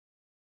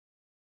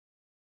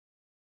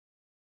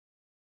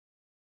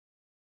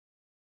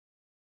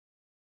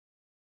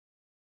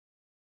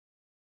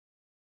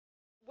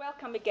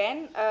Welcome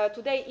again.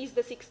 Today is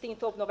the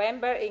 16th of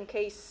November, in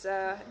case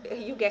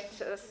you get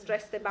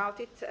stressed about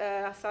it.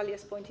 Sally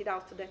has pointed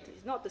out that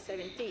it's not the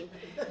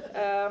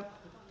 17th.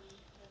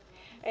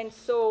 And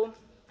so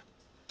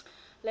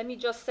let me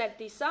just set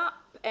this up,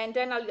 and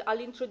then I'll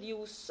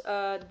introduce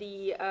our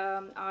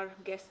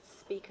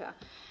guest speaker.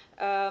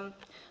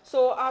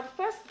 So our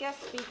first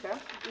guest speaker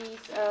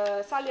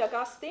is Sally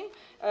Augustin,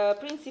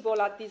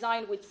 principal at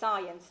Design with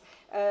Science.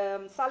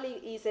 Sally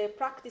is a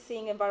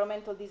practicing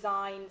environmental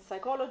design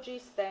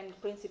psychologist and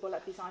principal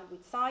at Design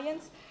with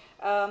Science.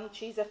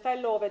 She's a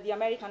fellow of the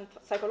American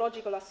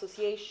Psychological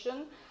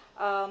Association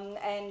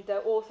and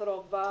author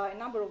of a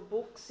number of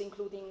books,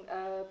 including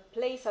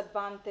Place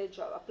Advantage,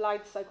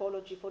 Applied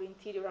Psychology for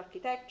Interior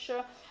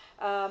Architecture,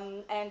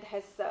 and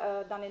has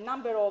done a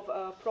number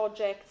of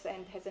projects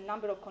and has a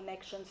number of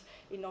connections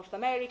in North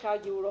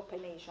America, Europe,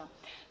 and Asia.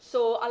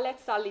 So I'll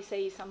let Sally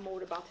say some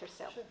more about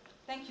herself. Sure.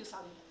 Thank you,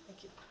 Sally.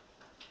 Thank you.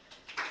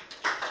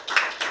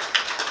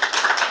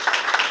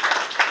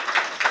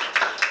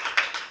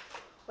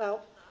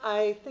 Well,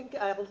 I think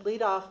I'll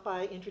lead off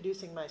by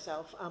introducing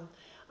myself. I'm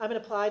an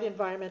applied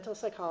environmental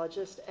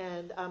psychologist,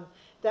 and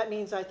that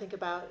means I think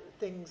about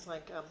things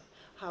like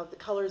how the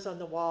colors on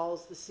the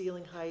walls, the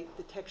ceiling height,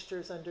 the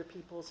textures under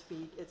people's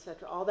feet,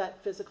 etc., all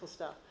that physical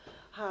stuff,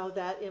 how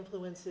that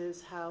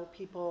influences how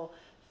people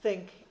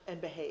think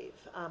and behave.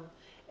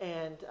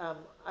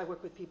 I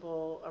work with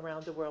people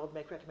around the world,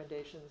 make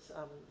recommendations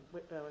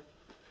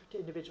to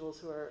individuals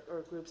who are,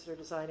 or groups that are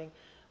designing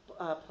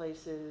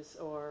places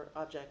or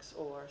objects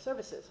or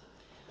services.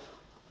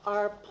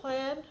 Our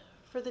plan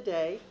for the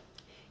day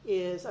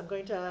is I'm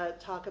going to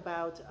talk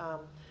about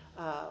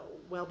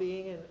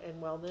well-being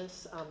and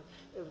wellness,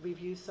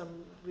 review some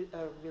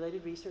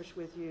related research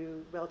with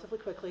you relatively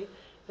quickly.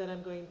 Then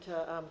I'm going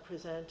to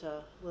present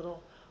a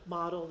little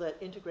model that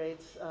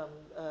integrates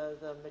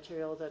the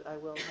material that I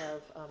will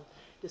have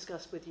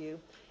discussed with you.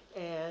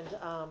 And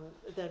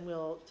then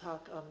we'll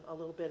talk a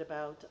little bit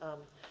about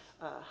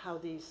how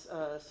these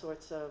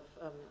sorts of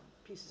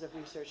pieces of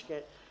research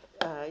get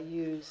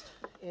used,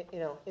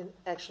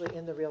 actually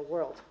in the real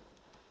world.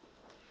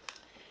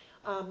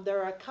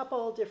 There are a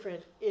couple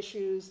different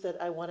issues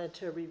that I wanted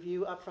to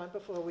review up front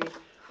before we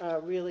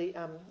really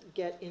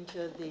get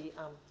into the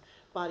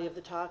body of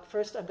the talk.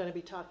 First, I'm going to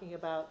be talking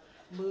about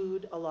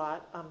mood a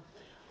lot.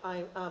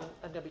 I'm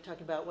going to be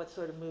talking about what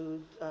sort of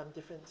mood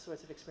different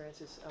sorts of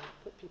experiences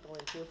put people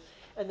into.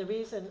 And the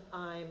reason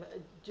I'm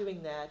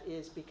doing that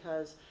is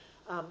because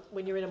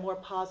when you're in a more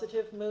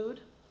positive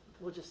mood,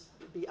 we'll just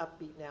be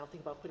upbeat now,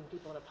 think about putting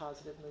people in a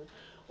positive mood.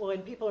 Well,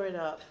 when people are in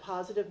a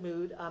positive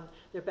mood,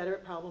 they're better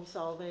at problem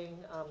solving,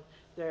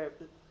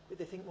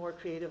 they think more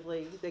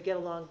creatively, they get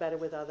along better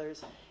with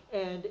others,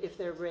 and if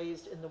they're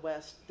raised in the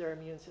West, their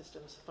immune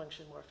systems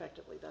function more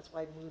effectively. That's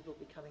why mood will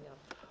be coming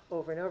up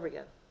over and over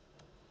again.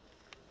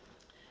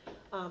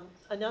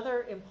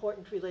 Another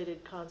important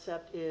related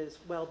concept is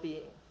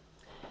well-being.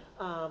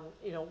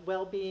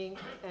 Well-being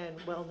and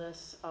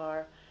wellness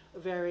are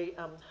very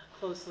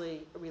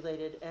closely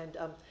related, and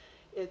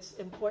it's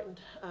important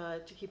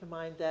to keep in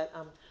mind that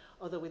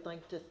although we'd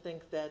like to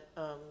think that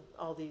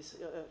all these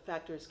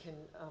factors can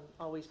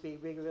always be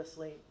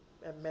rigorously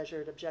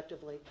measured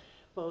objectively,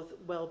 both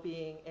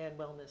well-being and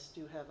wellness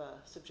do have a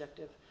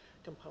subjective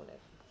component.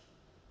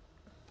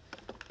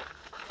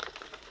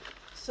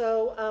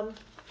 So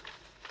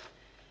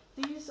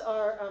these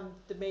are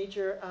the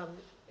major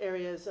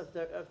areas of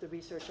the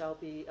research I'll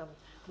be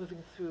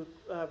moving through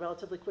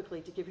relatively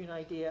quickly to give you an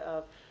idea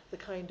of the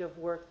kind of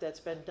work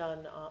that's been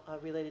done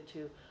related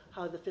to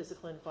how the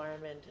physical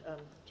environment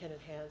can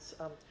enhance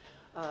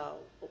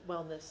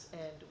wellness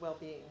and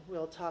well-being.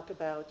 We'll talk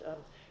about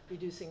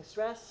reducing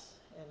stress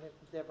and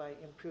thereby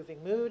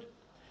improving mood,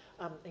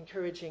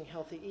 encouraging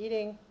healthy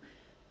eating,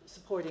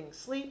 supporting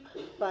sleep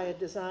via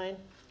design,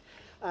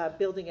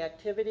 building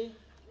activity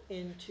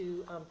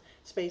into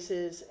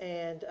spaces,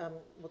 and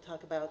we'll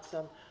talk about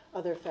some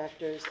other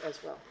factors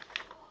as well.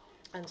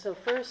 And so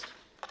first,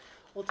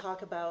 we'll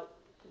talk about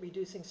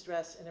reducing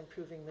stress and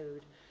improving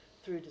mood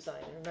through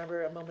design. And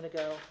remember, a moment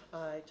ago,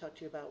 I talked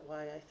to you about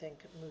why I think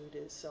mood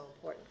is so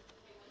important.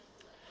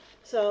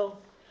 So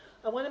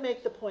I want to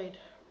make the point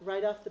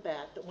right off the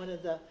bat that one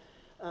of the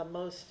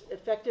most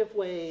effective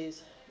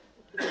ways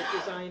that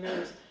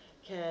designers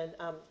can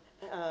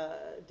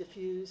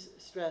diffuse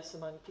stress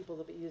among people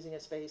that will be using a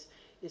space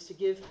is to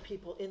give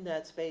people in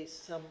that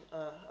space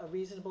a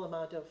reasonable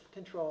amount of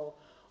control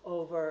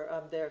over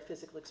their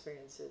physical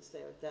experiences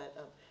there, that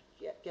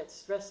get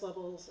stress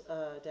levels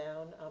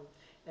down.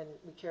 And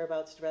we care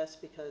about stress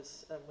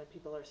because when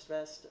people are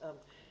stressed,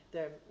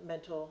 their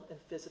mental and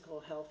physical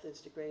health is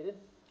degraded.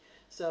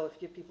 So if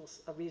you give people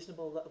a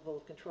reasonable level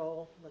of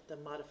control, let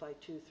them modify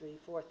 2, 3,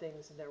 4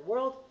 things in their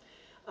world,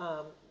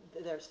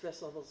 their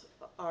stress levels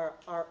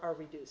are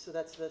reduced. So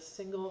that's the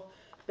single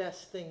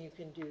best thing you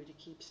can do to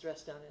keep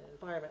stress down in an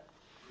environment.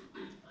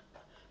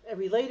 And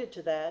related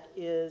to that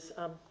is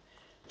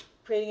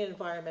creating an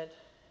environment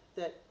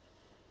that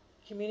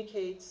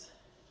communicates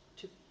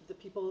to the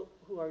people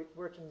who are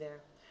working there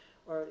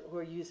or who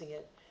are using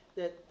it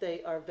that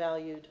they are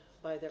valued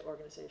by their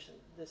organization.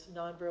 This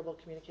nonverbal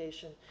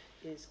communication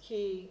is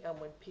key, and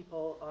when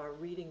people are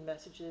reading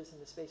messages in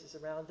the spaces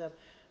around them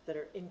that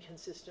are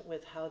inconsistent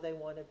with how they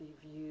want to be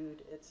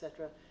viewed,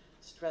 etc.,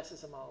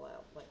 stresses them all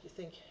out. Like, you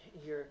think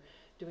you're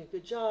doing a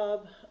good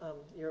job,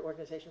 your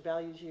organization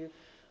values you,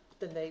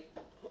 then they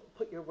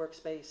put your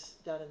workspace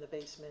down in the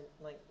basement,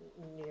 like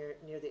near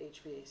the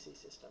HVAC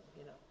system,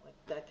 like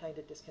that kind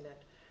of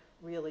disconnect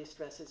really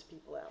stresses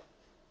people out.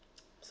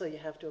 So you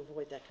have to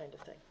avoid that kind of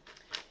thing.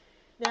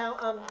 Now,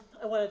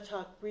 I want to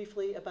talk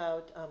briefly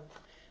about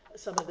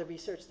some of the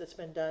research that's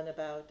been done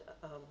about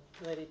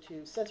related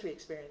to sensory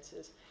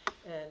experiences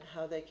and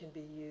how they can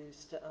be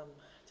used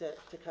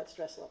to cut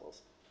stress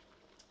levels.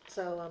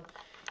 So,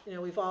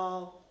 we've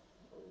all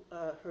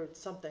heard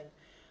something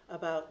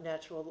about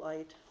natural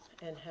light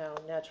and how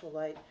natural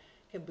light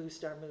can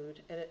boost our mood.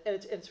 And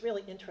it's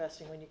really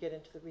interesting when you get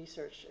into the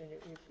research and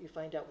you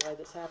find out why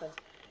this happens.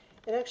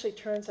 It actually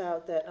turns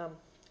out that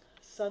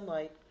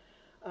sunlight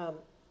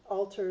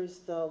alters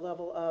the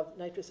level of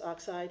nitrous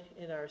oxide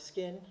in our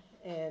skin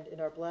and in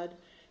our blood,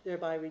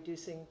 thereby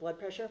reducing blood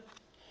pressure.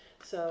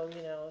 So,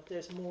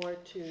 there's more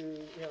to,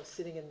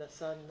 sitting in the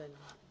sun than,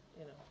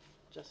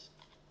 just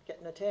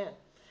getting a tan.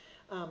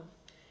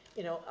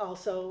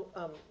 Also,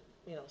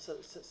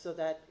 so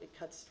that it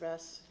cuts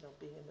stress,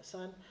 being in the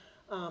sun.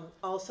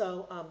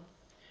 Also,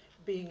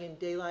 being in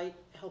daylight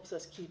helps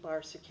us keep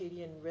our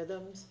circadian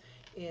rhythms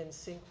in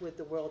sync with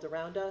the world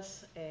around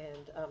us,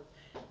 and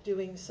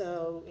doing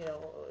so,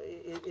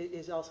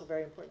 is also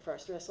very important for our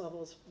stress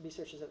levels.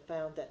 Researchers have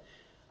found that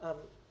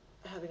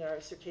having our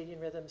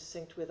circadian rhythms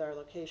synced with our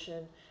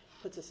location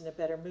puts us in a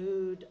better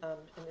mood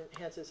and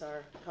enhances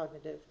our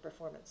cognitive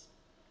performance.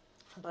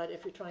 But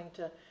if you're trying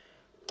to,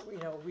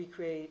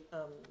 recreate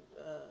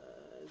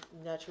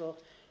natural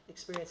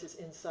experiences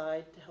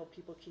inside to help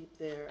people keep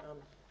their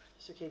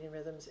circadian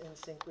rhythms in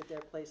sync with their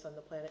place on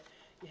the planet,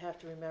 you have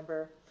to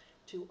remember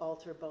to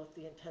alter both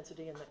the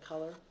intensity and the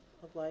color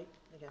of light.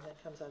 Again,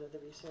 that comes out of the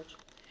research.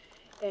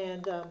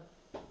 And,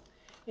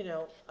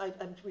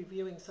 I'm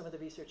reviewing some of the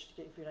research to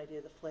give you an idea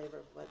of the flavor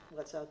of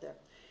what's out there.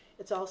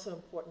 It's also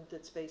important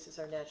that spaces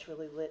are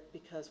naturally lit,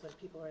 because when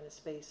people are in a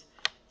space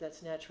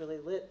that's naturally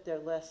lit, they're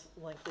less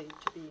likely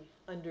to be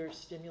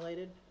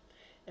understimulated.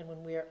 And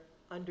when we're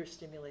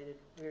understimulated,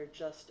 we're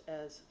just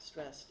as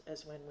stressed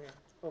as when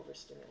we're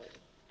overstimulated.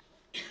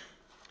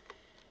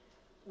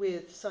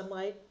 With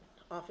sunlight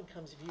often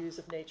comes views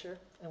of nature,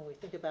 and when we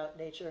think about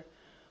nature,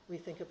 we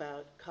think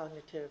about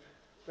cognitive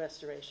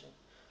restoration.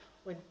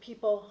 When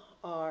people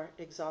are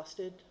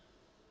exhausted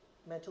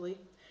mentally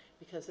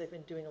because they've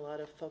been doing a lot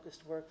of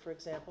focused work, for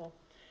example,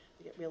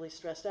 they get really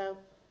stressed out,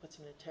 puts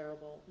them in a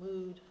terrible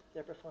mood,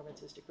 their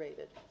performance is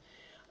degraded.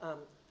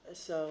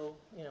 So,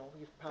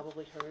 you've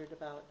probably heard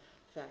about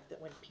the fact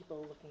that when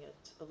people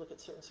look at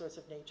certain sorts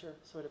of nature,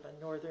 sort of a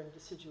northern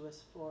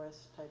deciduous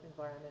forest type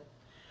environment,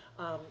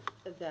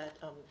 that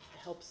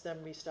helps them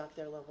restock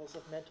their levels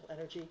of mental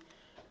energy.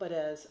 But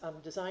as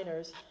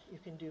designers, you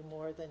can do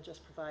more than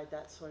just provide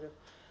that sort of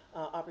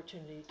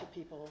opportunity to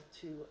people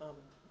to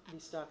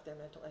restock their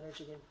mental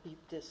energy and beat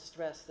this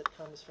stress that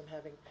comes from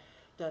having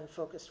done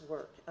focused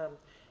work.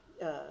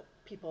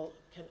 People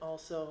can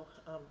also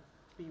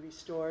be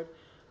restored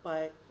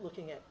by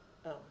looking at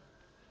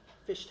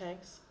fish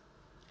tanks,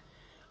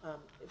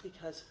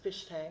 because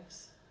fish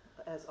tanks,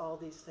 as all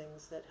these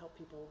things that help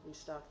people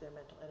restock their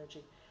mental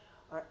energy,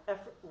 are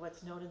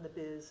what's known in the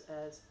biz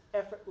as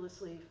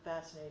effortlessly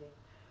fascinating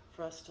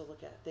for us to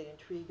look at. They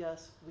intrigue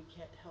us. We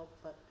can't help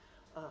but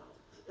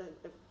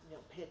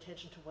pay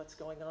attention to what's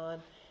going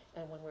on,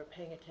 and when we're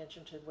paying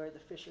attention to where the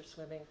fish are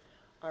swimming,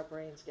 our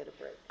brains get a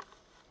break,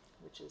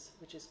 which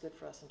is good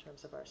for us in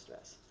terms of our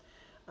stress.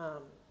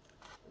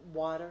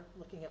 Water,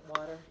 looking at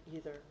water,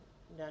 either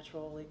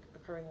naturally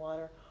occurring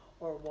water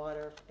or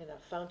water in a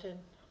fountain,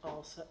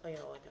 also, like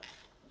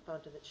a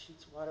fountain that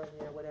shoots water in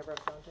the air, whatever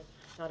a fountain,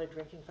 not a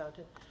drinking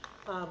fountain.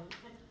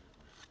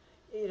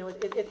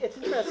 It's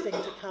interesting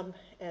to come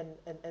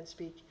and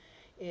speak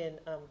in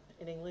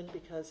England,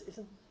 because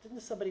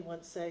didn't somebody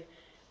once say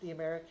the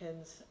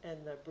Americans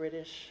and the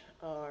British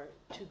are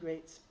two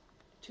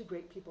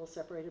great people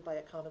separated by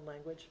a common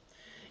language?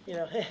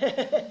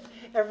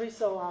 Every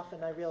so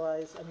often I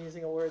realize I'm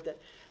using a word that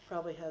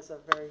probably has a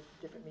very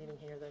different meaning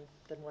here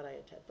than what I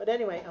intend. But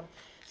anyway,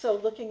 so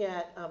looking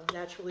at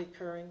naturally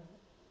occurring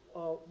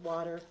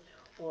water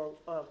or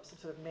some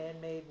sort of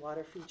man-made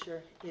water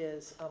feature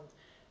is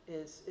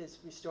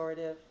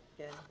restorative.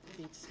 Again,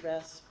 beats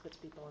stress, puts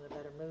people in a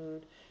better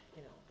mood,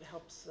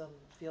 helps them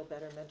feel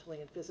better mentally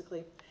and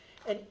physically.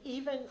 And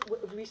even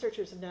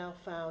researchers have now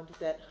found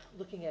that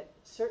looking at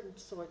certain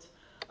sorts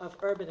of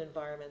urban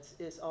environments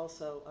is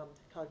also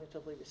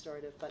cognitively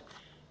restorative, but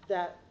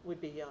that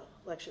would be a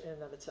lecture in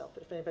and of itself.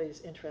 But if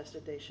anybody's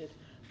interested, they should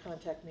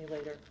contact me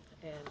later,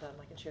 and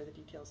I can share the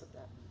details of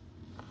that.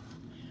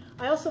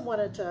 I also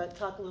wanted to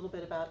talk a little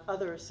bit about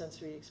other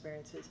sensory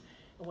experiences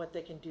and what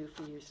they can do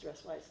for you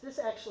stress-wise. This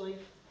actually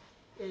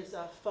is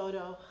a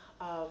photo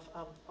of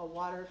a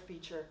water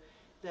feature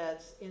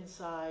that's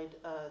inside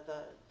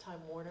the Time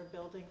Warner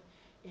building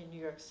in New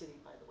York City,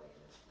 by the way.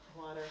 And there's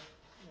water,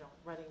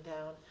 running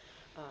down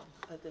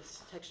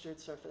this textured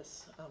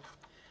surface.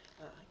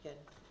 Again,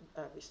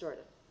 restored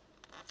it.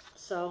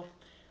 So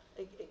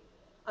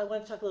I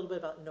want to talk a little bit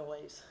about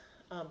noise.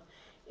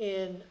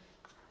 In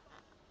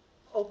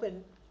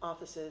open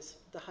offices,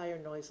 the higher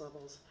noise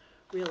levels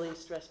really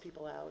stress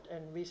people out,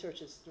 and research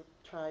has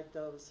tried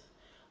those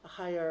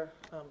higher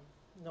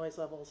noise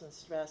levels and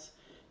stress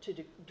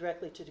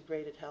directly to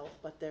degraded health,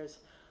 but there's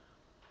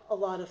a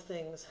lot of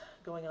things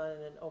going on in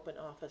an open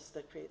office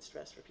that create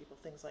stress for people,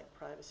 things like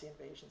privacy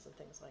invasions and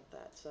things like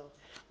that. So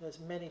there's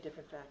many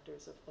different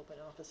factors of open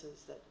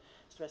offices that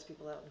stress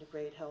people out and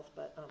degrade health,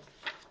 but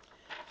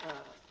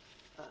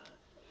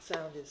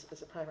sound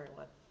is a primary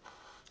one.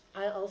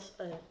 I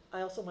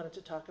also wanted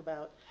to talk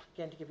about,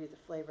 again, to give you the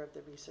flavor of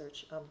the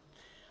research,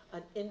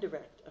 an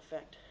indirect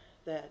effect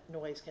that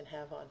noise can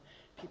have on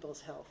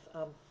people's health.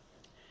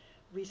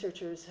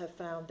 Researchers have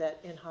found that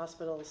in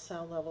hospitals,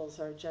 sound levels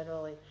are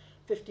generally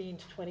 15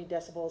 to 20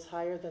 decibels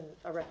higher than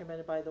are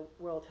recommended by the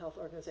World Health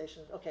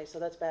Organization. Okay, so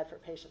that's bad for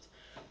patients,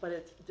 but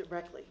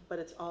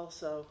it's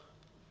also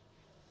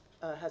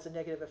has a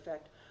negative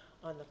effect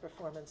on the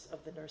performance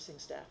of the nursing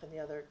staff and the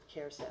other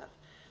care staff.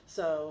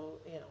 So,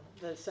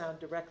 the sound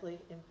directly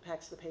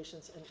impacts the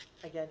patients, and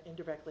again,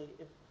 indirectly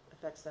it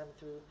affects them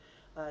through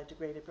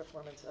degraded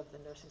performance of the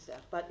nursing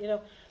staff. But,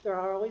 there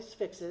are always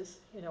fixes,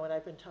 and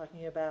I've been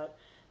talking about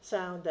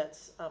sound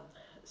that's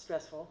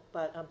stressful,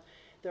 but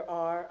there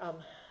are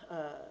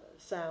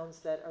sounds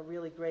that are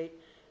really great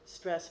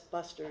stress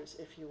busters,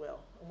 if you will.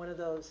 And one of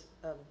those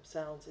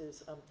sounds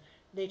is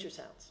nature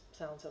sounds,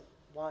 sounds of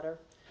water,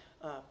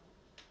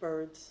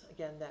 birds,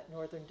 again, that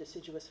northern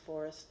deciduous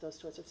forest, those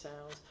sorts of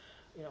sounds,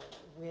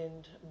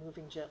 wind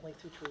moving gently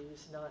through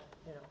trees, not,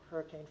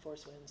 hurricane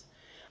force winds.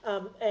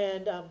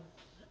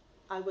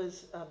 I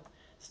was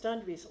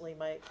stunned recently.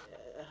 My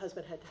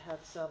husband had to have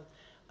some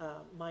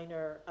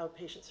minor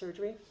outpatient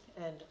surgery,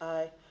 and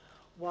I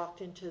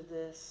walked into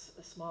this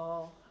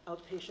small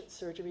outpatient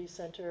surgery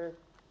center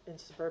in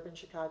suburban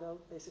Chicago,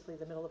 basically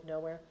the middle of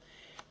nowhere,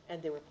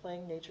 and they were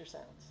playing nature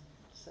sounds.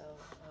 So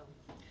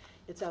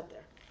it's out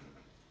there.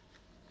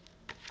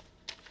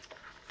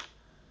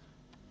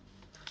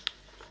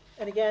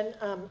 And again,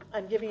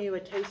 I'm giving you a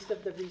taste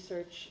of the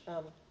research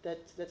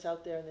that's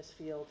out there in this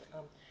field,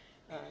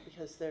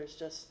 because there's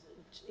just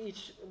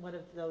each one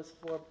of those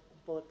 4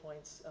 bullet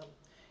points,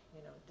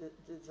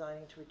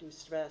 designing to reduce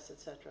stress,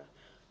 etc.,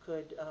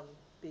 could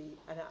be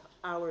an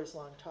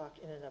hours-long talk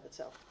in and of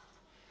itself.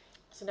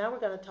 So now we're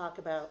going to talk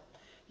about,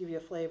 give you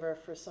a flavor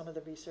for some of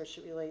the research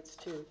that relates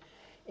to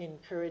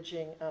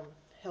encouraging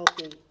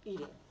healthy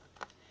eating.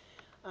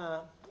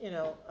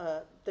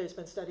 There's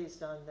been studies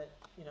done that,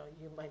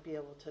 you might be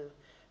able to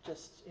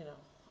just,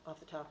 off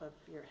the top of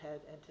your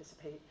head,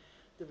 anticipate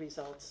the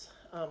results.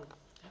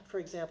 For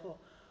example,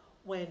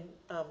 when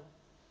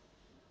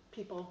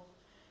people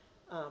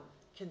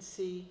can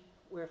see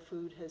where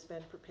food has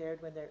been prepared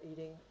when they're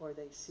eating, or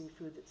they see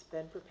food that's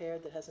been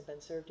prepared that hasn't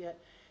been served yet,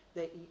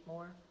 they eat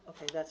more.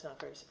 Okay, that's not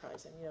very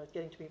surprising. It's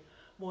getting to be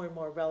more and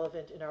more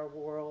relevant in our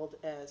world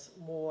as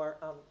more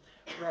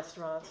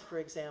restaurants, for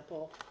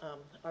example,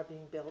 are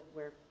being built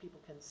where people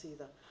can see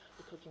the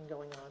cooking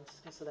going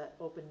on. So that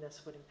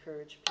openness would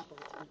encourage people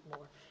to eat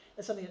more.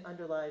 And something that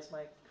underlies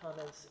my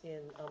comments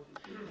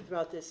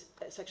throughout this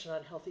section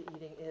on healthy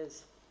eating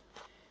is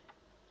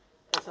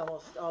it's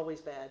almost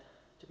always bad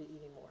to be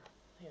eating more.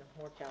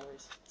 More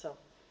calories. So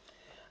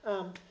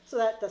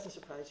that doesn't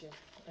surprise you.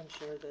 I'm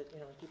sure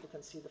that people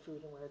can see the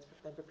food and when it's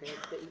been prepared,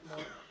 they eat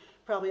more.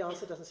 Probably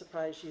also doesn't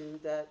surprise you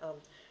that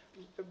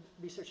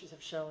researchers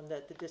have shown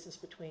that the distance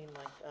between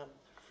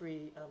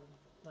free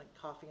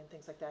coffee and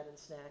things like that and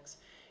snacks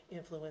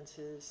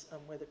influences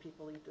whether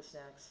people eat the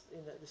snacks.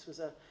 This was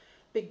a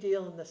big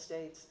deal in the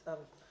States.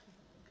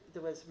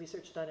 There was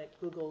research done at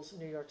Google's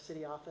New York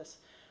City office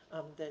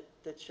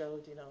that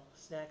showed,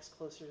 snacks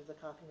closer to the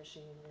coffee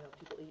machine,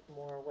 people eat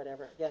more or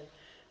whatever. Again,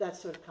 that's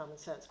sort of common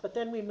sense. But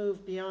then we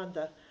move beyond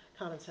the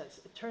common sense.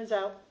 It turns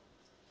out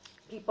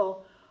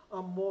people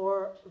are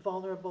more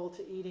vulnerable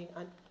to eating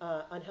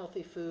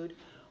unhealthy food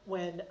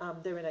when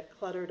they're in a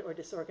cluttered or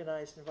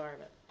disorganized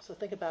environment. So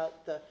think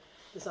about the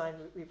design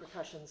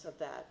repercussions of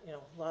that.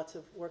 Lots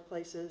of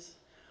workplaces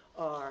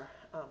are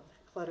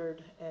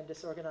cluttered and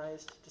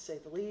disorganized, to say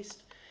the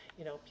least.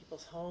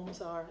 People's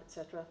homes are,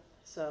 etc.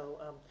 So,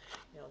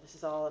 this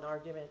is all an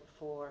argument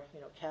for,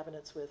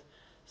 cabinets with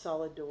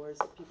solid doors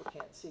that people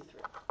can't see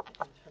through,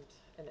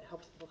 and it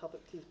will help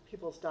with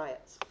people's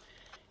diets.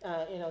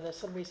 There's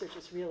some research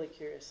that's really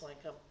curious,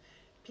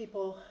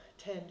 people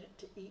tend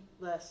to eat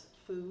less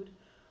food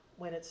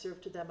when it's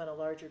served to them on a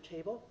larger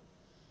table.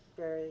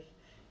 Very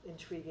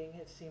intriguing.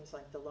 It seems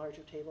like the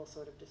larger table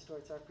sort of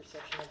distorts our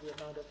perception of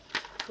the amount of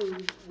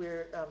food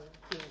we're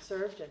being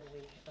served, and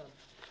we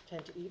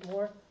tend to eat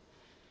more.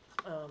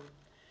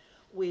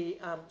 We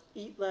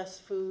eat less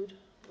food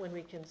when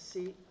we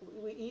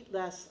eat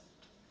less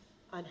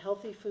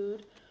unhealthy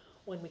food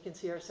when we can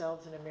see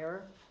ourselves in a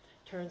mirror.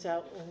 turns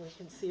out when we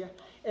can see,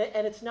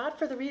 and it's not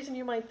for the reason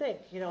you might think,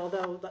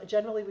 although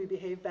generally we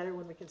behave better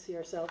when we can see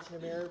ourselves in a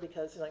mirror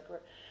because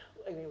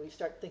we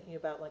start thinking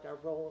about like our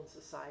role in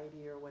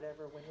society or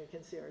whatever. When we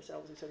can see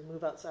ourselves, we sort of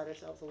move outside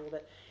ourselves a little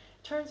bit.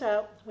 Turns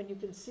out when you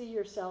can see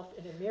yourself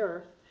in a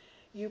mirror,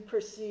 you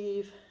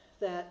perceive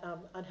that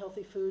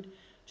unhealthy food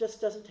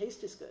just doesn't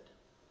taste as good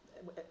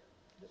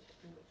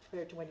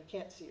compared to when you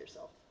can't see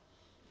yourself.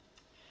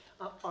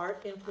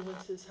 Art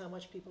influences how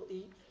much people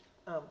eat.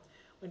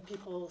 When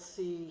people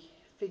see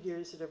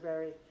figures that are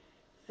very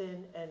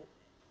thin and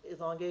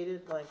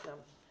elongated, like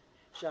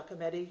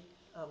Giacometti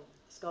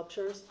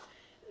sculptures,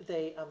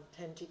 they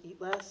tend to eat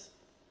less.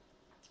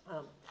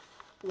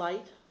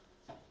 Light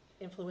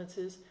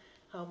influences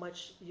how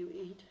much you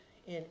eat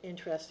in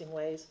interesting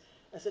ways.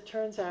 As it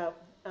turns out,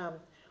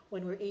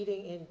 when we're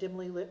eating in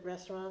dimly lit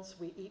restaurants,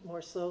 we eat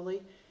more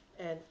slowly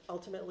and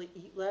ultimately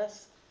eat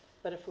less.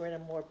 But if we're in a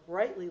more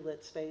brightly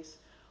lit space,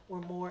 we're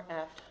more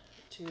apt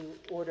to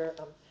order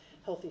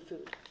healthy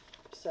food.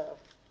 So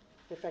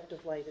the effect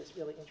of light is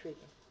really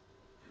intriguing.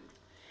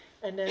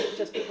 And then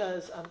just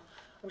because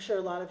I'm sure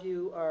a lot of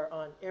you are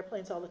on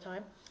airplanes all the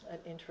time, an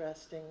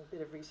interesting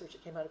bit of research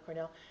that came out of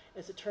Cornell.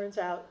 As it turns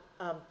out,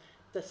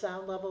 the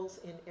sound levels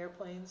in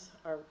airplanes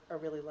are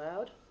really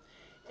loud,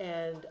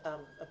 and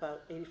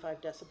about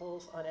 85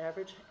 decibels on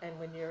average. And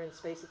when you're in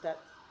space that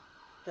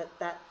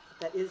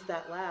is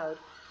that loud,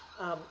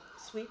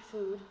 sweet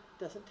food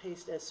doesn't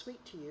taste as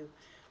sweet to you,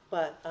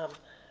 but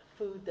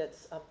food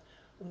that's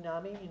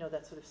umami,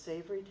 that sort of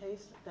savory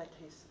taste, that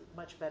tastes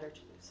much better to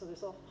you. So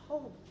there's a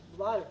whole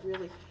lot of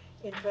really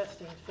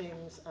interesting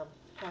things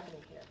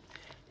happening here.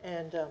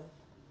 And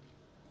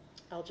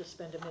I'll just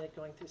spend a minute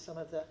going through some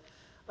of the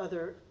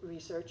other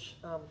research.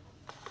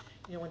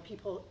 When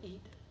people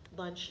eat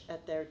lunch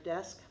at their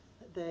desk,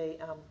 they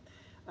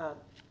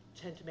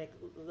tend to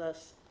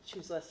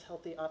choose less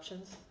healthy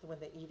options than when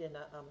they eat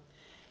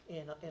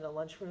in a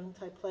lunchroom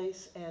type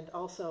place. And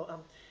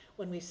also,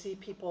 when we see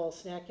people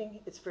snacking,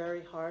 it's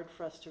very hard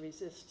for us to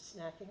resist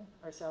snacking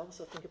ourselves.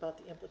 So think about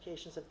the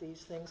implications of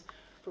these things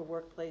for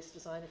workplace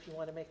design if you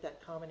want to make that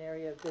common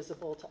area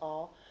visible to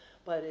all.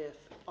 But if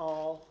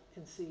all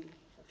can see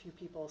a few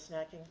people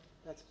snacking,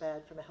 that's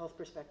bad from a health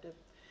perspective.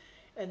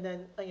 And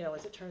then,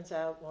 as it turns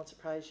out, it won't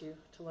surprise you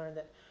to learn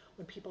that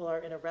when people are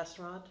in a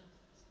restaurant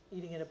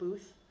eating in a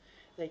booth,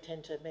 they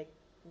tend to make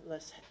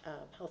less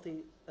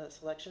healthy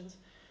selections.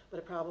 But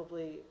it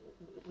probably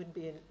wouldn't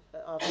be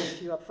obvious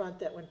to you up front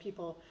that when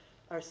people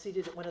are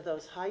seated at one of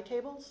those high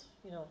tables,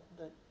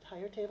 the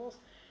higher tables,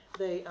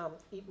 they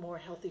eat more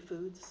healthy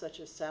foods such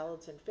as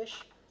salads and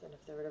fish than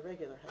if they're at a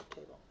regular high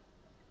table.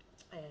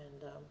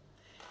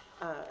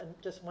 And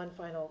just one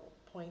final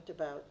point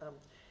about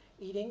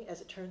eating. As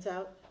it turns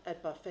out,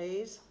 at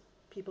buffets,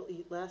 people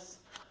eat less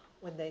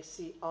when they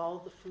see all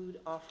the food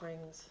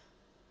offerings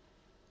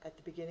at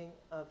the beginning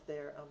of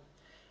their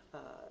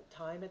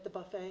time at the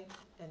buffet,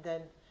 and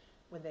then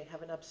when they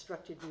have an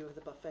obstructed view of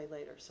the buffet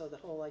later. So the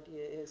whole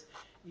idea is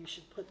you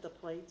should put the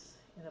plates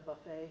in a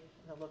buffet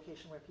in a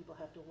location where people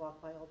have to walk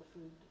by all the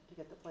food to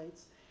get the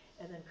plates,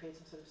 and then create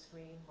some sort of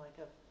screen like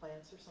a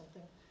plants or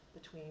something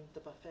between the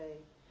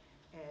buffet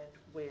and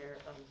where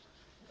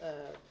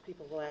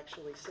people will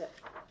actually sit.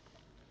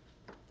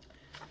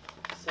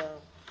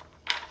 So,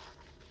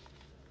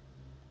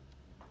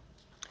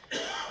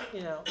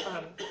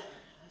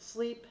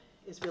 sleep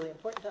is really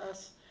important to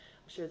us.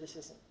 I'm sure this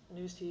isn't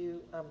news to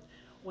you.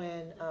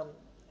 When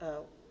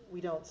we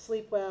don't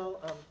sleep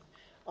well,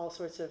 all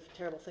sorts of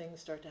terrible things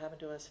start to happen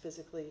to us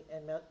physically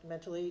and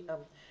mentally.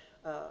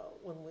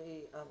 When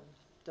we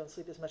don't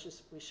sleep as much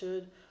as we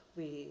should,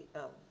 we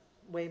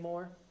weigh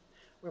more,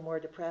 we're more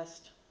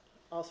depressed,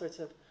 all sorts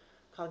of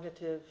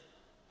cognitive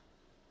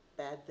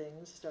bad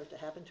things start to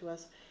happen to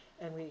us,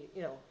 and we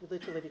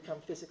literally become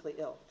physically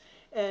ill.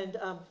 And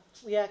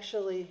we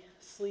actually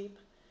sleep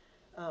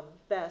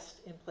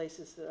best in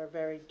places that are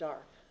very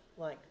dark,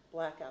 like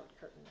blackout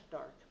curtain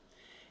dark.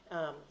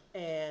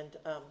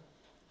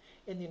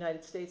 In the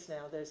United States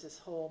now, there's this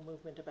whole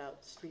movement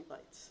about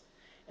streetlights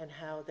and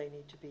how they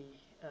need to be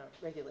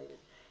regulated.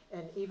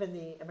 And even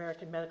the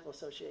American Medical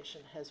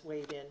Association has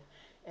weighed in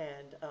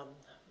and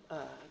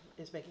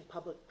is making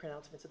public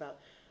pronouncements about,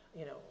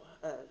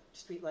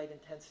 streetlight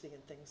intensity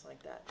and things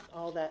like that.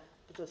 All that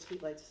those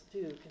streetlights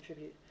do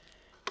contribute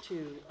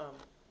to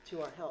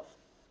our health,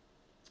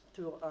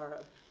 through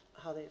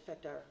how they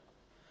affect our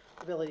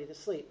ability to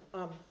sleep.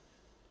 And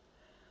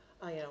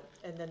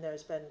then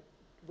there's been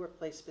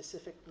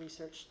workplace-specific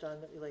research done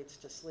that relates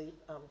to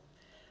sleep.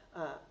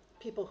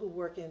 People who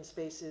work in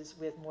spaces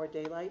with more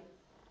daylight,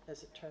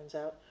 as it turns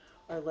out,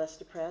 are less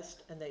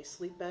depressed and they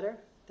sleep better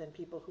than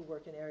people who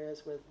work in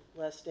areas with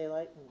less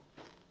daylight. And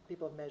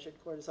people have measured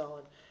cortisol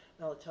and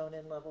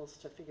melatonin levels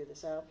to figure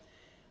this out.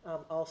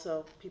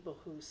 Also, people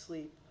who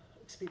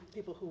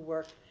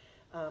work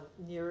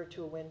nearer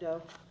to a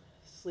window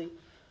sleep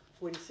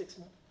 46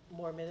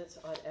 more minutes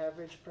on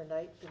average per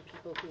night than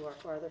people who are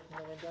farther from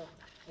the window.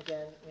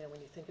 Again,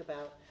 when you think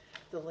about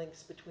the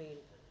links between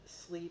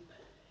sleep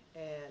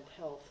and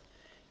health,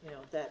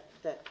 that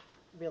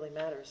really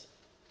matters.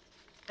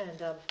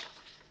 And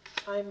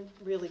I'm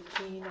really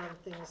keen on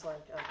things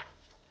like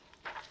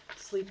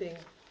sleeping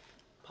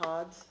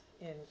pods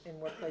in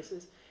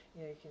workplaces.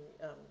 You know, you can,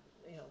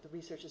 the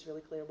research is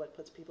really clear what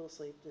puts people to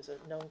sleep. There's a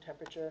known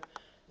temperature,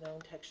 known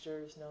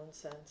textures, known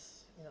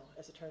scents. You know,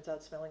 as it turns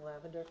out, smelling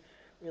lavender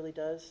really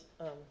does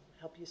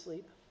help you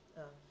sleep.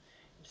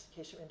 Just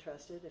in case you're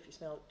interested, if you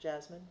smell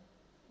jasmine,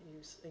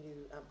 you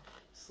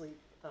sleep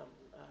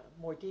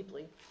more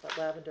deeply, but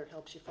lavender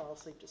helps you fall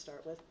asleep to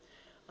start with.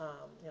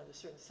 There's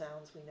certain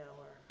sounds we know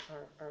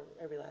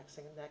are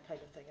relaxing and that kind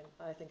of thing. And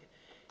I think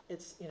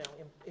it's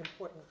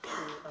important to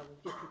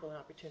give people an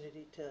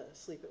opportunity to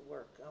sleep at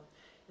work.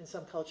 In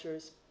some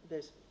cultures,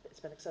 it's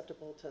been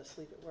acceptable to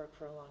sleep at work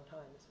for a long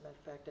time. As a matter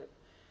of fact, at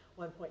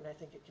one point, and I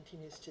think it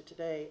continues to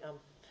today,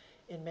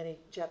 in many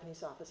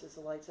Japanese offices,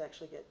 the lights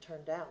actually get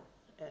turned down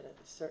at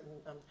a certain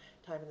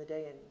time in the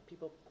day, and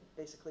people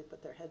basically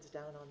put their heads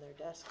down on their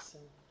desks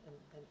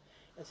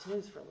and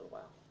snooze for a little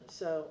while.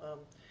 So,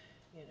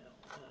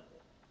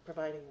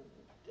 providing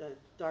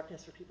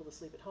darkness for people to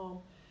sleep at home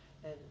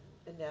and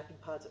napping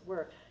pods at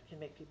work can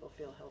make people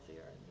feel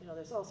healthier. And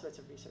there's all sorts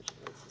of research that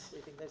relates to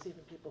sleeping. There's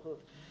even people who have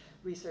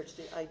researched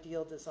the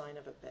ideal design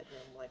of a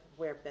bedroom, like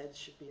where beds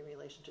should be in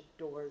relation to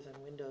doors and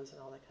windows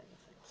and all that kind of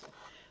thing. So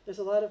there's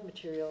a lot of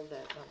material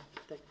that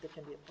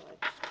can be applied.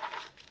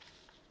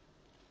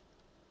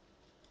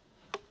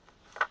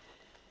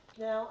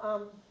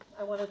 Now,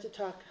 I wanted to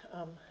talk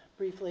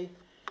briefly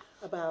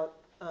about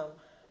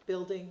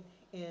building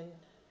in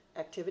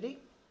activity.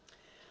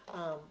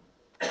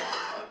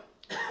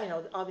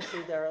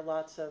 Obviously there are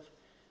lots of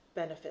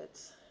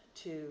benefits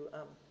to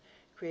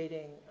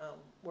creating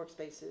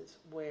workspaces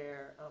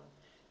where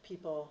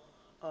people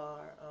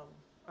are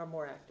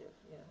more active,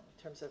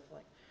 in terms of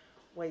like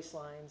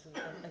waistlines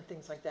and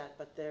things like that.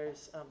 But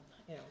there's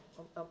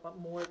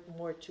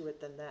more to it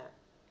than that.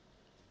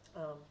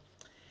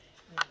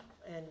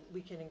 And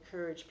we can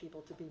encourage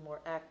people to be more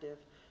active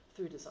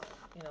through design.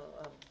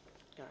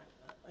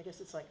 I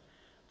guess it's like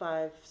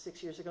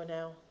 5-6 years ago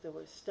now, there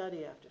was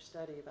study after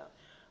study about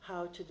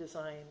how to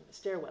design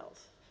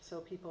stairwells. So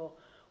people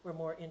were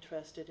more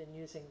interested in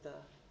using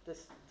the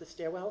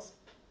stairwells.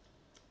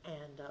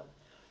 And,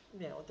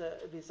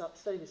 the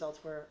study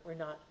results were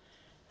not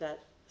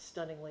that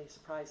stunningly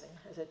surprising.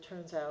 As it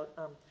turns out,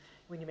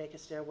 when you make a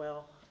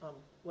stairwell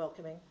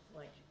welcoming,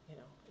 like,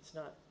 it's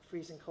not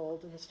freezing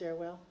cold in the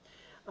stairwell.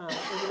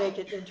 When you make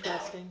it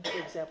interesting, for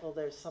example,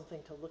 there's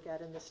something to look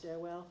at in the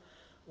stairwell,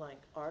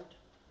 like art,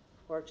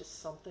 or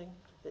just something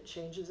that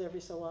changes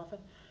every so often.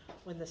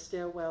 When the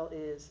stairwell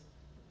is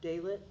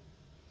daylit,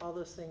 all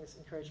those things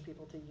encourage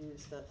people to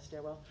use the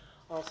stairwell.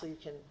 Also, you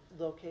can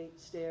locate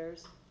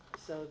stairs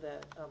so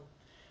that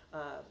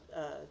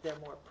they're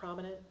more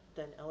prominent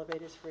than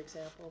elevators, for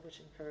example, which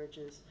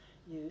encourages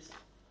use.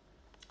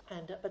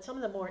 But some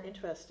of the more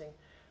interesting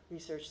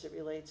research that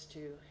relates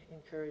to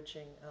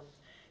encouraging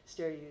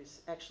stair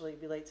use actually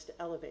relates to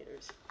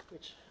elevators,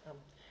 which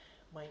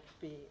might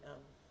be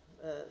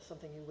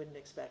something you wouldn't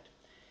expect.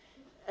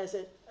 As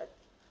it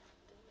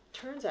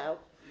turns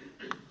out,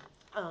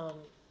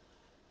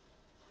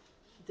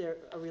 there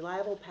are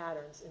reliable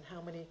patterns in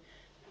how many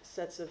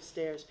sets of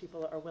stairs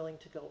people are willing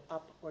to go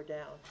up or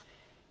down.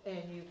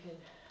 And you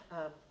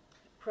can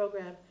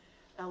program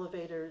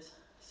elevators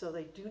so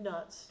they do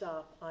not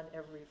stop on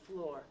every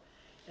floor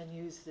and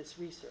use this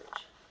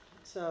research.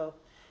 So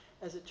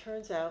as it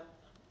turns out,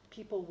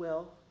 people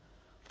will,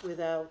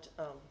 without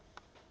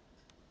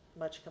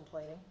much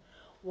complaining,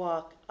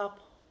 walk up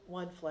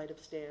one flight of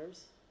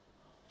stairs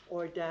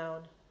or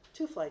down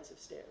 2 flights of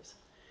stairs.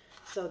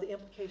 So the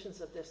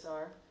implications of this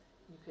are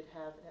you could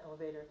have an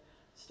elevator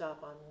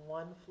stop on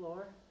 1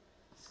 floor,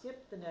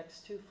 skip the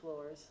next 2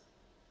 floors,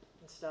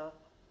 and stop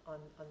on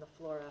the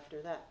floor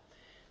after that.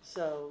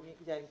 So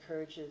that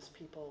encourages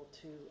people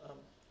to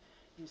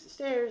use the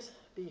stairs,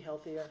 be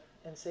healthier,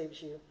 and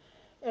saves you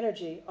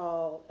energy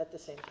all at the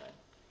same time.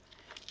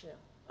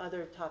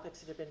 Other topics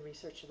that have been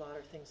researched a lot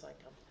are things like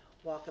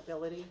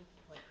walkability,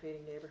 like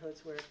creating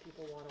neighborhoods where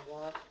people want to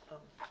walk.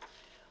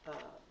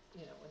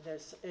 And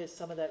there's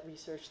some of that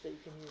research that you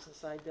can use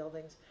inside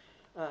buildings.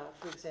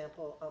 For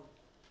example,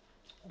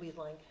 we'd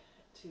like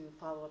to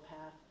follow a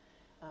path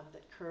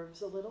that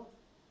curves a little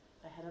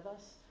ahead of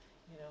us.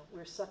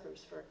 We're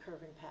suckers for a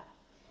curving path.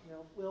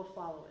 We'll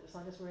follow it. As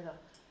long as we're in a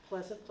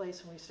pleasant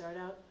place when we start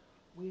out,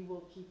 we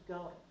will keep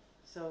going.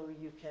 So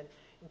you can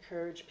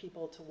encourage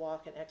people to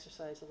walk and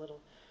exercise a little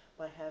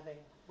by having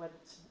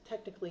what's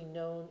technically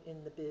known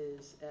in the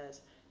biz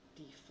as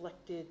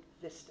deflected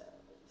vistas.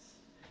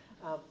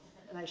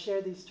 And I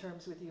share these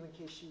terms with you in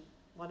case you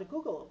want to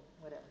Google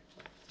whatever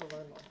to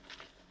learn more.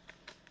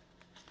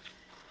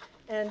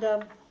 And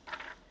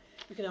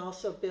you can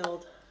also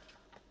build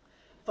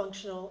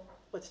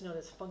what's known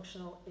as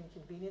functional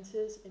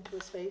inconveniences into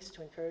a space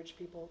to encourage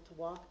people to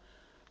walk,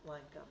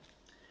 like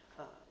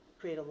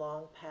create a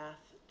long path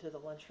to the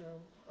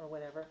lunchroom or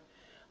whatever.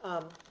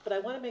 But I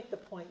want to make the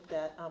point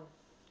that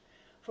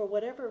for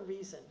whatever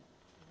reason,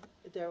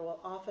 there will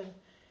often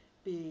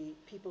be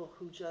people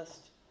who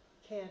just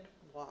can't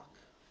walk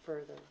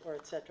further, or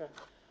etc.,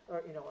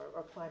 or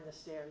or climb the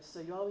stairs. So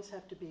you always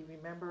have to be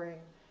remembering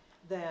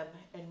them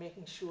and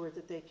making sure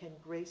that they can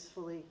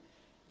gracefully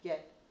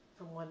get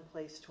from one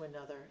place to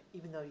another,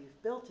 even though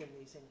you've built in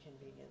these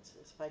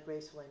inconveniences. By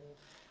graceful, I mean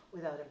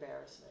without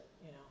embarrassment.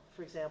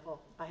 For example,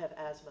 I have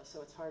asthma,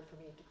 so it's hard for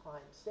me to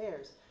climb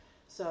stairs.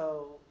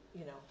 So,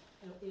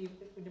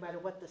 no matter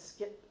what the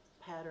skip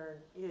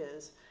pattern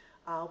is,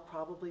 I'll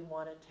probably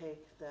want to take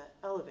the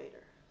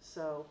elevator.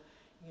 So,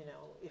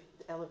 if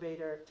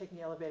taking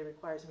the elevator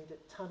requires me to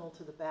tunnel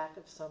to the back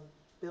of some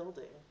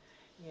building,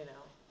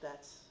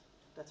 that's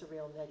a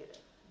real negative,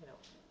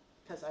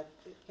 because I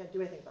can't do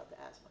anything about the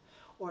asthma.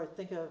 Or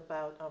think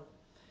about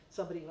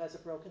somebody who has a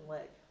broken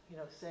leg.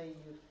 Say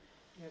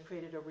you've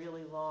created a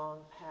really long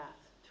path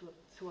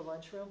to a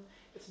lunchroom.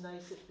 It's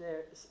nice if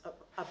there's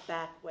a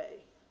back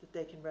way that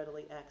they can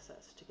readily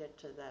access to get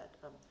to that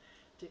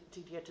to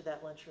get to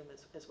that lunchroom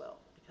as well,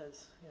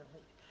 because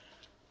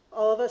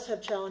all of us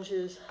have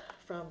challenges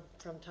from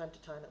time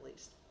to time at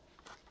least.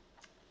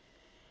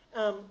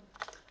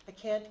 I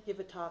can't give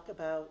a talk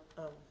about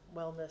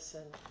wellness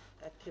and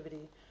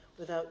activity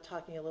without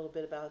talking a little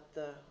bit about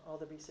all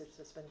the research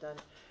that's been done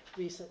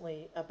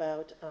recently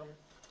about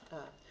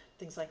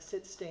things like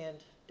sit-stand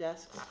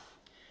desks,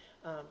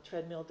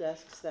 treadmill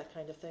desks, that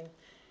kind of thing.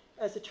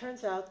 As it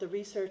turns out, the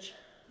research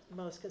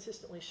most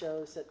consistently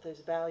shows that there's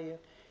value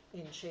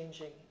in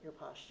changing your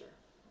posture,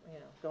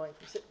 going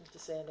from sitting to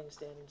standing,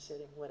 standing to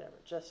sitting, whatever,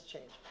 just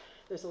change.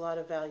 There's a lot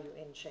of value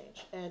in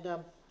change. And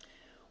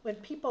when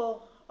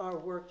people are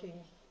working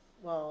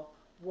while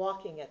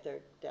walking at their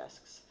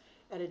desks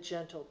at a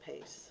gentle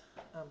pace,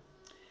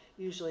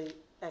 usually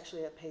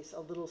actually a pace a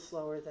little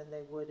slower than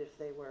they would if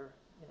they were,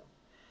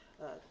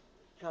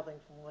 traveling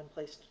from one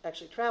place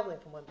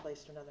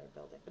to another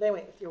building. But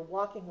anyway, if you're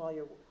walking while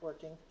you're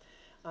working,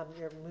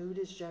 your mood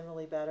is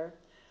generally better,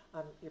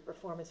 your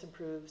performance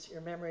improves,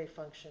 your memory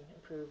function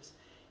improves,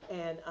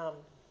 and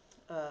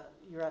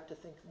you're apt to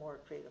think more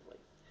creatively.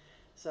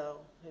 So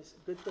there's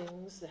good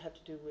things that have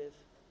to do with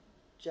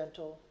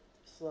gentle,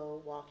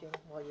 slow walking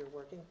while you're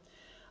working.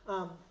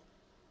 In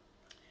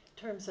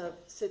terms of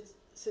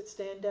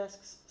sit-stand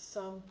desks,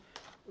 some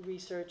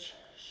research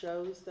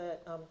shows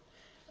that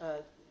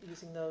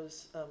using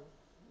those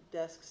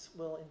desks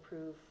will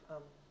improve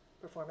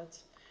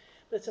performance.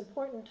 But it's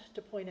important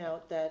to point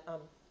out that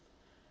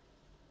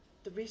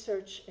the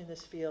research in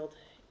this field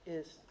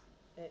is,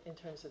 in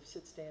terms of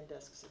sit-stand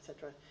desks,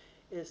 etc.,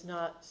 is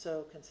not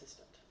so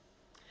consistent.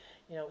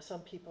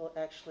 Some people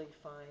actually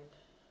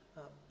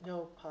find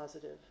no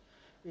positive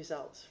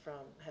results from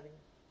having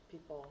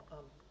people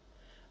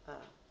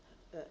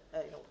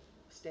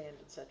stand,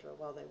 etc.,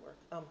 while they work.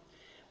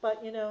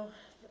 But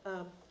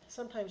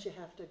sometimes you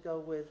have to go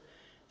with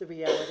the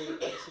reality of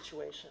the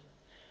situation.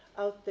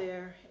 Out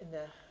there in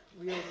the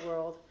real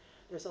world,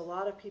 there's a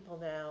lot of people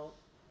now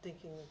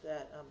thinking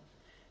that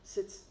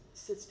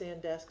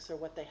sit-stand desks are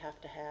what they have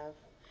to have.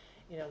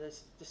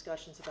 There's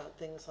discussions about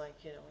things like,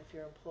 if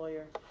your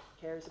employer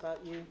cares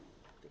about you,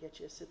 to get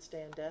you a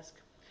sit-stand desk.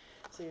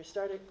 So you're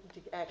starting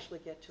to actually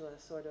get to a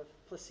sort of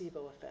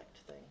placebo effect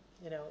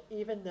thing.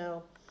 Even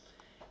though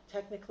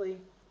technically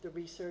the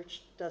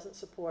research doesn't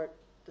support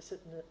the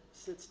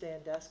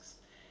sit-stand desks,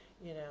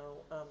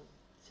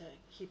 to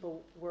keep a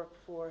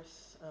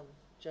workforce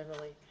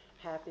generally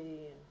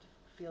happy and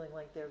feeling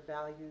like they're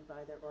valued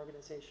by their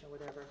organization or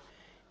whatever,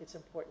 it's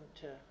important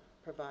to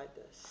provide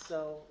this.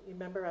 So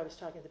remember I was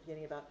talking at the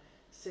beginning about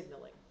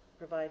signaling,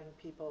 providing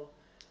people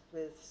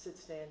with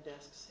sit-stand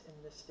desks in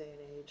this day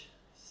and age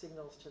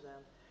signals to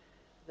them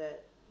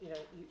that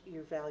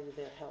you value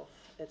their health,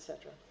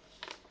 etc.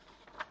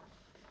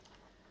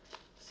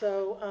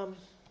 So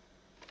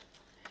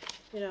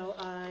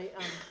I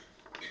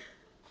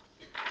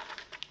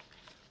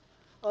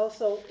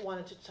also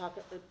wanted to talk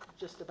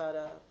just about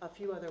a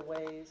few other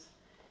ways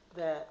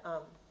that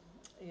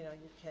you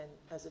can,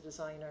 as a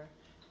designer,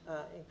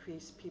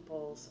 increase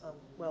people's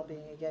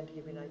well-being. Again, to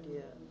give you an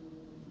idea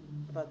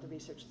about the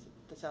research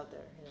that's out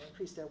there,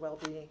 increase their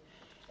well-being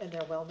and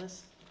their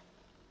wellness.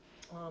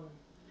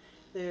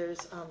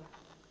 There's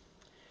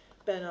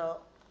been a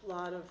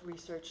lot of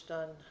research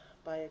done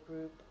by a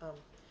group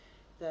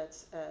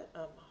that's at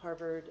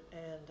Harvard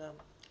and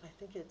I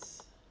think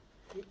it's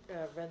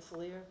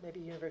Rensselaer, maybe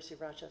University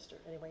of Rochester,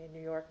 anyway, in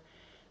New York.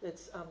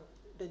 That's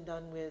been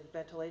done with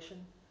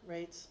ventilation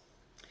rates.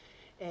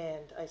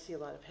 And I see a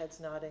lot of heads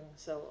nodding,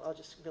 so I'll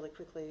just really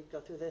quickly go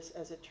through this.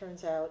 As it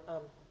turns out,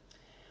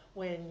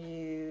 when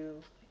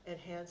you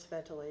enhance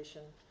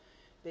ventilation,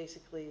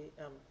 basically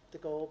the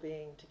goal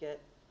being to get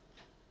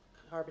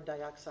carbon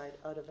dioxide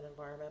out of an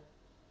environment,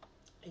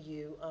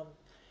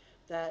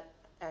 that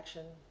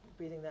action,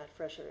 breathing that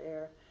fresher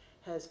air,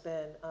 has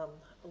been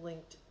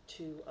linked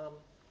to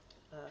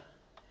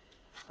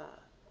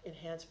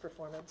enhanced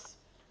performance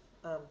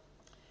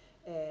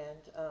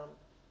and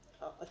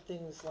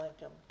things like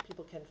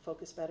people can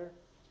focus better,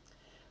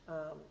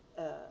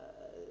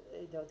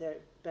 they're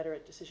better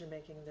at decision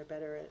making, they're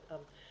better at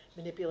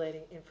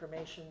manipulating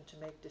information to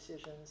make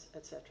decisions,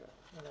 etc.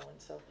 And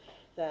so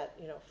that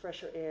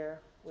fresher air,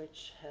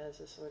 which has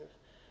a sort of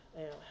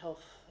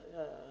health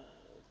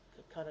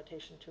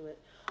connotation to it,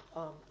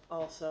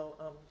 also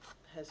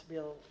has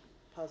real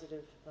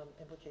positive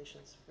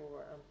implications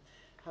for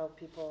how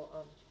people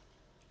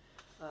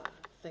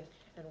think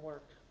and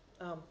work.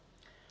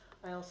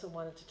 I also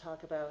wanted to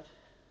talk about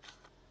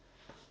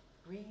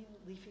green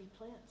leafy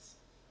plants.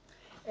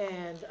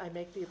 And I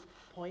make the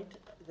point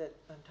that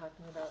I'm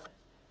talking about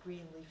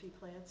green leafy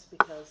plants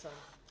because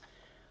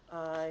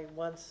I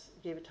once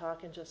gave a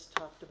talk and just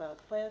talked about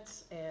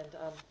plants, and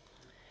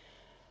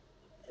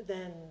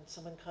then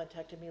someone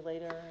contacted me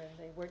later and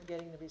they weren't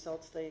getting the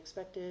results they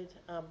expected.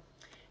 It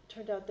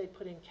turned out they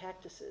put in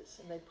cactuses,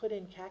 and they put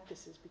in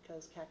cactuses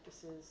because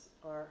cactuses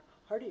are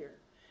hardier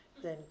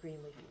than green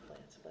leafy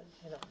plants. But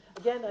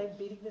again, I'm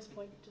beating this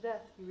point to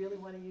death. You really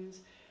want to use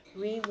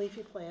green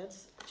leafy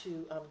plants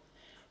to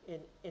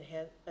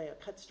enhance,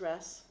 cut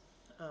stress.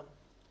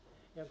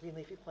 Green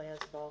leafy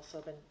plants have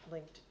also been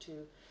linked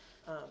to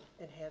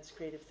enhance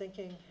creative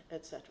thinking,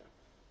 etc.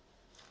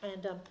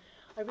 And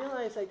I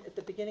realized at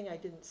the beginning I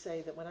didn't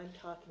say that when I'm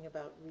talking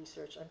about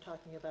research, I'm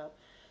talking about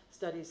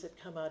studies that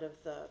come out of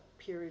the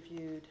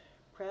peer-reviewed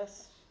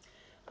press.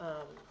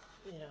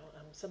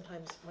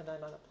 Sometimes when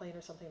I'm on a plane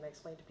or something and I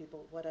explain to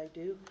people what I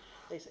do,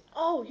 they say,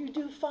 "Oh, you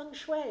do feng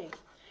shui."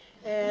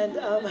 And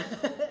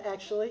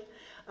actually,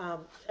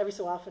 every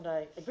so often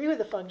I agree with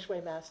the feng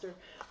shui master,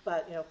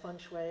 but feng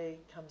shui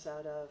comes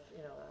out of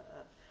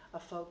a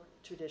folk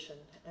tradition,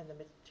 and the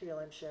material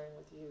I'm sharing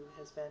with you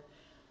has been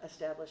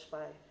established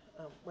by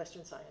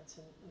Western science,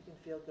 and you can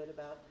feel good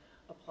about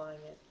applying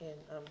it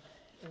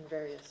in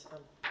various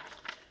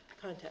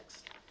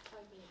contexts. 5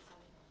 minutes,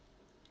 Sally.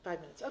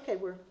 5 minutes. Okay,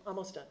 we're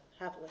almost done,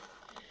 happily.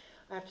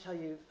 I have to tell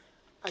you,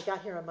 I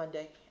got here on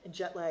Monday, and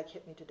jet lag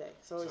hit me today,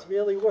 so I was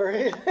really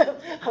worried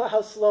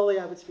how slowly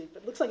I would speak,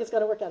 but it looks like it's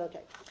going to work out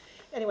okay.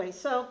 Anyway,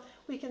 so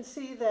we can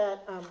see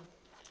that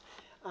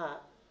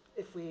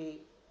if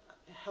we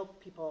help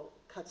people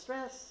cut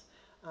stress,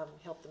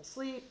 help them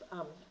sleep,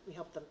 we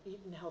help them eat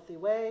in a healthy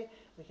way,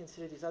 we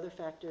consider these other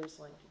factors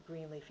like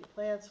green leafy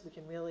plants, we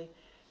can really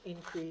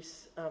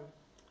increase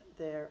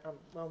their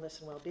wellness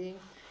and well-being.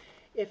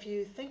 If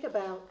you think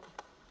about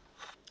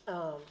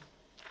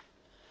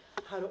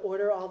how to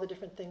order all the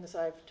different things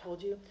I've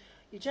told you,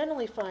 you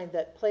generally find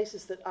that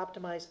places that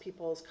optimize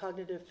people's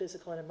cognitive,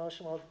 physical, and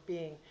emotional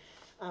well-being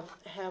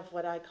have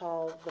what I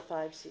call the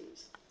 5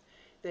 C's.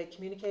 They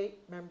communicate.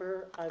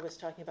 Remember, I was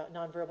talking about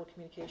nonverbal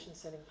communication,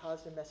 sending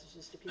positive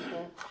messages to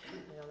people.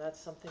 That's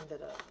something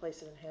that a place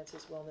that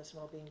enhances wellness and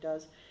well-being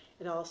does.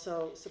 It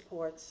also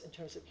supports, in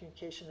terms of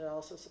communication, it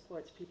also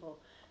supports people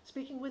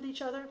speaking with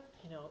each other,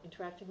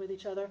 interacting with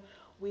each other.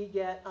 We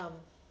get,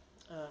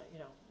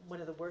 one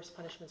of the worst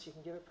punishments you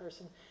can give a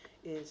person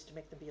is to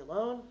make them be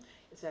alone.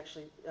 It's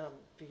actually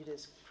viewed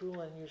as cruel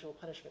and unusual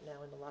punishment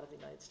now in a lot of the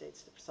United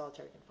States for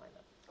solitary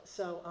confinement.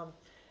 So,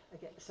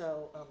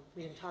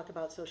 we didn't talk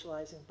about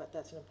socializing, but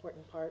that's an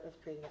important part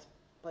of creating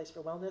a place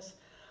for wellness.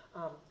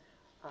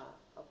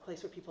 A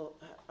place where people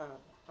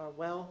are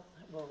well,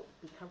 will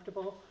be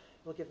comfortable,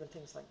 will give them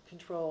things like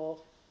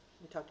control.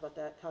 We talked about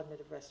that,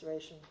 cognitive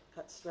restoration,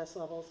 cut stress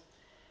levels.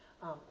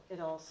 It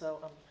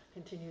also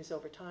continues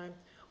over time.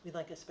 We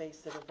like a space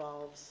that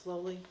evolves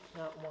slowly,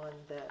 not one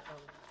that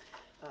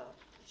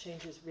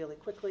changes really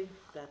quickly.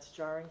 That's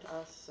jarring to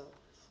us, so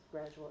it's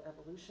gradual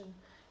evolution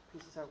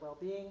increases our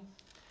well-being.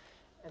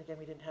 And again,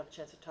 we didn't have a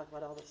chance to talk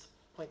about all the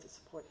points that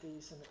support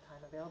these in the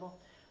time available.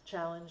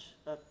 Challenge,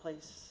 a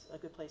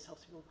good place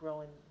helps people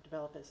grow and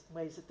develop as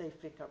ways that they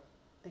think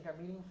are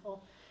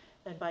meaningful.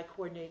 And by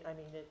coordinate, I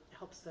mean it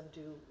helps them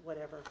do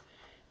whatever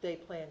they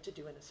plan to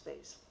do in a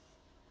space.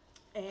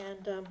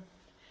 And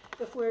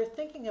if we're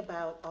thinking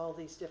about all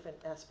these different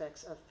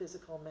aspects of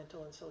physical,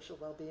 mental, and social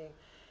well-being,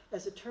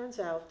 as it turns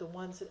out, the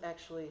ones that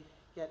actually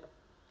get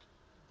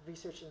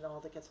research and all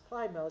that gets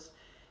applied most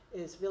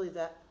is really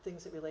that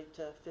things that relate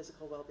to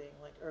physical well-being,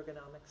 like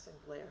ergonomics and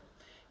glare,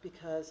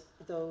 because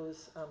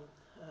those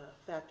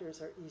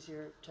factors are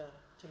easier to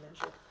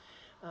measure.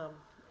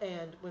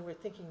 And when we're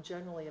thinking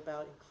generally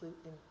about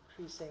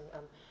increasing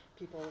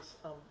people's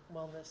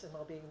wellness and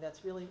well-being,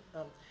 that's really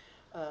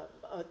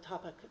a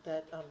topic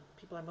that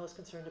people are most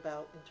concerned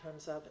about in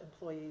terms of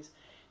employees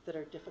that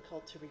are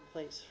difficult to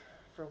replace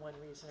for one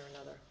reason or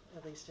another,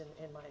 at least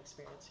in my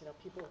experience.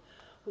 People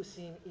who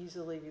seem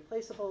easily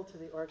replaceable to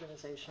the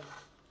organization.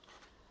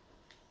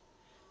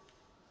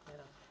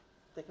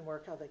 They can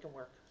work how they can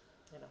work,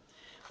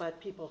 But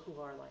people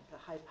who are like a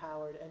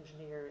high-powered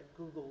engineer at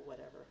Google,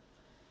 whatever,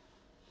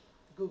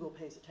 Google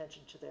pays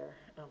attention to their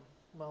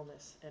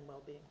wellness and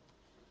well-being.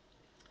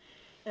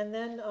 And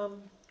then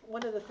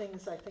one of the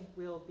things I think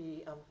we'll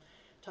be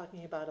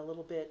talking about a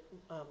little bit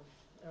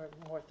or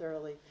more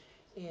thoroughly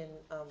in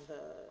the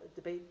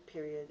debate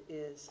period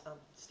is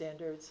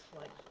standards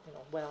like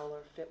well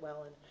or fit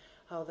well and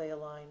how they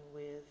align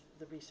with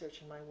the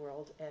research in my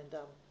world. And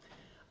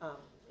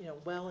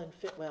well and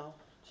fit well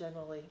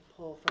generally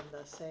pull from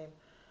the same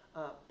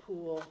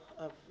pool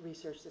of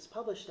research that's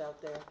published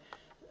out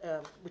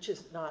there, which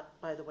is not,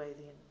 by the way,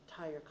 the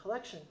entire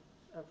collection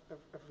of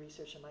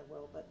research in my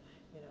world, but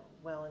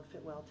Well and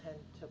Fitwell tend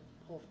to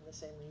pull from the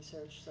same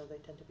research, so they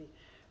tend to be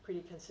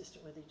pretty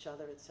consistent with each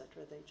other, et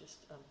cetera. They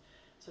just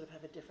sort of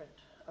have a different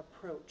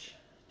approach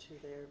to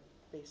their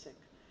basic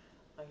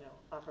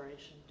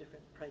operation,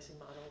 different pricing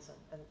models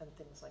and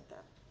things like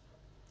that.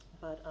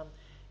 But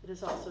it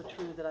is also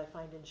true that I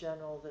find in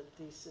general that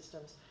these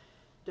systems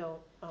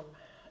don't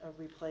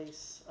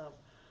replace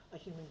a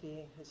human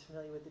being who's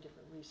familiar with the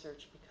different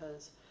research,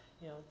 because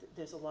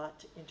there's a lot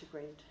to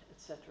integrate, et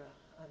cetera,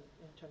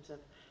 in terms of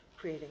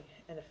creating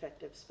an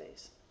effective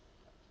space.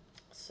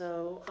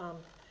 So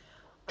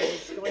I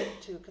was going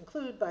to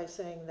conclude by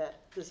saying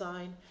that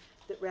design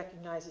that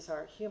recognizes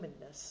our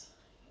humanness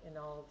in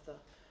all of the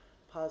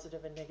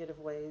positive and negative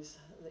ways,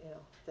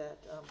 that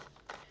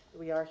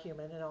we are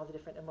human, and all the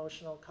different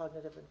emotional,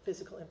 cognitive, and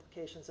physical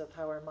implications of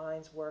how our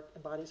minds work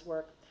and bodies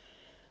work.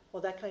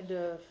 Well, that kind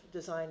of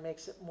design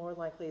makes it more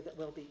likely that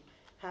we'll be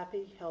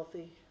happy,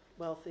 healthy,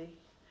 wealthy,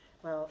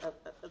 well,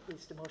 at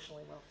least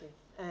emotionally wealthy,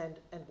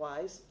 and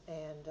wise.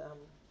 And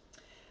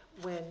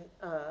when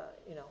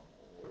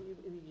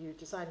you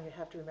design, you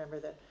have to remember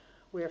that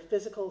we're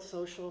physical,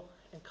 social,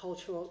 and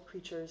cultural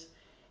creatures,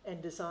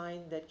 and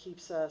design that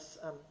keeps us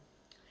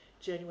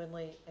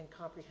genuinely and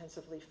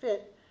comprehensively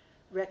fit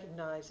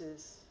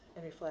recognizes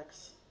and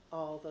reflects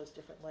all those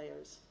different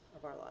layers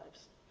of our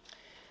lives.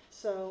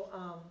 So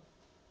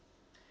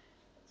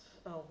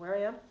where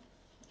I am,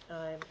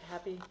 I'm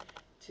happy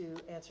to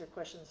answer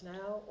questions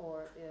now,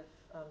 or if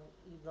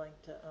you'd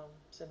like to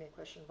send me a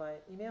question via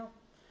email,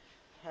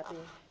 happy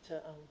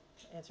to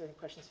answer any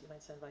questions you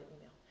might send via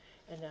email.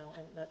 And now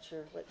I'm not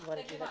sure what you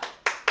want to do next.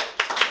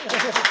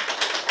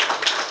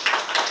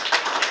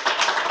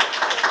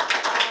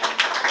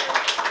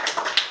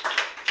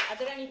 Are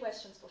there any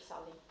questions for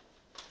Sally?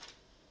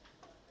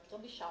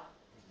 Don't be shy.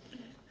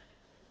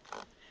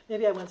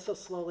 Maybe I went so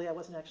slowly I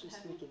wasn't actually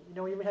speaking.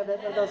 When you have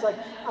those like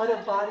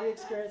out-of-body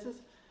experiences?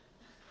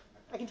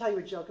 I can tell you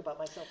a joke about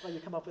myself while you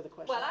come up with a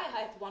question. Well, I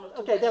had one or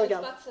two questions, there we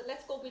go. But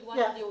let's go with one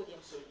of the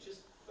audience. So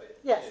just,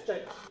 yes,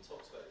 you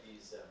talked about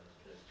these kind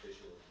of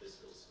visual and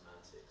physical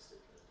semantics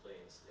that kind of play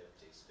into the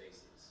everyday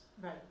spaces.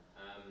 Right.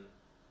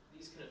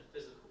 These kind of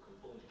physical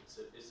components,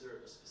 so is there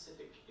a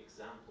specific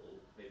example,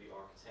 maybe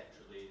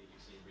architecturally, that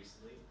you've seen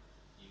recently,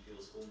 you feel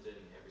is honed in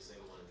every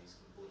single one of these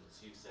components?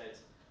 You've said,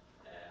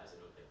 as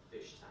I know, like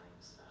fish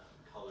tanks,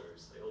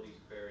 colors, like all these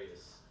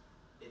various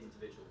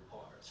individual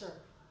parts. Sure.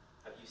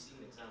 Have you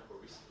seen an example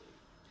recently,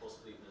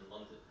 possibly even in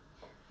London,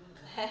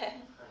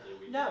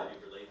 No. that you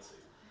relate to?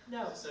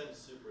 No. It sounds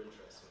super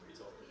interesting when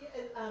you're talking.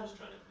 Yeah,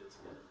 Just trying to put it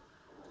together.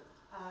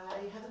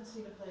 I haven't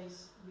seen a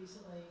place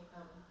recently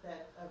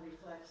that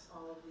reflects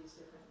all of these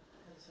different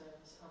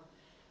concerns.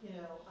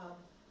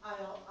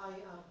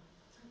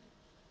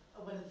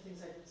 One of the things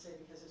I did say,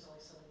 because there's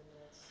only so many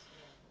minutes,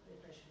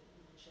 information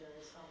you can share,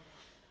 is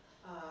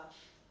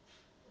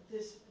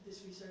this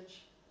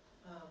research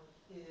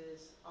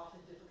is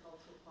often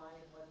difficult to apply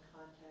in one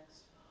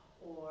context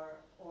or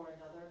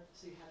another,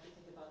 so you have to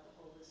think about the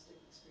holistic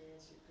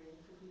experience you're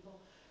creating for people.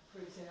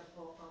 For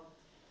example,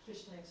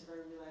 fish tanks are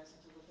very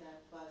relaxing to look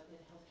at, but in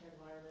healthcare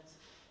environments,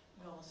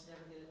 you almost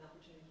never get an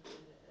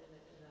opportunity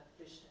in a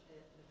fish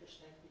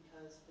tank,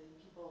 because the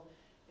people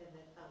in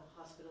the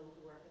hospital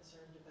who are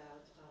concerned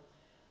about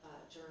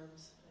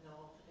germs and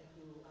all, and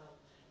who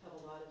have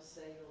a lot of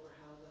say over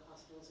how the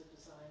hospitals are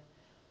designed,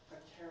 are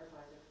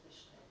terrified of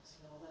fish tanks.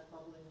 All that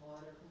bubbling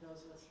water, who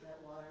knows what's in that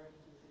water, and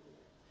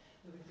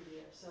moving through the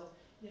air. So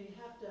you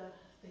have to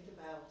think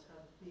about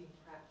being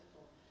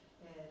practical,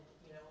 and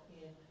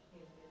in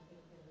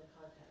the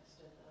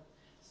context. And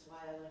this is why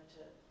I like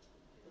to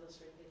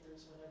illustrate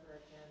papers whenever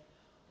I can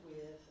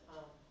with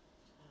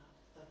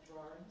like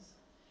drawings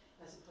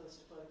as opposed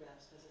to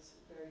photographs, because it's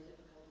very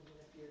difficult, even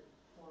if you're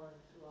pouring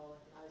through all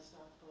of the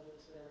iStock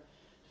photos, whatever,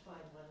 to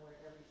find one where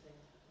everything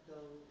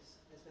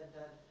has been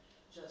done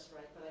just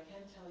right. But I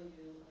can tell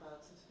you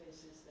about some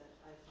spaces that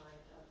I find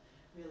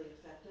really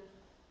effective.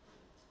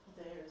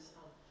 There's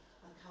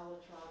a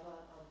Calatrava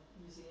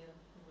museum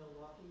in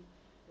Milwaukee.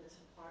 It's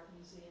an art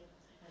museum,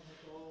 and the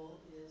goal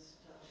is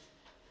to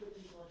put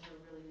people into a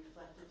really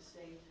reflective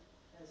state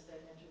as they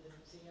enter the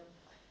museum.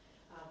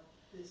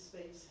 This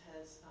space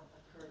has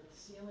a curved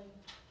ceiling,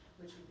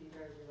 which would be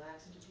very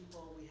relaxing to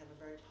people. We have a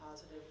very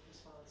positive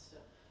response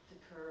to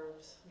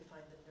curves. We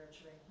find them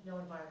nurturing. No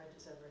environment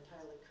is ever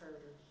entirely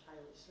curved or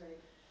entirely straight,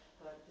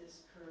 but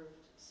this curved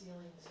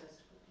ceiling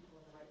starts to put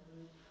people in the right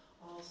mood.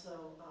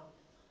 Also,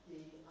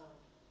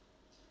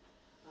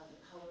 the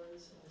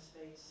colors in the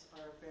space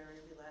are very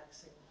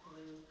relaxing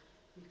blue,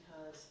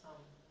 because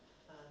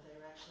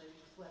they're actually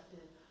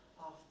reflected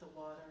off the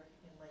water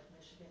in Lake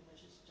Michigan,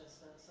 which is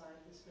just outside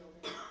this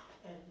building.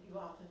 And you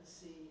often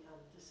see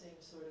the same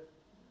sort of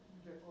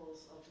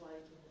ripples of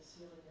light in the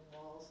ceiling and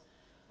walls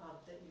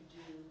that you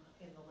do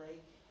in the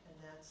lake. And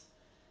that's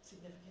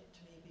significant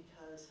to me,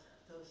 because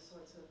those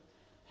sorts of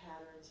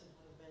patterns of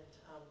movement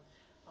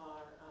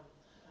are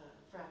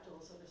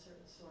fractals of a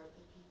certain sort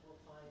that people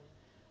find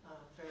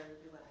very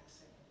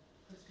relaxing.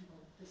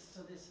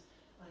 So this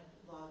like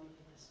lobby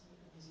in this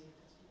museum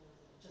has people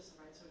with just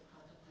the right sort of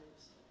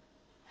contemplative state.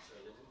 So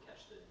I didn't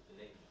catch the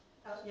name.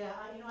 Yeah,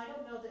 I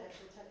don't know the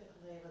actual technical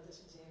name of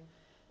this museum,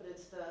 but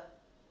it's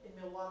in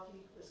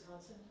Milwaukee,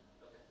 Wisconsin.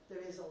 Okay.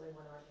 There is only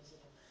one art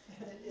museum,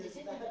 and it is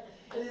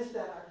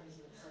that art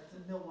museum. So it's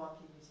the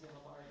Milwaukee Museum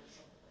of Art or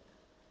something like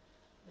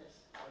that. Yes.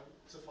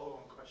 It's a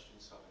follow-on question,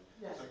 Sally.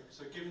 Yes.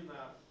 So given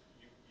that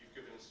you've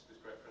given us this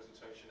great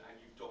presentation and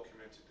you've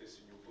documented this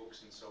in your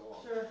books and so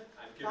on. Sure.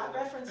 And Got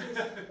references.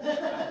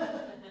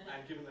 and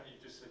given that you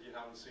just said you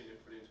haven't seen it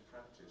put into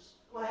practice.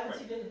 Well, I haven't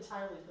seen it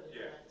entirely put into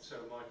Yeah. practice.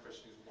 So my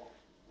question is, why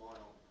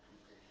aren't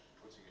people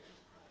putting it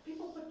into practice?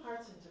 People put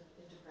parts into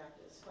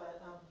practice,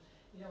 but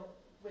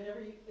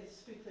whenever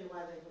it's pretty clear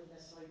why they wouldn't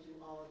necessarily do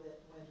all of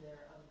it when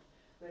they're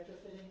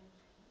retrofitting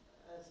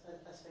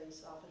a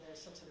space. Often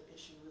there's some sort of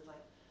issue with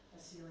like a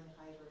ceiling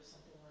height or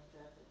something like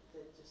that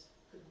that just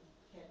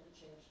can't be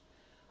changed.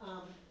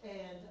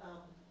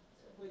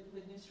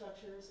 With new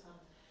structures,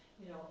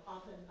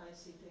 often I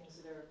see things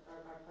that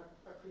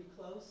are pretty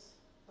close,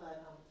 but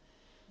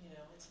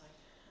it's like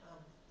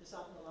there's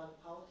often a lot of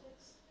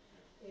politics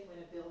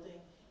when a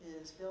building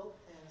is built,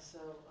 and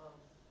so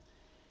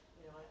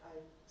I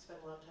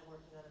spent a lot of time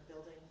working on a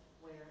building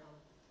where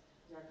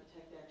the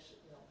architect actually,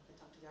 they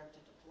talked to the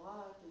architect a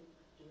lot, they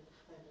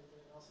plan on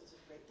doing all sorts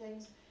of great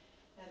things,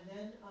 and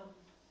then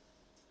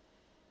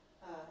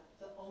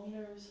the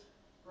owner's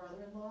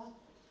brother-in-law,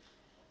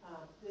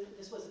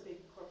 this was a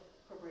big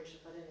corporation,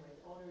 but anyway,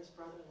 the owner's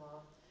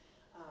brother-in-law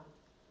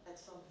at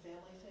some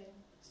family thing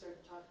started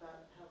to talk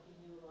about how he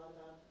knew a lot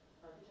about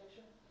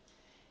architecture,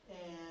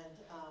 and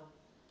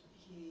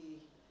he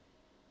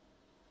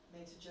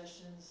made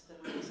suggestions that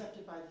were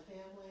accepted by the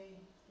family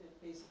that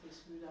basically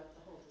screwed up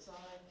the whole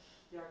design.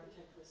 The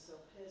architect was so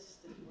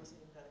pissed that he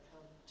wasn't even going to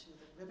come to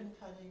the ribbon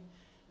cutting.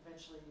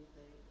 Eventually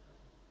they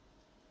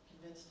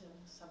convinced him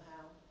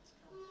somehow to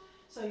come.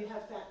 So you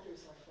have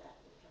factors like that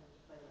that come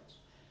into play. Like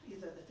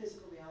either the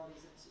physical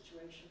realities of the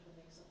situation that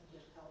make something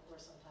difficult,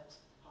 or sometimes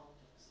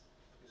politics.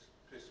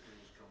 Piss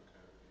means drunk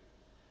over here.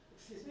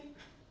 Excuse me?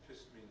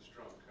 Piss means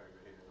drunk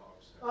over here, not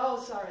upset. Oh,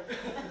 sorry.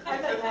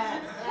 I meant that.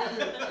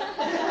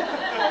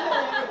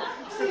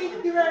 See,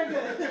 you're very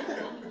good.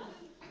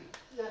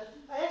 Yeah,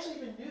 I actually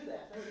even knew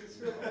that. That was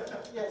real cool.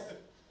 Yes.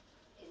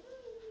 Is there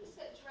any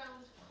research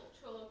around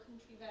cultural or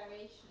country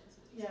variation in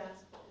some of these Yeah.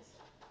 principles?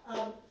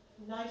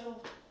 Nigel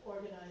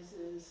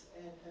organizes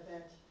an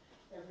event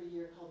every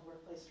year called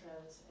Workplace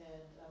Trends,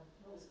 and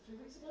what was it, 3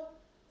 weeks ago?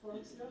 4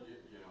 weeks ago?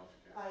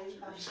 I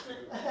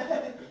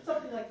forget.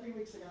 Something like 3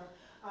 weeks ago.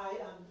 I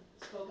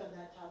spoke on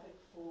that topic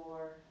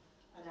for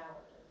an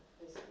hour,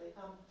 basically.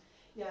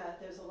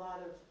 There's a lot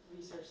of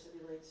research that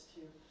relates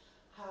to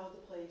how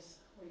the place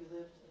where you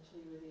lived until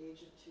you were the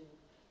age of 2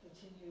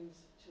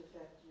 continues to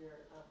affect your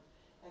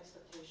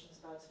expectations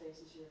about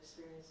spaces, your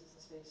experiences in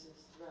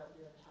spaces throughout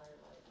your entire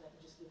life. And I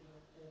can just give you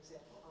an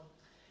example.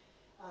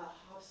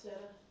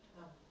 Hofstede,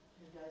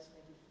 you guys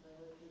may be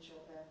familiar with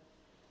Hofstede,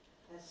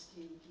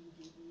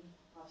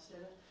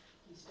 Hofstede.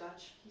 He's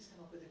Dutch. He's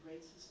come up with a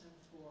great system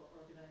for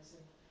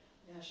organizing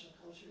national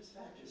cultures,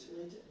 factors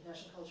related to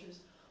national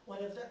cultures.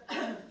 One of the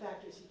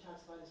factors he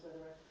talks about is whether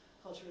a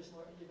culture is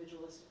more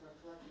individualistic or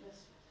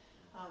collectivist.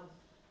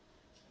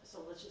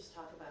 So let's just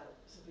talk about,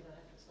 since we don't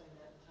have to explain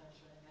that in time's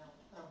running out,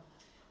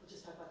 we'll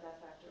just talk about that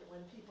factor.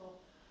 When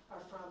people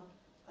are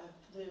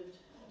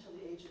lived until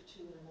the age of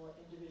 2 in a more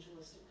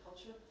individualistic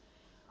culture,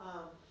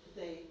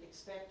 they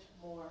expect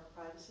more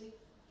privacy,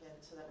 and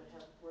so that would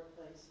have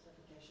workplace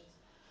implications.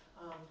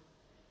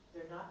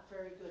 They're not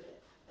very good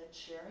at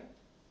sharing,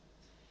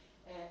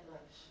 and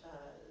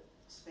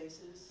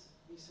spaces,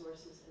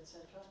 resources,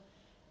 etc.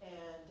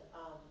 And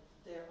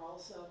they're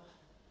also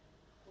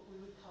what we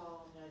would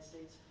call in the United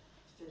States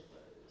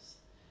fiddlers.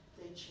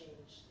 They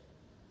change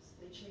things.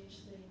 They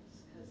change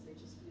things because they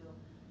just feel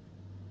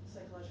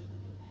psychologically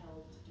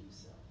compelled to do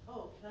so.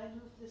 Oh, can I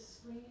move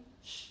this screen?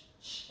 Shh,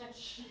 shh,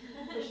 shh.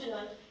 And if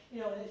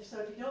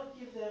you don't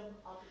give them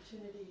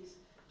opportunities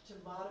to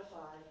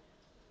modify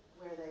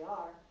where they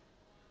are,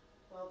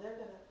 well, they're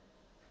going to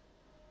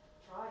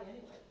try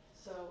anyway.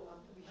 So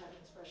we have an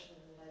expression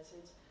in the United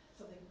States,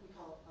 something we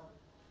call,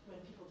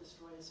 when people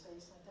destroy a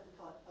space like that, we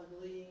call it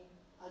uglying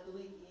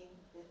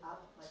it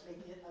up, like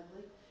making it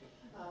ugly.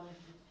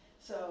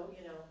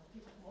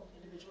 People from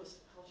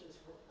individualistic cultures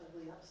will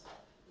ugly up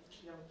stuff.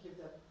 If you don't give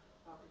them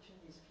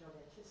opportunities, if you don't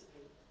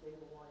anticipate, they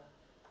will want to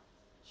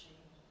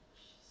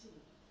change.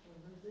 See, can we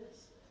move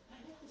this? Can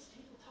I make this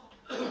table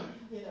taller?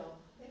 Maybe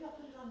I'll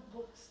put it on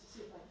books to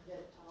see if I can get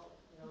it taller.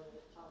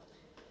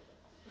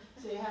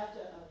 So you have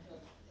to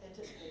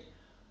anticipate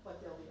what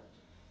they'll be up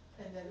to.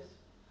 And then,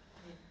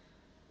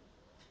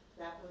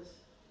 that was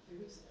 3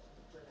 weeks ago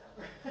for an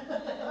hour.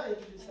 I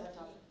introduced that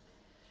topic.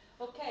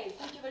 Okay,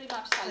 thank you very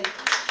much, Sally.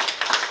 Thank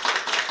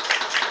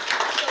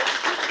So,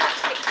 we're going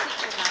to take a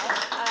picture now.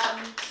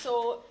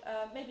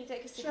 maybe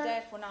take a seat Sure.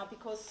 there for now,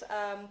 because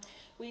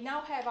we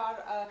now have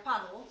our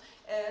panel,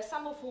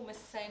 some of whom has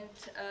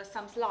sent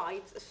some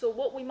slides. So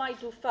what we might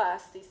do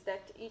first is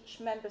that each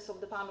members of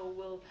the panel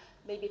will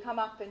maybe come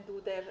up and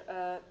do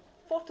their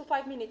 4 to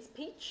 5 minutes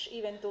pitch,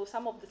 even though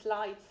some of the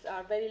slides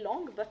are very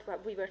long, but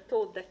we were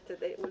told that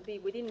they will be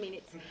within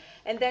minutes.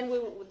 And then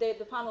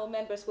the panel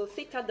members will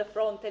sit at the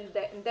front, and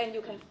then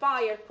you can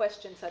fire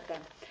questions at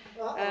them.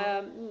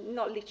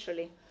 Not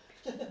literally.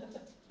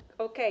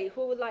 Okay,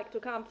 who would like to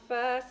come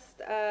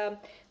first? Ed,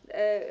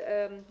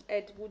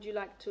 would you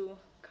like to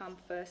come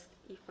first?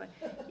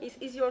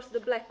 Is yours the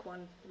black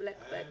one? Black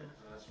bag.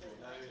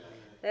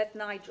 That's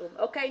Nigel.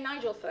 Okay,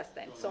 Nigel first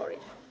then. Sorry.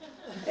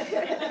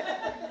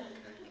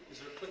 Is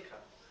there a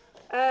clicker?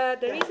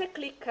 There is a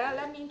clicker.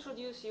 Let me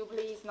introduce you,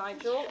 please,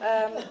 Nigel.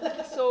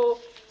 So,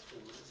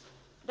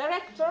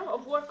 Director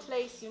of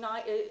Workplace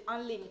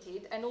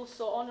Unlimited, and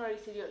also Honorary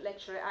Senior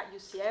Lecturer at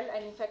UCL,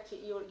 and in fact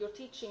you're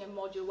teaching a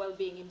module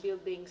Wellbeing in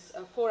Buildings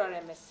for our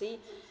MSc.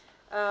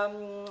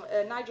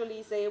 Nigel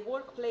is a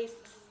workplace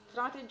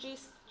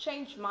strategist,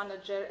 change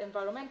manager,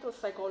 environmental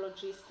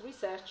psychologist,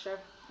 researcher,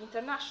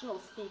 international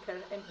speaker,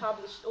 and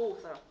published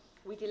author,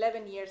 with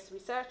 11 years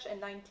research and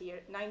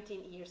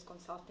 19 years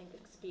consulting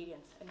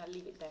experience. And I'll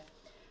leave it there.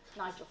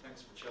 Nigel.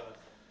 Thanks, Michelle.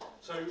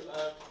 So,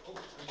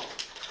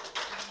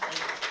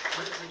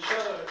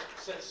 Michelle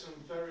set some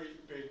very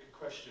big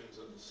questions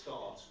at the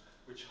start,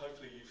 which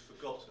hopefully you've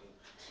forgotten.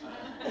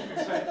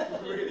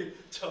 Really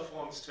tough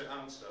ones to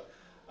answer.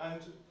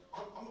 And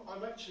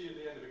I'm actually, at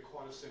the end of it,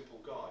 quite a simple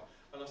guy.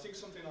 And I think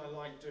something I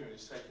like doing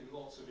is taking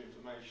lots of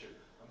information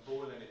and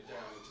boiling it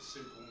down into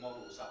simple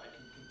models that I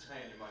can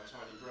contain in my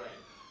tiny brain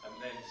and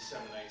then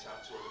disseminate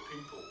out to other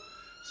people.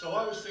 So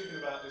I was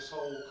thinking about this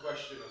whole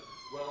question of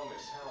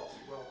wellness, health,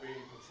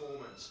 well-being,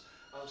 performance.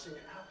 I was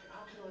thinking, how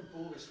can I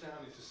boil this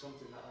down into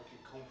something that I can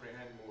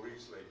comprehend more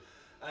easily?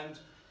 And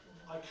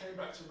I came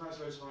back to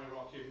Maslow's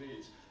hierarchy of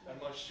needs,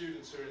 and my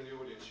students who are in the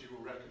audience, you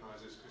will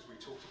recognise this because we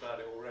talked about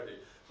it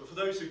already. But for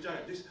those who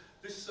don't, this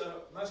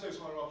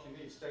Maslow's hierarchy of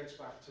needs dates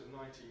back to the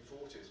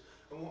 1940s.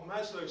 And what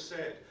Maslow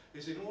said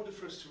is, in order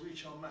for us to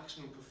reach our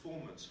maximum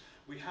performance,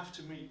 we have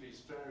to meet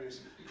these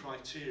various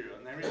criteria,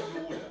 and they're in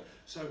order.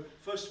 So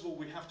first of all,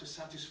 we have to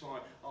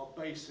satisfy our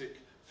basic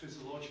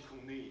physiological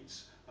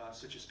needs,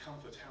 such as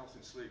comfort, health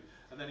and sleep.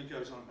 And then he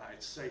goes on about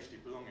its safety,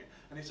 belonging.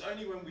 And it's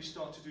only when we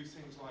start to do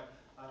things like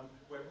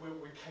where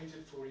we're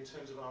catered for in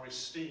terms of our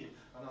esteem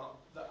and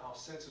our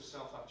sense of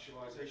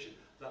self-actualization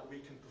that we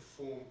can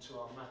perform to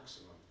our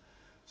maximum.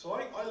 So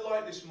I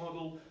like this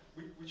model,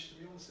 which to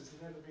be honest has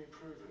never been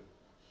proven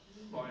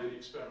by any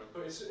experiment.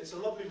 But it's a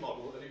lovely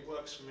model and it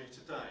works for me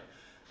today.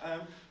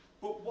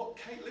 But what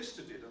Kate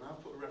Lister did, and I'll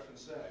put a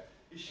reference there,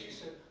 is she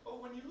said, oh,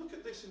 when you look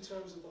at this in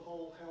terms of the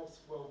whole health,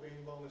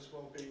 well-being, wellness,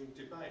 well-being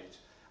debate,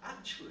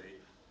 actually,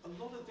 a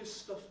lot of this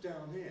stuff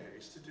down here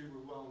is to do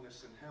with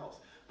wellness and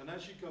health. And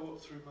as you go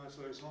up through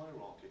Maslow's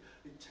hierarchy,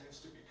 it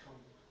tends to become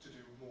to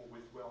do more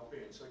with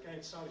well-being. So again,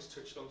 Sally's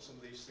touched on some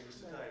of these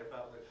things today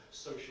about the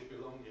social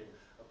belonging,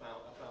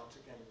 about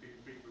again,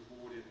 being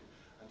rewarded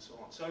and so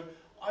on. So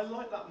I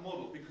like that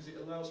model because it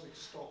allows me to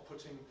start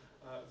putting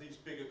these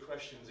bigger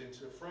questions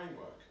into a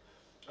framework.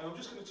 And I'm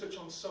just going to touch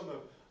on some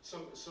of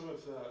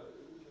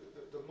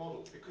the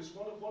models, because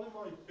one of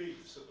my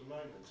beefs at the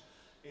moment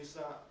is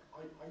that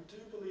I do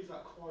believe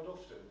that quite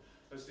often,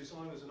 as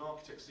designers and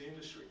architects in the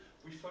industry,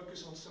 we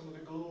focus on some of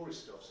the glory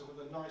stuff, some of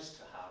the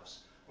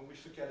nice-to-haves, and we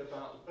forget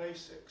about the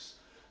basics.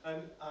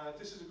 And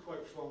this is a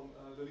quote from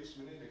Louis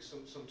Menendez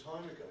some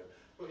time ago,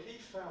 but he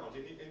found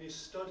in his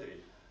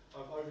study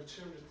of over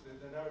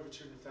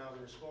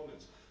 200,000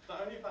 respondents,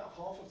 that only about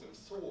half of them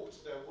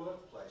thought their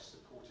workplace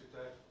supported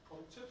their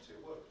productivity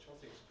at work, which I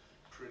think is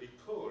pretty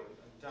poor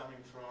and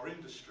damning for our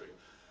industry.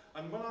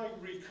 And when I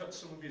recut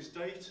some of his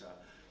data,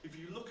 if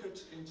you look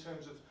at, in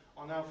terms of,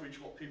 on average,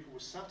 what people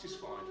were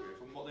satisfied with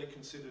and what they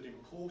considered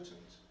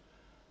important,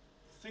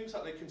 things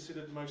that they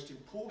considered most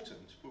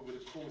important but were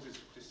the causes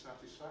of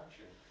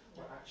dissatisfaction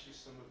were actually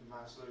some of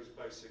Maslow's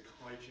basic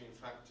hygiene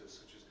factors,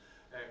 such as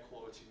air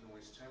quality,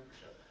 noise,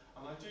 temperature.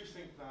 And I do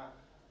think that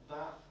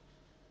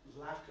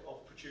lack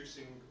of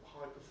producing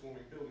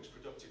high-performing buildings,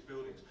 productive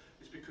buildings,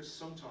 is because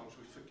sometimes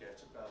we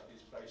forget about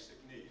these basic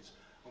needs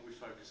and we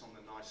focus on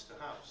the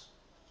nice-to-haves.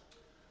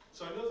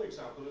 So another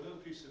example, another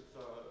piece of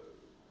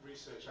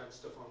research and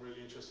stuff I'm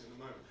really interested in at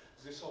the moment,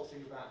 is this whole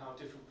thing about how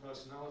different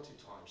personality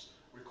types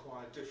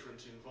require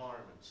different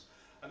environments.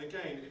 And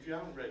again, if you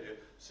haven't read it,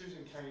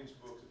 Susan Cain's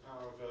book, The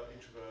Power of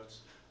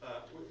Introverts,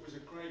 was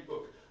a great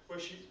book, where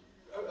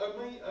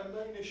her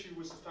main issue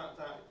was the fact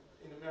that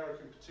in America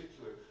in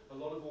particular, a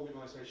lot of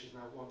organisations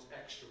now want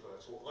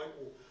extroverts or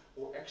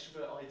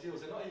extrovert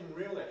ideals. They're not even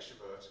real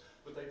extroverts,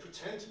 but they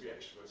pretend to be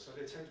extroverts. So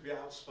they tend to be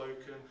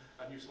outspoken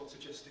and use lots of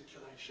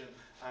gesticulation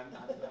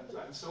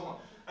and so on.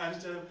 And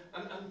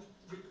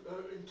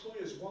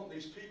employers want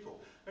these people.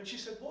 And she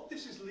said what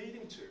this is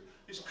leading to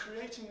is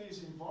creating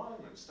these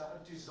environments that are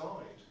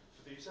designed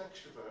for these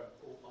extrovert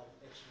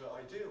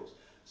ideals.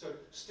 So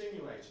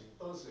stimulating,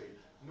 buzzy,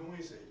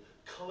 noisy,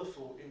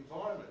 colourful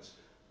environments.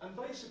 And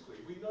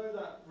basically, we know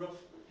that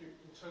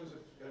in terms of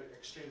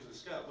extremes of the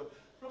scale, but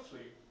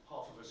roughly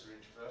half of us are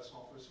introverts,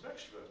 half of us are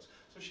extroverts.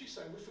 So she's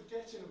saying we're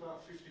forgetting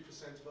about 50%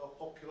 of our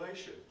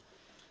population.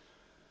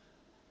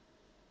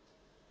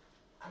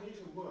 And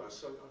even worse,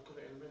 so I've got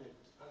it in a minute,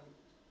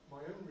 my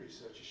own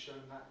research has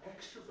shown that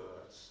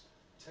extroverts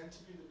tend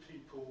to be the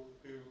people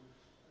who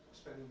are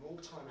spending more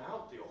time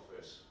out the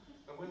office,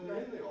 and when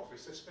they're in the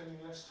office, they're spending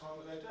less time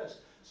at their desk.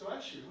 So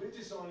actually, we're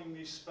designing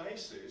these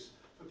spaces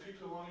for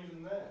people who aren't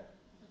even there.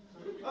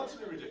 So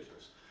utterly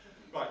ridiculous.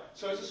 Right,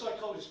 so as a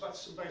psychologist, back to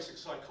some basic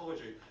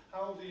psychology.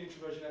 How the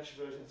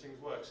introversion-extroversion thing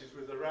works is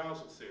with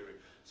arousal theory.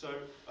 So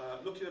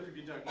look it up if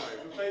you don't know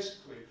it. But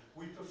basically,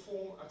 we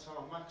perform at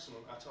our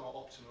maximum, at our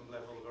optimum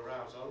level of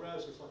arousal. Our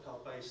arousal is like our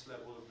base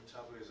level of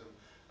metabolism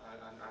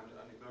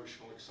and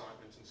emotional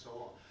excitement and so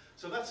on.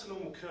 So that's the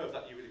normal curve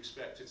that you would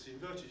expect. It's the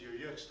inverted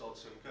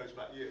Yerkes-Dodson, goes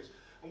back years.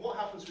 And what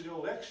happens with the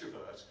old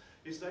extroverts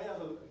is they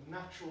have a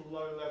natural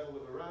low level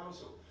of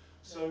arousal.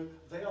 So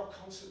they are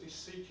constantly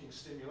seeking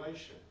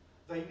stimulation.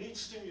 They need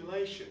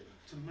stimulation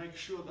to make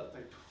sure that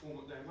they perform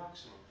at their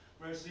maximum.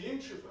 Whereas the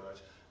introvert,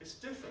 it's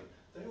different.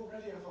 They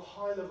already have a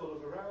high level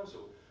of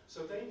arousal.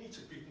 So they need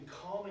to be in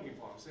calming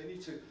environments. They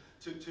need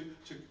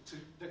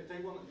they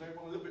want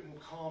a little bit more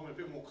calm and a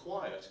bit more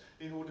quiet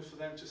in order for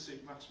them to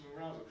seek maximum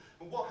arousal.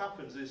 And what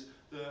happens is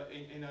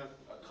in a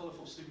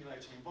colourful,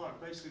 stimulating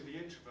environment, basically the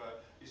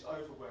introvert is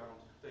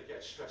overwhelmed, they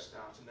get stressed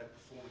out, and their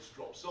performance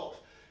drops off.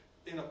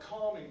 In a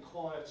calming,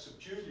 quiet,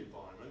 subdued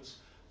environment,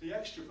 the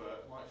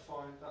extrovert might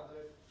find that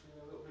they're feeling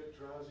a little bit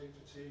drowsy and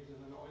fatigued, and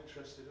they're not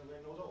interested, and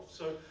they nod off.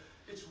 So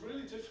it's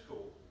really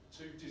difficult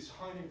to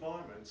design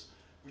environments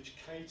which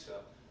cater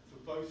for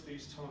both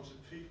these types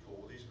of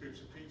people, these groups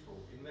of people,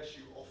 unless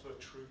you offer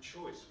true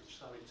choice, which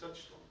Sally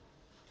touched on.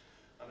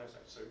 And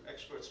so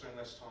experts spend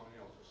less time in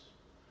the office.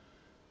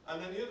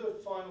 And then the other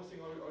final thing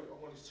I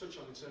wanted to touch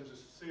on in terms of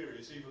theory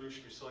is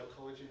evolutionary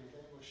psychology. And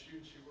again, my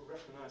students, you will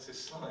recognise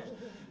this slide.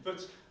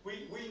 But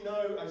we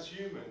know as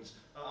humans,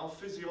 our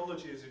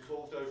physiology has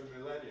evolved over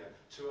millennia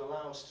to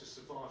allow us to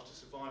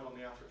survive on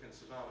the African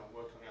savannah and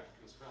work on the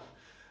African savannah.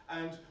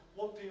 And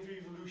what the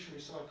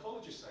evolutionary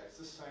psychologists say is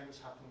the same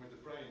has happened with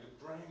the brain. The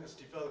brain has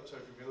developed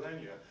over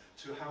millennia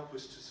to help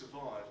us to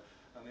survive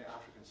on the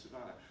African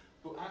savannah.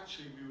 But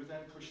actually, we were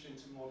then pushed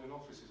into modern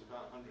offices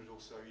about 100 or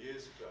so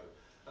years ago,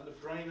 and the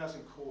brain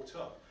hasn't caught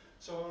up.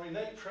 So our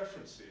innate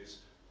preferences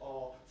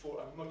are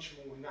for a much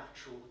more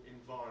natural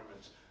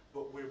environment,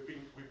 but we've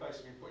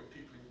basically been putting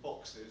people in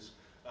boxes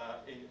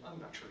in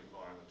unnatural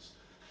environments.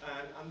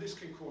 And this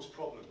can cause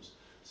problems.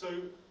 So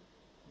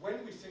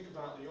when we think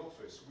about the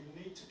office, we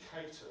need to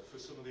cater for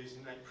some of these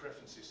innate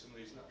preferences, some of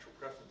these natural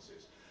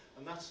preferences.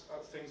 And that's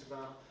things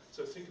about,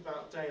 so think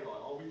about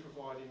daylight. Are we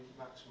providing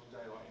maximum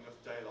daylight, enough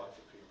daylight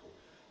for people?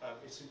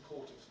 It's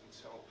important for them to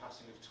tell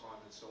passing of time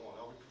and so on.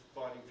 Are we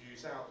providing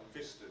views out and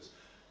vistas?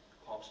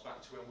 Harks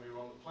back to when we were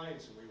on the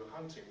plains and we were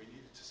hunting. We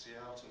needed to see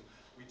out and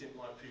we didn't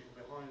like people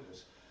behind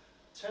us.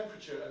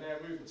 Temperature and air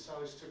movement,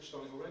 Sally's touched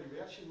on it already.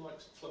 We actually like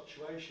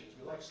fluctuations.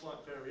 We like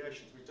slight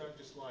variations. We don't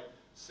just like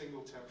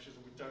single temperatures,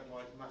 and we don't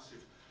like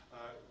massive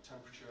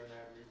temperature and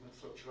air movement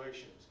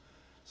fluctuations.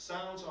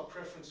 Sounds, our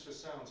preference for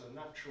sounds are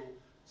natural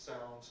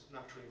sounds,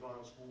 natural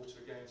environments, water,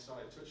 again,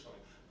 Sally touched on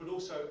it, but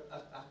also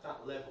at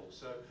that level.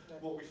 So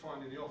what we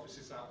find in the office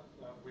is that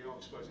we are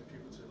exposing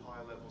people to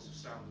higher levels of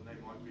sound than they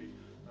might be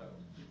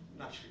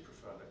naturally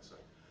prefer, let's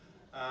say.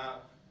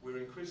 We're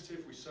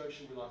inquisitive, we're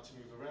social, we like to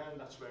move around.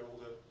 That's where all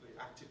the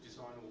active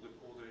design,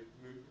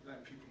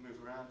 let people move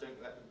around, don't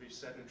let them be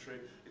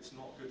sedentary. It's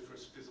not good for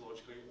us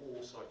physiologically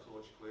or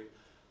psychologically.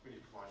 We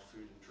need to provide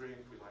food and drink,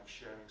 we like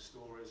sharing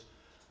stories.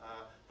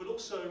 But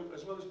also,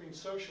 as well as being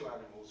social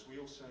animals, we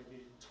also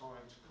need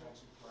time to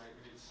contemplate,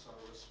 we need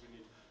solace,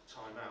 we need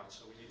time out,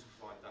 so we need to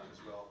provide that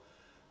as well.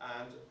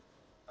 And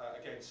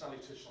again, Sally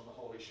touched on the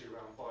whole issue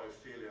around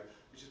biophilia,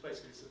 which is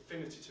basically its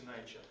affinity to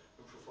nature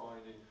and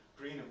providing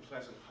green and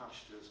pleasant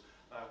pastures,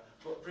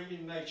 but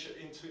bringing nature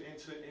into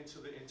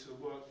the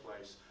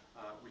workplace,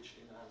 which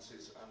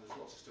enhances, and there's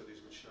lots of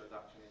studies which show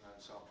that can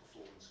enhance our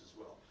performance as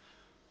well.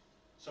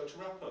 So to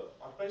wrap up,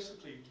 I've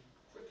basically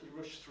quickly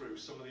rushed through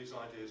some of these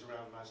ideas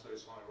around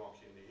Maslow's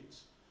hierarchy of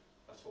needs.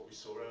 That's what we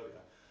saw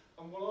earlier.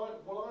 And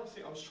what I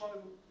think, I was trying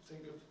to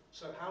think of,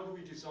 so how do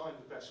we design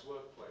the best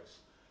workplace?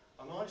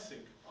 And I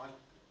think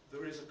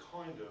there is a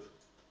kind of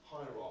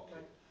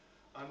hierarchy.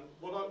 And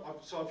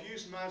so I've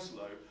used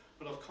Maslow,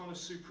 but I've kind of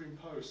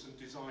superimposed some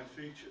design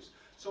features.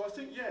 So I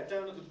think, yeah,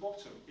 down at the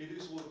bottom, it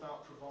is all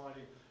about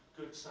providing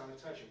good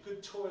sanitation,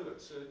 good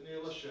toilets.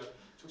 Neil Usher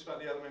talks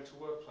about the elemental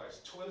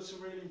workplace. Toilets are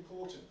really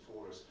important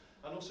for us.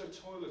 And also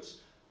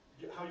toilets,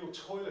 how your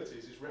toilet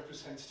is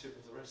representative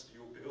of the rest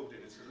of your building.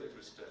 It's a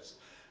litmus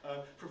test.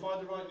 Provide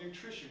the right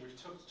nutrition, we've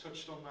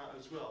touched on that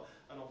as well,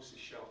 and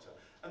obviously shelter.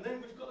 And then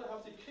we've got to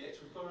have the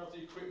kit, we've got to have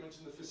the equipment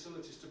and the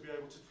facilities to be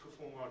able to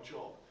perform our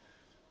job.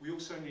 We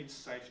also need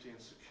safety and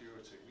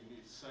security. We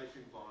need safe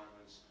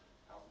environments,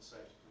 health and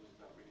safety comes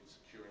with that. We need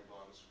secure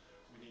environments.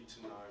 We need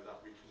to know that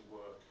we can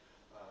work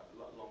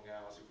long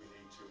hours if we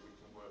need to. We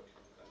can work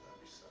and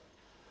be safe.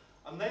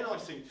 And And then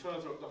I think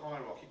further up the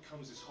hierarchy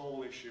comes this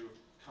whole issue of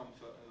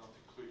comfort, and I've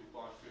included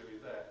biophilia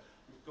there.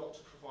 We've got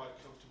to provide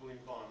comfortable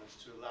environments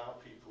to allow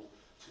people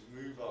to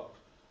move up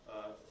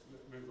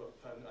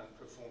and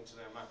perform to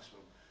their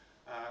maximum.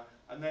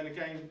 And then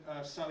again,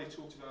 Sally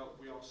talked about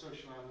we are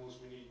social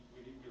animals. We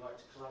like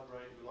to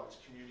collaborate. We like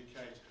to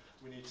communicate.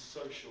 We need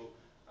social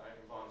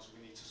environments.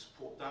 We need to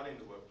support that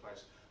in the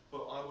workplace.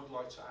 But I would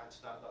like to add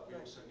to that we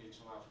also need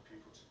to allow for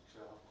people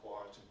to have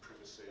quiet and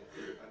privacy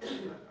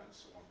and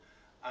so on.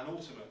 And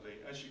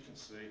ultimately, as you can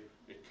see,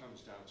 it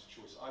comes down to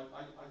choice. I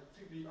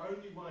think the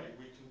only way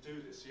we can do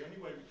this, the only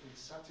way we can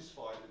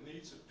satisfy the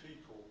needs of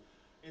people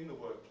in the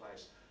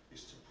workplace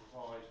is to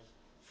provide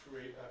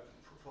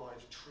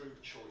true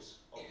choice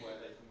of where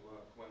they can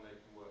work, when they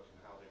can work, and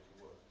how they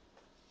can work.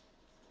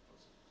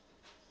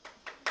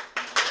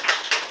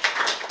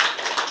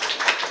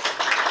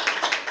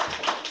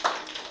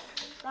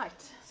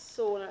 Right,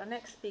 so our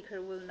next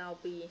speaker will now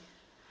be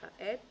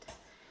Ed,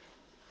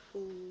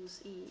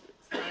 whose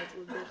slides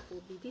will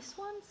therefore be these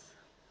ones.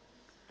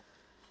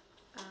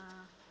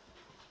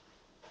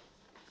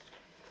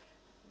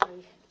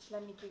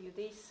 Let me give you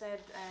this,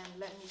 Ed, and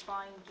let me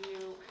find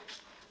you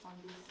on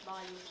this bio.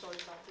 Sorry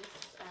about this.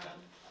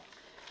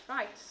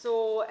 Right,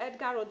 so Ed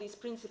Garrod is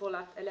principal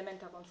at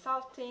Elementa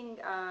Consulting,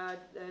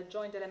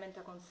 joined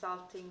Elementa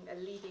Consulting,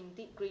 leading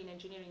deep green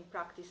engineering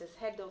practice as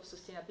head of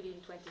sustainability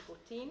in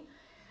 2014.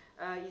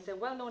 He's a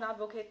well-known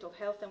advocate of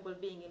health and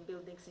well-being in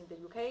buildings in the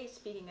UK,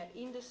 speaking at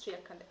industry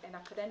and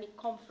academic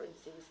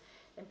conferences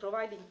and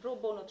providing pro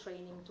bono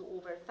training to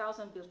over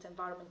 1,000 built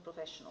environment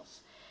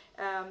professionals.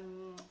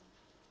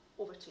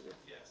 Over to you.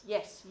 Yes.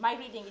 Yes, my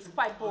reading is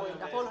quite boring.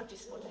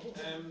 Apologies for that.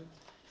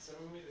 So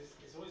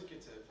it's always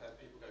good to have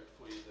people go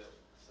before you that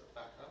sort of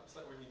back up. It's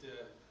like when you do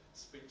a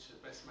speech,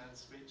 a best man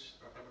speech.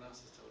 Everyone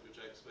else has told your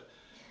jokes, but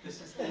this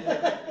is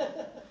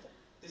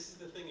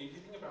the thing. If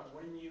you think about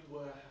when you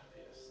were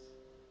happiest,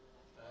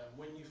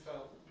 when you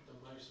felt the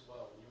most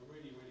well, when you were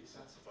really, really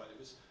satisfied, it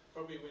was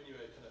probably when you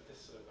were kind of this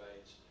sort of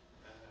age.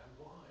 And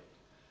why?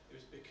 It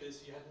was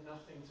because you had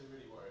nothing to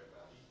really worry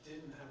about. You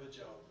didn't have a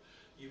job.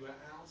 You were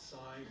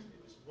outside, it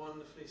was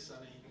wonderfully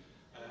sunny,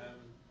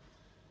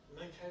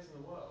 no cares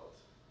in the world.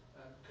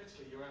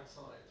 Critically, you're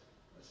outside.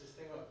 That's this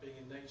thing about being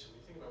in nature.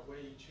 When you think about where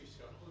you choose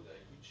to go on holiday,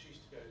 you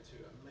choose to go to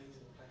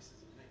amazing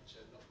places in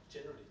nature, not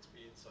generally to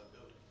be inside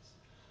buildings.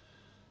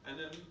 And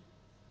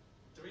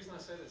the reason I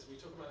say this, we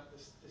talk about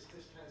this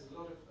has a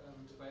lot of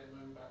debate at the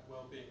moment about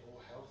well-being or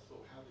health, or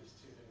how these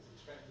two things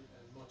interact.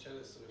 And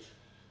Marcella's sort of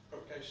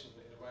provocation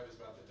in a way was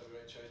about the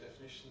WHO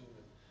definition,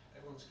 and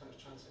everyone's kind of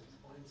trying to say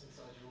mine's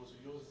inside yours or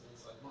yours is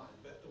inside mine.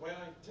 But the way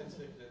I tend to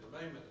look at it at the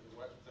moment, and the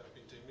work that I've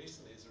been doing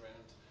recently, is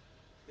around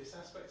this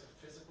aspect of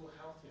physical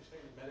health. And if you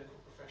think of medical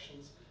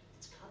professions,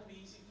 it's kind of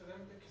easy for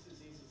them because it's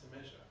easy to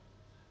measure,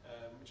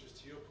 which was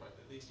to your point.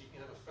 At least you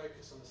can have a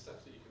focus on the stuff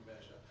that you can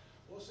measure.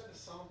 Also, the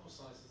sample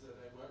sizes that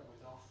they work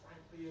with are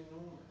frankly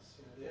enormous.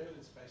 You know, the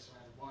evidence base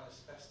around why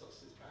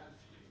asbestos is bad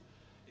for you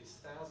is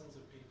thousands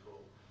of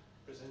people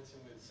presenting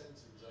with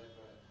symptoms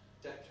over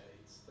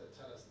decades that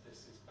tell us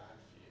this is bad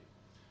for you.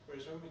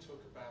 Whereas when we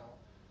talk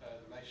about the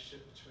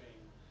relationship between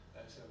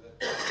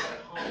the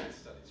hard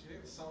studies, you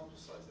think the sample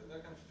size,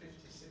 they're kind of 50,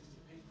 60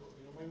 people.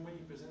 You know, when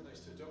you present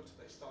those to a doctor,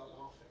 they start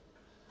laughing.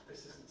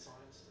 This isn't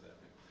science to them.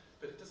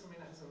 But it doesn't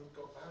mean it hasn't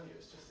got value.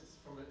 It's just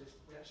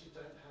we actually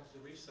don't have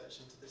the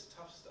research into this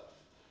tough stuff,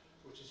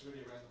 which is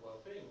really around the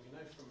well-being. We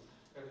know from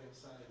everything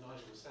Sally and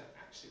Nigel was saying,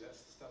 actually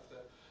that's the stuff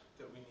that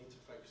we need to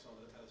focus on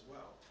as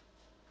well.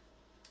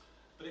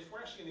 But if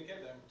we're actually going to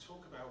get there and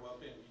talk about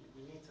well-being,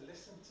 we need to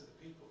listen to the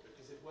people,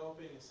 because if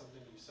well-being is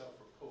something you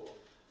self-report,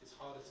 it's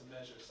harder to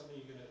measure. It's something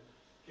you're going to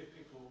give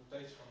people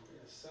data from in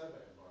a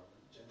survey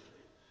environment,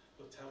 generally.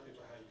 You'll tell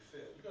people how you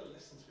feel. You've got to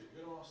listen to people.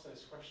 You've got to ask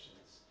those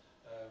questions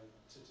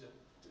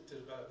to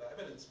develop that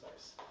evidence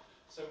base.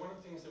 So one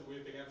of the things that we're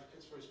big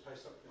advocates for is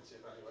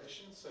post-occupancy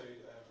evaluation. So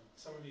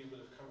some of you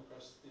will have come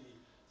across the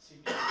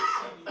CBE,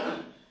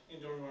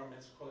 Indoor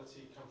Environmental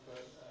Quality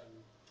Comfort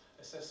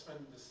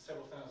Assessment. There's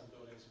several thousand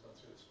buildings who've gone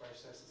through this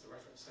process. It's the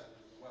reference standard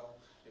in well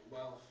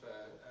for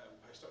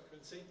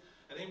post-occupancy.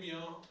 And here we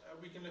are.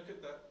 We can look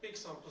at that big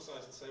sample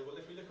size and say, well,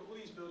 if we look at all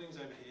these buildings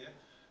over here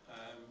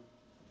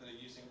that are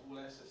using all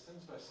air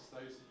systems versus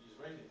those that use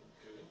radiant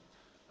cooling,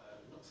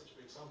 not such a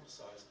big sample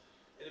size,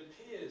 it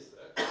appears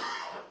that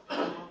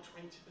people are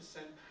 20%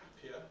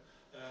 happier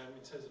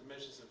in terms of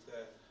measures of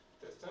their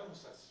thermal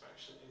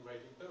satisfaction in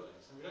radiant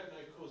buildings. And we don't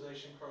know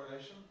causation,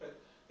 correlation, but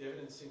the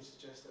evidence seems to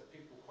suggest that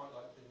people quite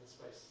like being in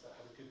spaces that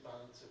have a good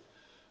balance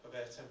of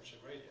air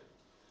temperature and radiant.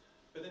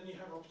 But then you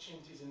have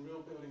opportunities in real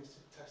buildings to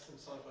test them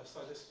side by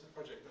side. This is a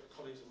project that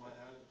colleagues of mine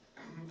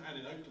and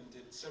in Oakland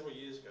did several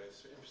years ago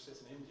through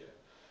emphasis in India.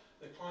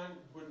 The client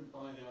wouldn't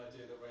buy the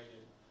idea that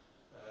radiant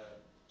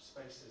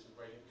spaces with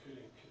radiant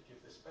cooling could give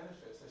this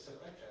benefit. So they said,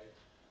 okay,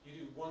 you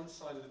do one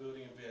side of the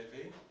building in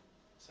VAV,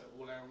 so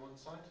all air on one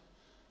side,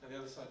 and the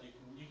other side you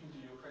can do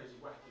your crazy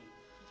wacky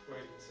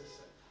radiant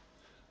system.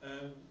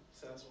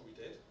 So that's what we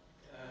did.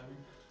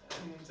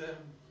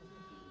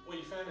 what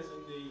you found is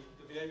in the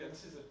VA, and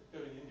this is a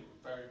building in India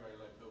with very, very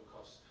low build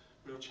costs,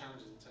 real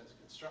challenges in terms of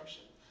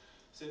construction.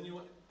 So in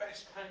your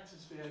best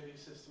practice VAV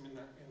system in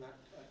that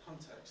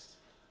context,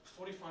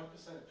 45%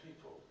 of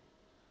people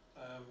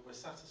were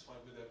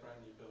satisfied with their brand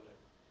new building.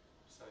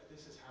 So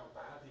this is how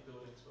badly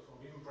buildings perform.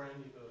 Even brand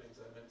new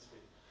buildings are meant to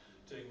be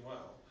doing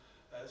well.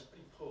 It's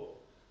pretty poor.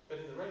 But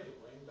in the radiant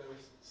wing, there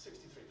was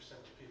 63%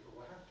 of people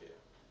were happier.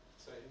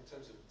 So in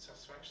terms of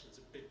satisfaction,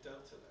 there's a big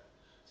delta there.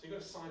 So you've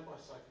got a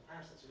side-by-side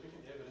comparison. So you're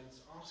looking at the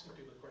evidence, asking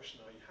people the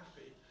question, are you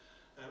happy?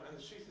 And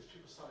the truth is,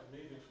 people started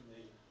moving from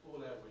the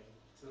all-air wing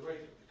to the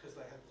radiant because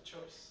they had the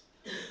choice.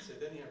 So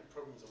then you had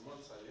problems on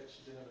one side, you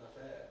actually didn't have enough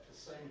air because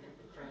so many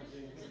people were crammed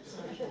in because it was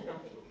so much more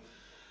comfortable.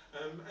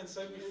 And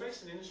so we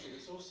face an industry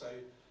that's also,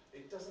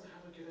 it doesn't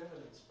have a good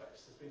evidence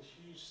base. There's been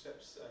huge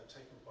steps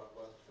taken by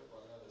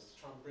Football and others to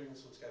try and bring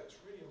this all together.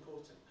 It's really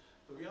important.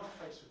 But we are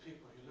faced with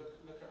people who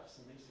look at us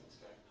in meetings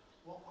going,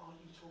 what are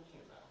you talking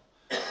about?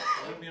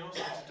 And when we ask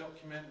them to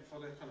document and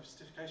follow kind of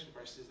certification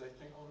processes, they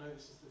think, oh no,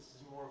 this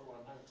is more of what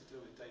I'm having to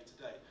deal with day to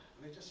day.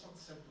 And they just want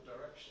simple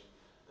direction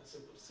and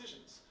simple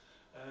decisions.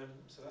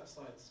 So that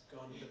slide's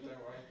gone, but don't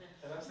worry.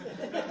 And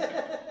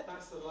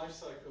that's the life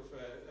cycle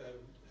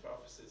for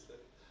offices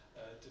that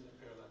didn't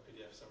appear on that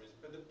PDF for some reason.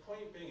 But the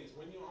point being is,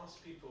 when you ask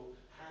people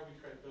how we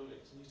create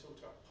buildings, and you talk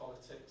about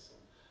politics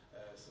and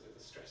sort of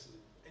the stresses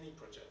of any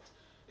project,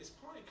 it's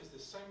partly because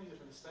there's so many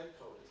different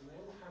stakeholders, and they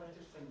all have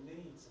different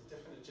needs and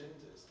different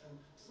agendas. And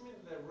it doesn't mean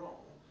that they're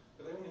wrong,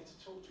 but they all need to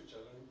talk to each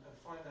other and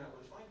find out,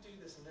 well, if I do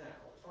this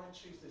now, if I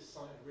choose this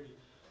site in a really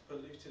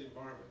polluted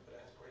environment, but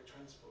it has great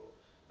transport,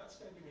 that's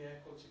going to give me air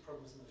quality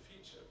problems in the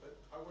future, but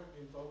I won't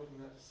be involved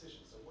in that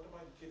decision. So what have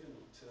I given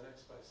to the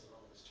next person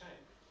along this chain?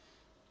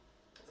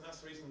 And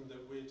that's the reason that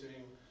we're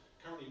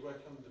currently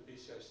working on the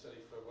BCO study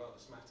for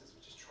Wellness Matters,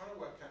 which is trying to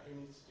work out who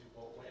needs to do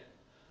what when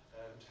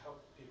to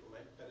help people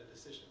make better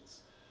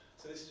decisions.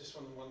 So this is just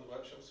from one of the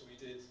workshops that we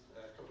did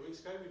a couple of weeks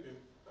ago. We've been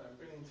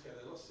bringing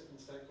together lots of different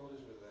stakeholders,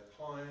 whether they're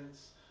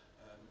clients,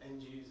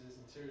 end users,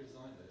 interior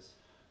designers,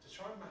 to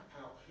try and map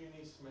out who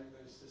needs to make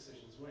those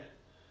decisions when.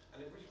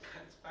 And it really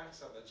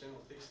backs up that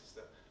general thesis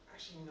that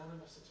actually none of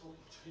us are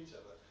talking to each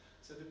other.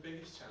 So the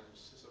biggest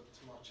challenge,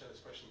 to Marcella's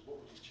question, what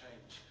would you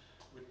change,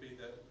 would be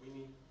that we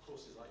need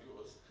courses like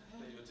yours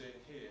that you're doing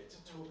here to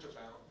talk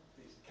about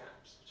these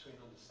gaps between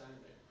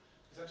understanding.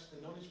 Because actually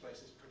the knowledge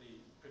base is pretty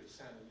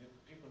sound, and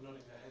people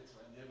nodding their heads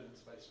around the evidence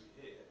base we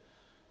hear.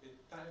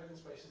 That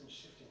evidence base isn't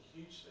shifting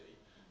hugely,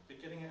 but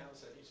getting it out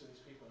so each of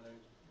these people know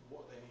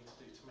what they need to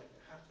do to make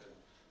it happen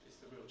is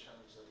the real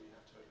challenge that we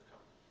have to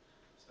overcome.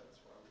 So that's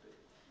what I would do.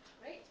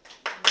 Great.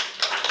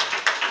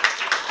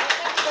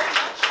 Thanks very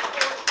much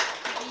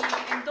for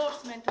the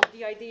endorsement of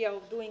the idea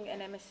of doing an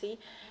MSc.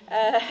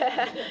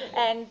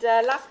 And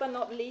last but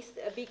not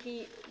least,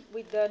 Vicky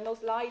with no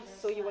slides,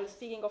 so you will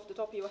speaking off the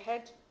top of your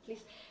head,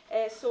 please.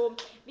 So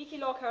Vicky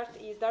Lockhart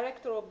is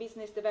Director of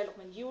Business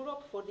Development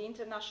Europe for the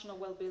International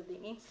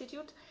Wellbeing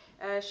Institute.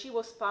 She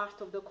was part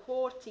of the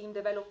core team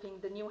developing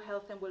the new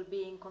health and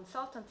wellbeing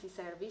consultancy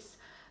service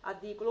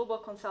at the global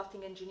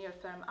consulting engineer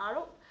firm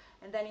Arrow.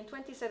 And then in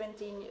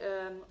 2017,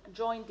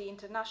 joined the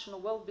International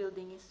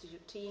Wellbeing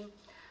Institute team.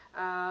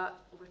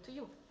 Over to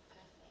you.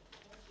 Perfect,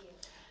 thank you.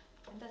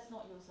 And that's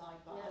not your slide,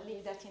 but No, I'll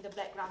leave that in the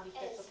background if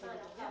that's It's okay. my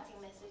parting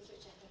message,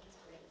 which I think is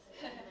great, so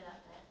we'll put it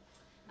up there.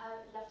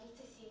 Lovely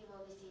to see you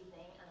all this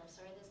evening, and I'm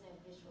sorry there's no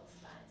visual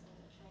slides. I'm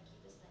going to try and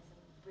keep this nice and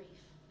brief.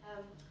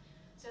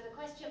 So the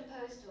question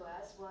posed to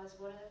us was,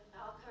 what are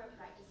our current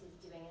practices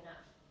doing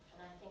enough?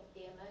 And I think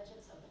the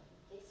emergence of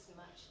this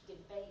much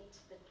debate,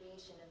 the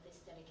creation of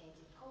this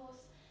dedicated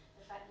course,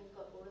 the fact you've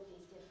got all of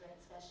these different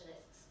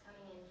specialists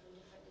coming in from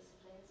different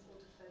disciplines, all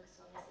to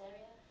focus on this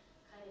area,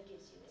 kind of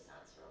gives you this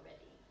answer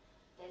already.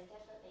 There's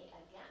definitely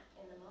a gap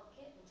in the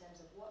market in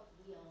terms of what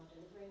we are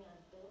delivering as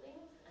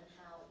buildings and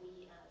how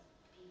we as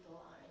people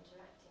are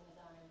interacting with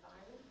our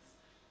environments.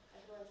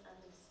 Everyone's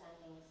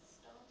understanding is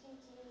starting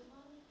to move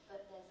on,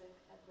 but there's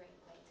a great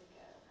way to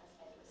go. As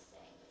Ed was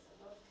saying, there's a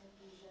lot of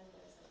confusion,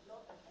 there's a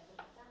lot of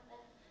evidence out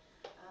there,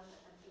 and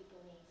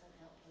people need some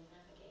help in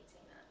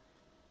navigating that.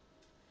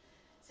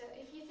 So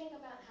if you think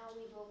about how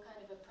we've all kind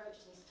of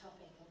approached this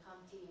topic and come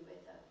to you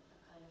with a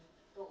kind of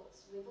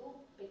thoughts, we've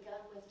all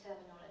begun with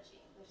terminology.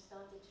 We've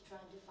started to try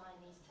and define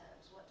these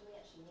terms. What do we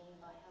actually mean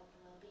by health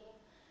and well-being,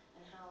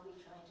 and how are we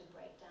trying to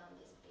break down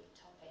this big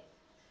topic,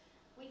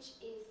 which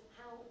is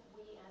how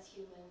we as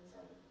humans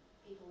and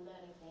people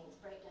learning things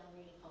break down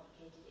really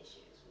complicated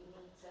issues. We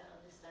need to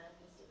understand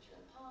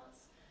constituent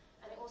parts,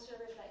 and it also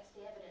reflects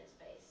the evidence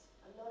base.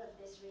 A lot of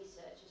this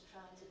research is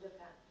trying to look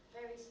at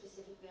very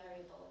specific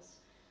variables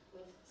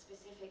with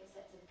specific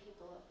sets of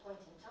people at a point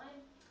in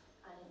time,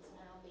 and it's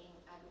now being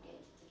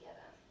aggregated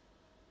together.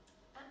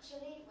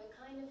 Actually, we're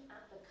kind of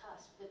at the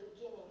cusp, the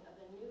beginning of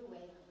a new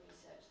wave of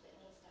research that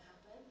needs to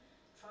happen,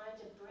 trying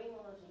to bring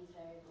all of these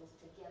variables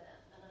together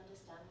and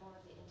understand more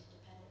of the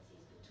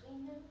interdependencies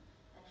between them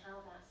and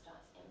how that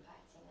starts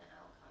impacting the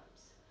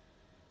outcomes.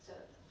 So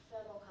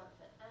thermal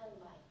comfort and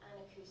light and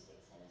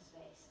acoustics in a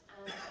space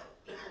and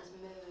people's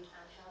mood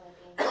and how they're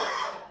being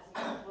as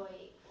an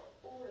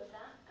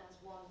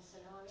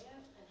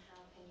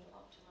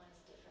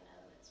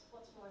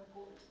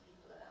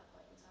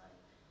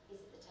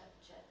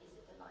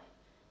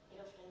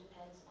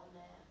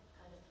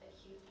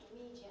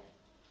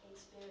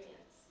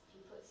experience. If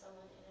you put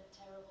someone in a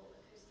terrible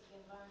acoustic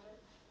environment,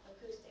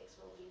 acoustics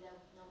will be their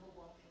number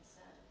one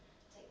concern.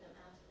 Take them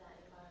out of that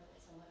environment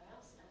somewhere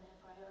else, and their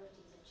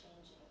priorities are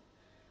changing.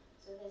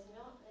 So there's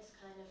not this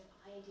kind of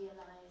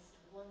idealized,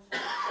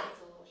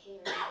 one-size-fits-all, here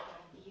is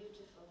a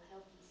beautiful,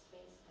 healthy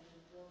space, and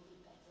you will be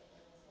better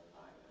in this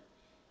environment.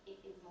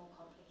 It is more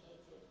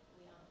complicated.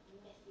 We are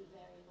messy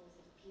variables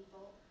of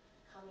people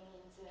coming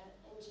into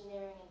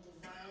engineering and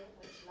design,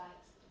 which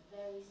likes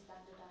very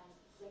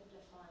standardized,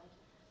 simplified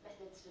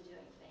methods for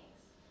doing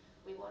things.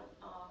 We want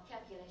our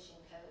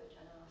calculation code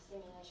and our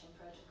simulation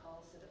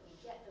protocol so that we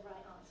get the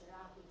right answer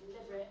out, we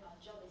deliver it, our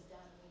job is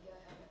done, and we go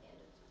home at the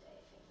end of the day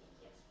thinking,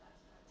 yes,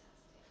 that's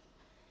fantastic.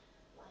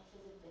 Life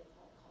is a bit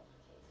more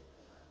complicated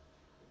than that.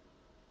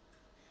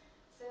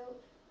 So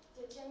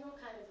the general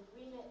kind of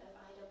remit of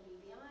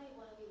IWBI,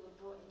 why we were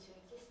brought into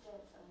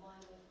existence and why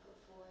we've put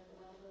forward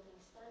the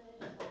well-building standard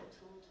as a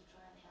tool to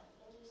try and help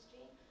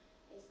industry,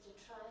 is to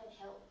try and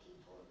help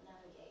people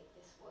navigate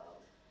this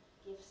world.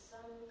 Give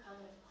some kind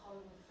of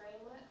common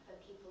framework for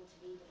people to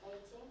be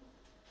debating.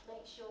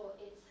 Make sure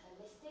it's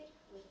holistic.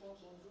 We're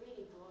thinking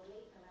really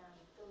broadly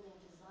around building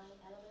design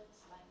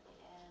elements like the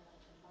air, like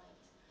the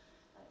light,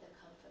 like the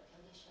comfort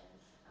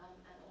conditions,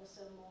 and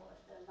also more of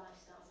the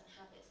lifestyles and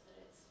habits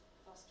that it's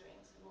fostering.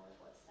 So more of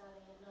what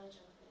Sally and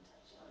Nigel have been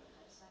touching on, the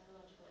kind of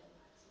psychological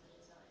impacts of the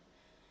design.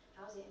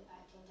 How's it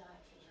impacting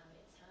dietary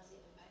habits? How's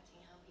it impacting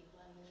how people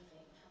are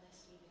moving, how they're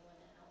sleeping when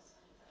they're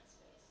outside of that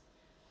space?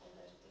 All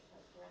those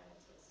different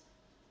parameters.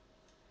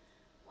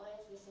 Why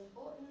is this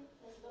important?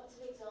 There's lots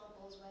of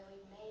examples where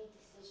we've made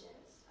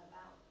decisions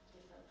about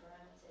different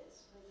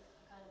parameters with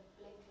a kind of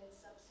blinkered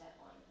subset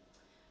one.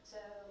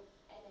 So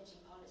energy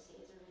policy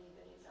is a really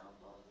good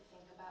example. We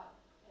think about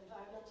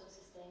environmental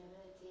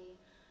sustainability,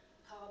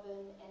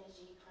 carbon,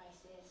 energy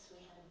crisis.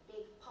 We had a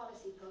big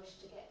policy push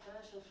to get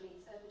commercial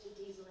fleets over to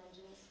diesel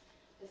engines,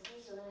 because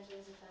diesel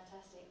engines are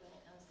fantastic when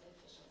it comes to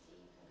efficiency.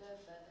 You can go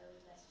further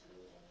with less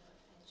fuel in your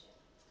engine.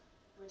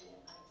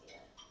 Brilliant idea,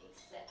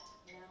 except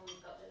now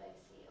we've got the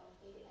legacy of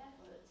the air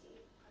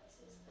quality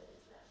crisis that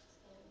is left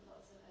in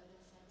lots of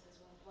urban centres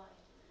worldwide.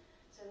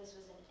 So this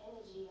was an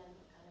energy and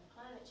kind of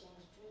climate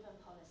change driven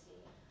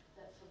policy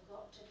that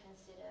forgot to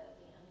consider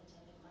the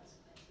unintended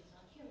consequences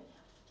on human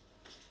health.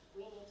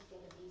 We need to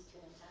think of these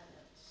two in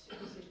tandem.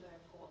 Super, super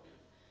important.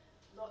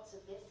 Lots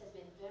of this has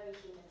been very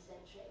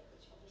human-centric,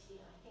 which obviously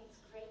I think is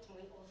great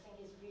and we all think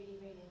is really,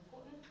 really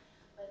important,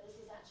 but this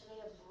is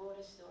actually a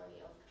broader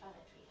story of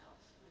planetary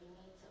health. We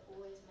need to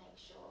always make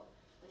sure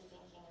we're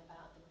thinking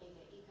about the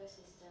bigger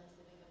ecosystems,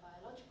 the bigger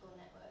biological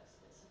networks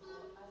that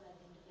support us as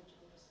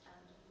individuals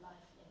and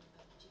life in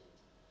perpetuity.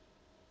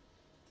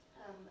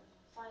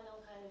 Final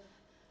kind of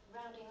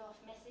rounding off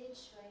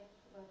message,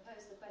 we'll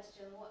pose the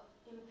question, what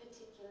in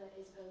particular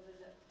is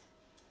overlooked?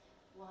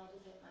 Why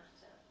does it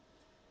matter?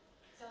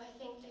 So I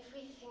think if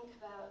we think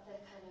about the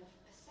kind of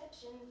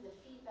perceptions, the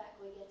feedback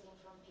we're getting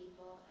from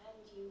people, and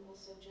you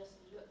also just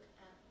look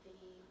at the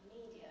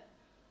media,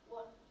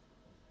 what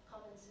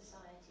common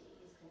society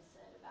is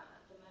concerned about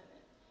at the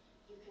moment,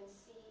 you can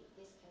see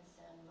this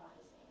concern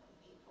rising on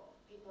people.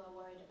 People are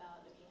worried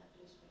about looking at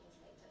blue screens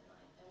late at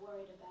night. They're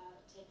worried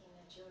about taking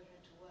their children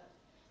to work,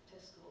 to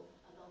school,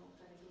 along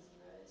very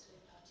busy roads with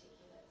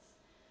particulates.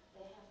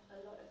 They have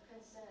a lot of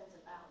concerns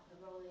about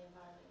the role the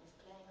environment is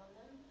playing on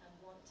them and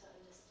want to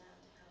understand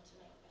how to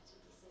make better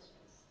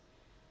decisions.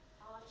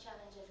 Our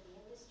challenge as the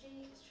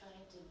industry is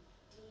trying to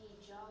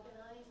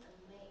de-jargonize and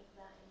make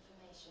that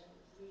information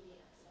really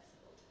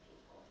accessible to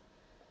people.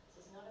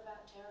 This is not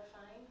about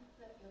terrifying,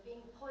 that you're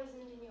being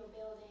poisoned in your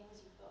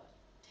buildings, you've got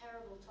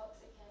terrible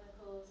toxic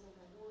chemicals in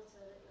the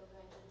water that you're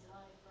going to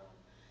die from,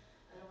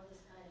 and all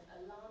this kind of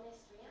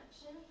alarmist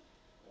reaction.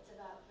 It's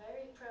about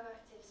very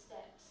proactive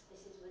steps.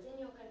 This is within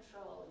your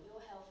control. Your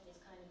health is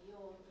kind of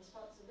your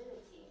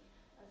responsibility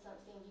and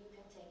something you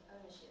can take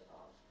ownership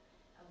of.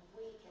 And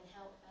we can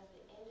help as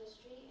the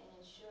industry in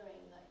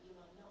ensuring that you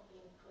are not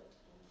being put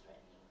in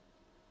threatening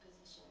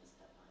positions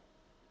that might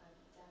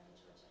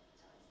damage or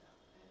jeopardize that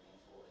moving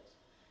forward.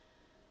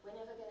 We're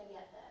never going to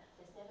get there.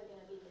 There's never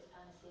going to be this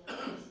panacea.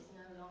 This is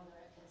no longer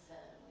a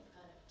concern. We've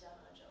kind of done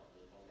our job.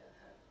 We can go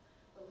home.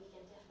 But we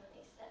can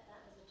definitely set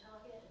that as a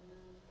target and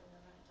move in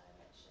the right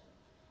direction.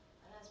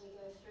 And as we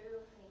go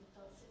through,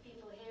 lots of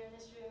people here in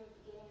this room,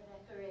 beginning of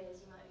their careers,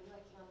 you might be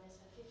working on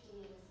this for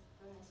 50 years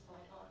from this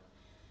point on.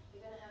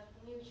 You're going to have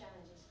new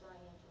challenges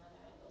flying in from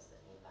other angles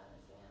that need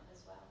balancing out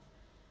as well.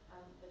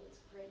 But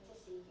it's great to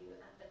see you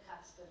at the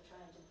cusp of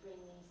trying to bring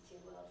these two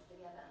worlds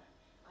together.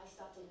 I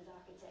started with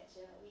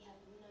architecture. We had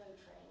no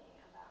training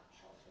about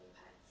health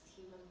impacts,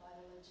 human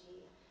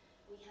biology.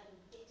 We had a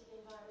bit of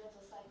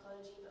environmental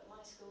psychology, but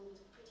my school was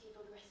pretty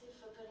progressive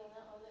for putting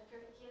that on the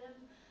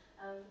curriculum.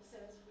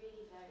 So it's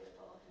really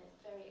variable and it's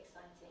very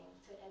exciting.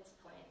 To Ed's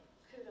point,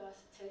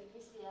 kudos to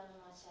UCL and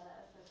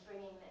Marcella for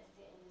bringing this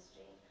to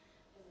industry,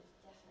 because it's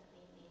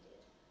definitely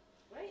needed.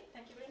 Great,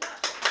 thank you very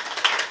much.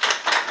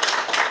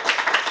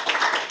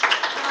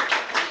 Now,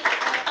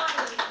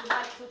 would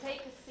like to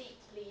take a seat,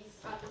 please,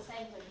 at the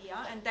center here,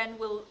 and then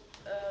we'll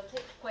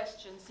take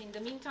questions In the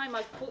meantime,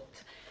 I'll put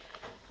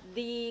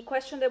the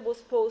question that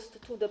was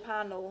posed to the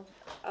panel,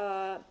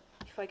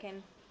 if I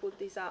can put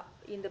this up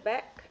in the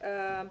back.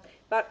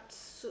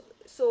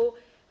 So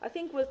I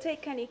think we'll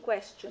take any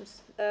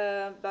questions,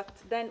 but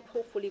then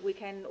hopefully we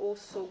can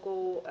also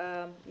go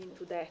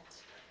into that.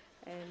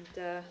 And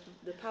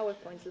the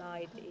PowerPoint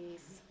slide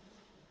is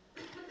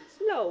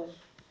slow.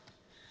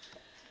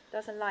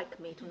 Doesn't like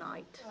me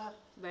tonight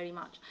very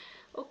much.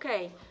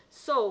 Okay,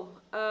 so,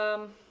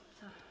 oh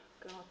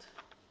God.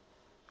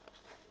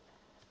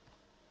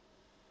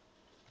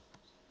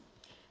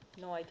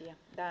 No idea.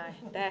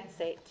 That's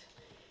it.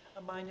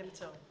 A mind of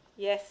its own.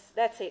 Yes,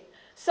 that's it.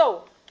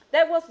 So,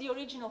 that was the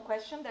original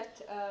question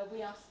that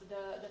we asked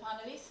the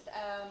panelists.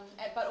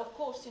 But of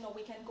course,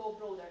 we can go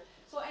broader.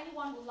 So,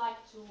 anyone would like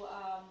to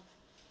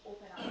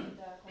open up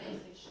the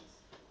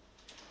conversations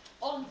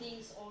on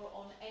these or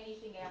on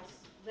anything else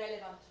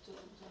relevant to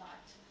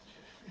tonight?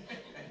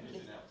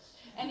 Anything else?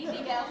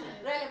 Anything else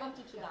relevant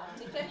to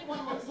tonight? If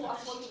anyone wants to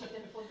ask what you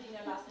eaten for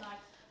dinner last night,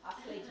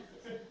 ask later.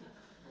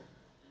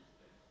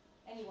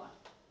 Anyone?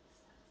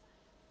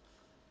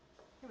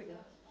 Here we go.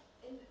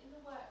 In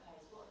the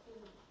workplace, what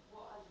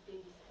are the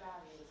biggest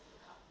barriers for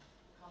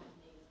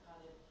companies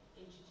kind of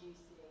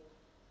introducing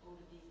all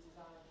of these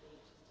design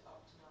features to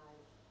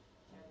optimise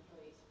their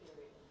employee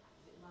experience?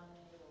 Is it money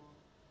or?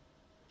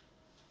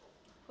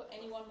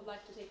 Anyone would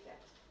like to take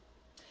that?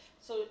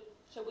 So,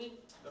 shall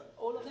we?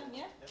 All of them,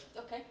 yeah?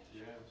 Okay.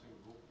 Yeah, I think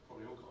we've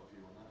probably all got a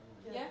view on that,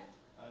 haven't we? Yeah.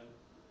 I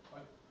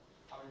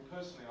mean,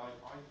 personally,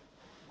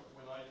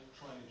 when I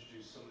try and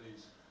introduce some of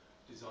these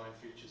design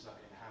features that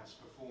enhance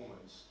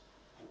performance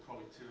or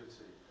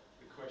productivity,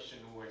 the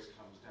question always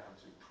comes down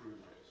to prove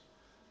it.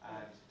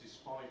 And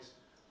despite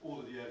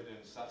all of the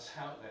evidence that's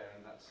out there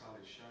and that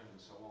Sally's shown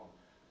and so on,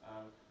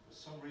 for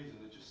some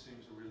reason there just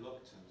seems a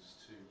reluctance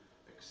to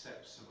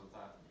accept some of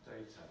that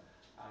data.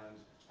 And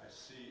I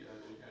see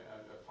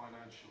a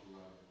financial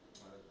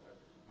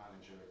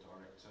manager,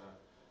 director,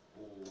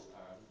 or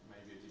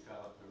maybe a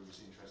developer who's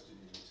interested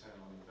in return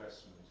on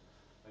investment.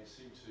 They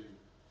seem to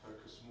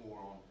focus more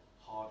on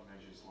hard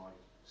measures like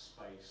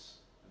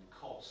space and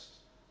cost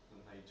than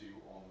they do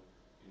on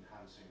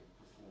enhancing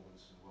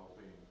performance and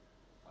well-being.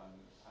 And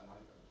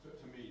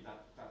for me,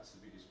 that's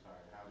the biggest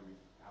barrier. How do we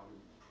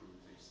prove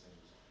these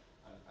things?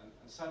 And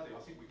sadly,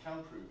 I think we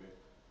can prove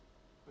it,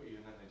 but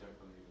even then they don't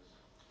believe us.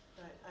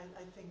 Right.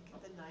 I think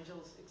that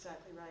Nigel's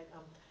exactly right.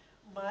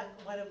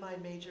 One of my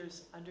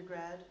majors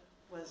undergrad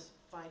was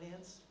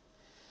finance,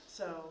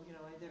 so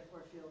I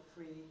therefore feel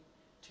free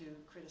to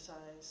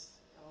criticize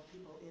all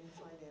people in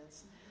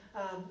finance.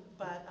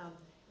 But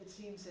it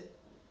seems that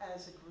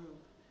as a group,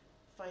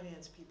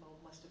 finance people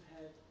must have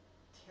had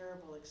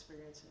terrible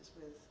experiences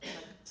with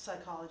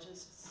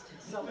psychologists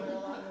somewhere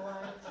along the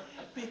line,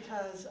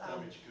 because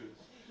Damaged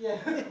goods. yeah,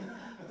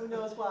 who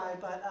knows why?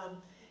 But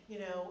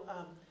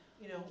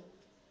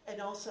and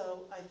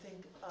also I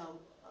think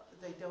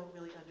they don't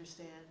really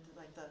understand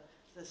like the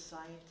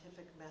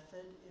scientific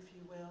method, if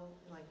you will.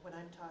 Like when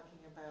I'm talking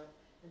about,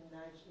 and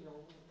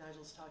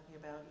Nigel's talking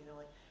about,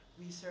 like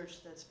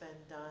research that's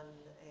been done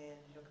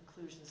and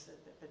conclusions that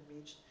have been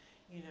reached.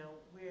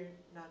 We're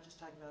not just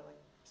talking about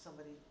like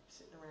somebody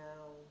sitting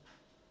around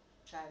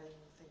chatting,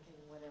 thinking,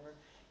 whatever.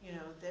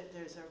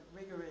 There's a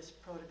rigorous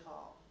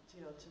protocol,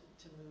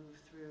 to move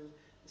through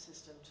the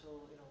system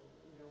till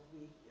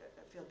we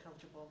feel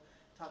comfortable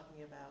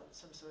talking about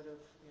some sort of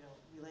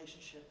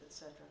relationship,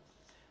 etc.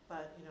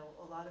 But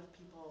a lot of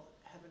people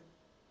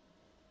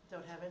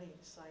don't have any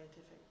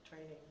scientific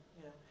training,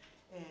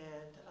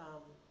 and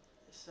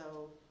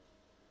so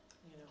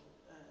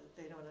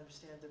they don't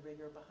understand the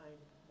rigor behind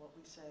what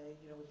we say.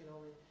 We can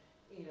only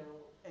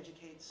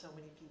educate so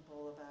many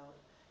people about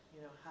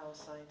how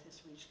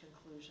scientists reach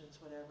conclusions,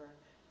 whatever,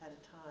 at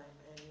a time.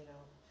 And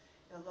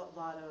a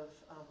lot of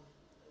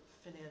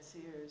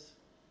financiers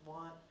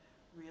want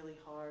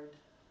really hard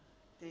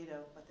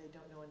data, but they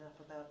don't know enough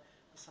about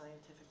the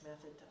scientific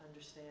method to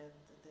understand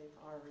that they've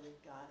already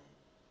got it.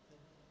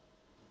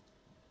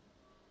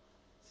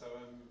 So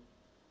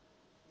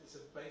it's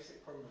a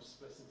basic problem of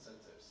split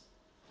incentives.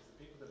 Because the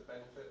people that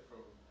benefit from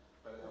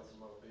better health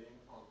and well-being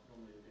aren't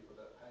normally the people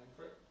that are paying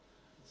for it.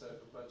 And so if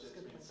a budget's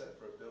been set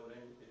for a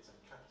building, it's a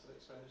capital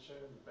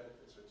expenditure, and the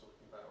benefits we're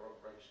talking about are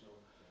operational.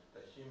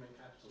 They're human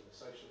capital, they're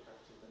social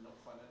capital, they're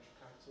not financial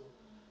capital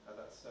at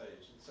that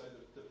stage. And so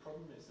the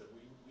problem is that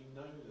we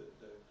know that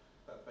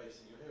that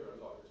basic, you'll hear a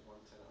lot, is 1,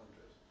 10,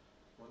 100.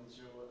 One's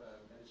your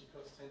energy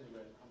cost, 10 you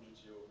rent,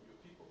 100's your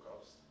people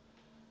cost.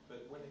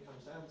 But when it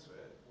comes down to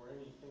it, we're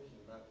only thinking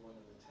about the 1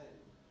 and the 10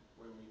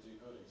 when we do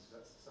buildings, because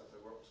that's the stuff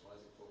that we're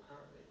optimising for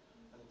currently.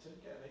 And until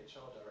you get an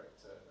HR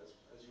director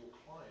as your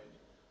client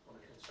on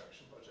a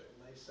construction project,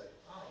 and they say,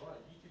 right,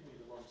 you give me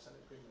the 1%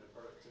 improvement in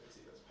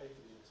productivity, let's pay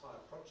for the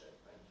entire project,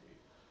 thank you,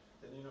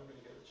 then you're not going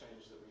to get the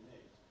change that we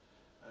need.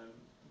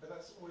 But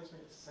that's always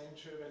been the same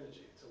true of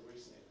energy until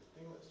recently. The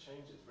thing that's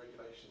changed is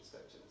regulation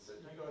stepped in and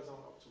said, you guys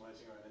aren't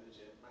optimising your own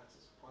energy, and it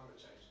matters for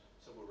climate change,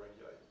 so we'll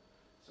regulate.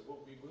 So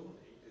what we will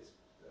need is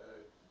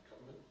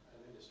government and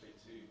industry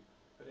to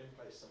put in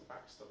place some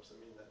backstops that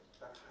mean that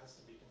that has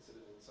to be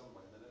considered in some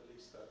way, then at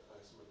least that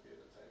person would be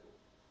at the table.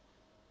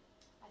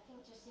 I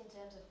think just in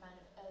terms of kind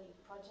of early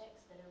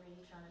projects that are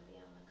really trying to be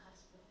on the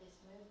cusp of this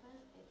movement,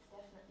 it's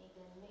definitely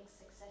been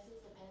mixed successes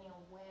depending on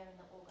where in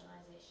the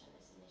organisation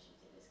this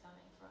initiative is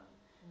coming from.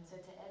 So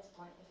to Ed's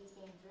point, if it's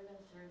being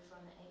driven through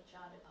from the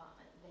HR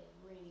department, they've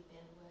really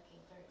been working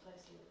very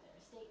closely with their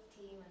estates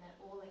team and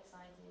they're all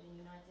excited and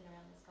united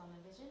around this common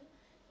vision.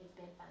 It's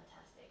been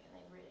fantastic and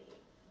they've really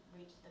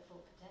reached the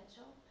full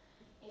potential.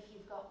 If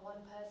you've got one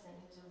person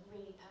who's a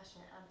really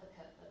passionate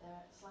advocate but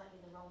they're at slightly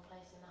the wrong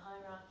place in the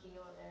hierarchy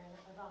or they're in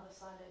a rather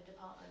siloed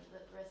department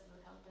that the rest of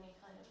the company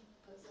kind of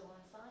puts to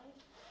one side,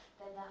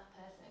 then that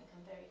person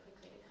can very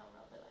quickly become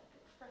rather like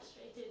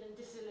frustrated and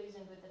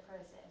disillusioned with the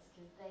process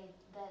because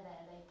they're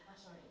there, they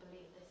passionately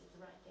believe this is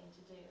the right thing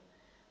to do,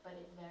 but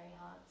it's very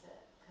hard to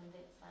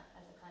convince that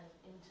as a kind of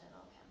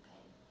internal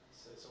campaign.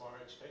 So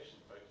our education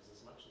focus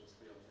as much needs to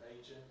be on the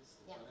agents,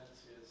 the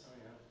financiers,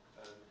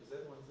 because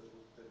they're the ones that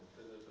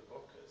are the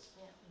blockers.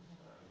 Yeah.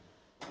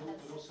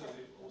 But also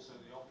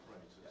the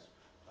operators.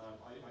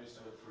 I used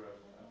to work for a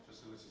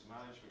facilities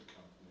management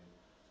company,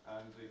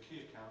 and the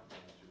key account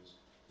managers,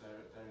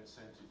 their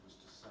incentive was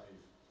to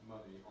save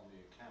money on the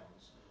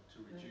accounts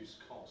to reduce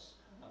costs,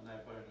 and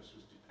their bonus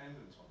was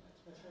dependent on it.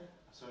 That's right.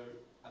 So,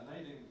 and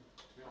they didn't,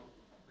 to be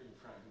honest, being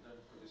frank, and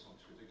don't put this on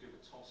Twitter, give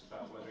a toss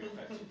about whether it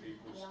affected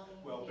people's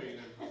well-being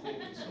and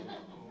performance or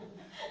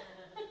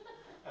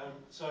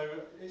so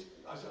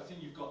I think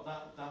you've got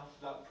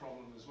that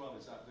problem as well,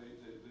 is that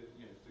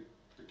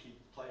the key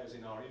players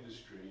in our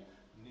industry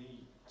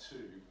need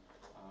to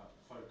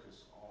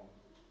focus on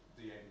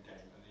the end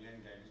game, and the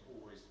end game is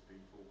always the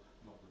people,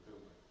 not the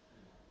building.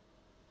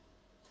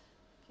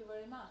 Thank you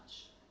very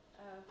much.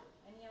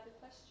 Any other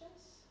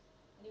questions?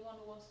 Anyone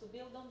who wants to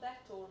build on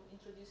that or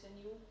introduce a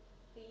new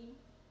theme?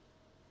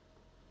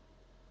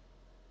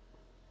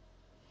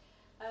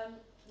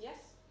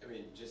 Yes? I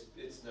mean,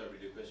 it's not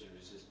really a question,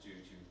 it's just to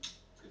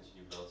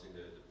continue bouncing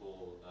the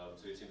ball.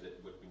 So it seems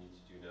that what we need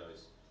to do now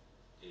is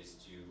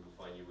to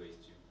find new ways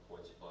to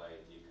quantify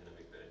the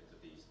economic benefits of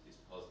these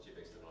positive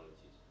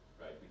externalities,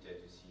 right? We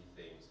tend to see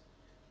things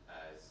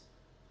as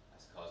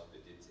cost, but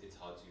it's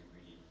hard to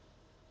really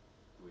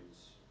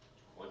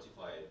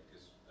quantify it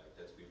because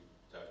that's we've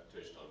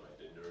touched on, right?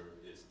 The nerve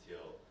is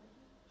still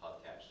hard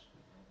cash.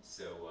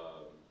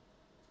 So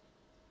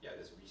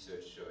there's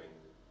research showing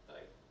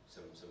like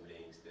some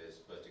links. There's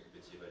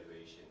productivity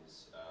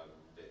evaluations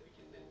that we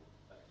can then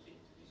link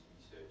to this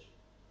research,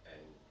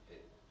 and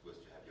it was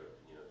to have your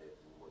opinion on it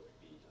and what would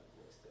be like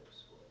next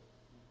steps for it.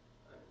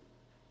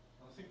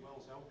 I think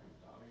Well's helping with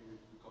that. I mean,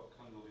 we've got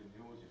Kundal in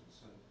the audience,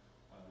 and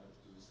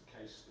there was a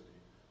case study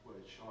where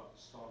it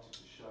started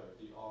to show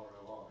the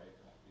ROI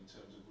in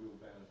terms of real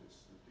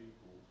benefits to the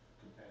people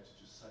compared to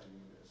just saving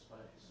a bit of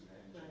space and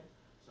energy. Right.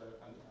 So,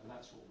 and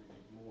that's what we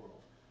need more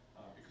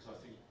of, because I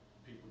think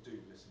people do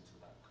listen to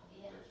that kind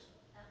of data.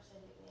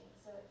 Absolutely.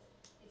 So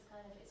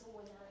it's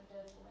always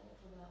anecdotal when you're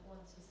talking about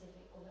one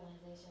specific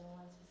organisation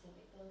or one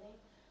specific building,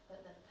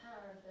 but the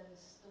power of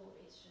those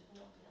stories should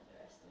not be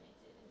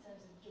underestimated in terms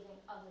of giving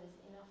others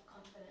enough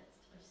confidence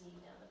to proceed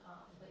down the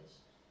path,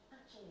 which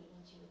actually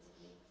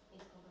intuitively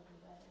is probably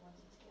where they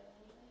wanted to go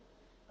anyway.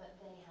 But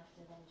they have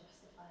to then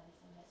justify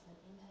this investment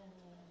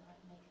internally and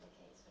make the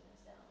case for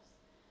themselves.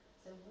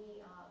 So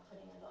we are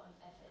putting a lot of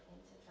effort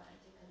into trying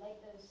to collate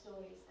those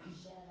stories and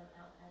share them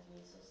out as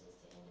resources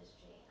to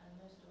industry, and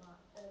most of our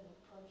early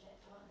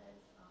project partners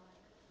are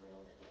like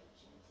thrilled at the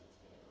opportunity to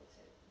be able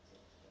to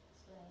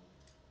explain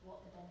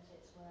what the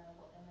benefits were,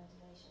 what their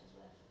motivations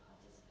were for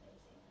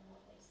participating, and what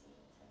they see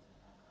in terms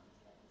of outcomes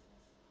to their business.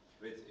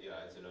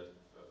 It's a lot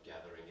of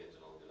gathering it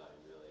along the line,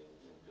 really,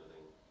 and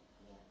building.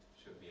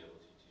 Should be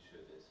able to show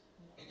this.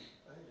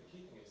 I think the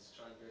key thing is to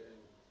try and get in.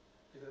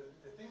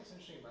 The thing that's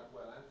interesting about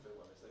Well and Feel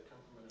Well is they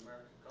come from an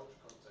American culture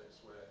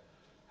context where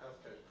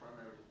healthcare is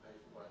primarily paid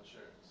for by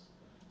insurance.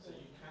 So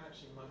you can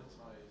actually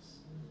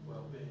monetize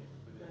well-being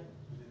within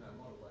that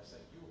model by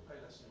saying you will pay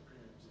less in your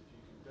premiums if you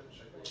can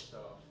demonstrate your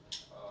staff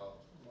are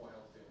more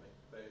healthy and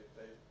they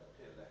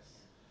appear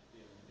less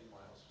in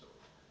my hospital.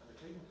 And the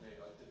Cleveland Clinic,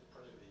 I did a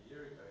project a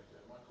year ago,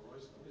 Michael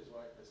Rosen, with his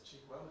wife as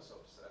Chief Wellness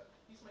Officer,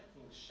 he's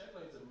making shed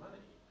loads of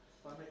money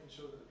by making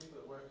sure that the people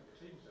that work at the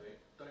Cleveland Clinic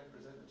don't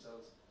present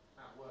themselves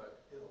at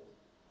work ill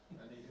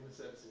and needing the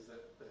services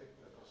that the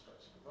cost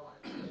structure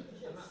provides.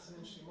 And that's an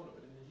interesting model,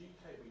 but in the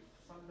UK we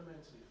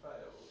fundamentally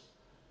failed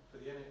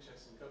for the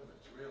NHS and government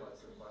to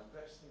realise that by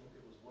investing in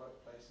people's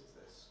workplaces,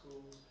 their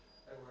schools,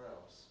 everywhere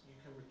else, you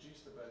can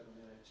reduce the burden on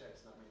the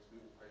NHS, and that means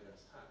we all pay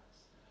less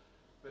tax.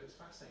 But it's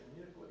fascinating,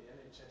 when you look at what the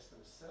NHS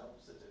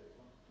themselves are doing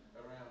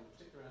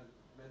particularly around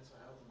mental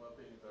health and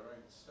well-being of their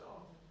own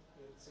staff,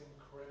 it's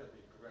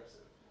incredibly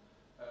progressive.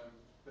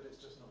 But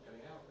it's just not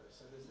getting out there.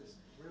 So there's this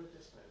real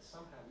disconnect.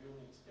 Somehow we all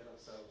need to get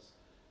ourselves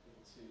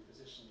into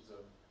positions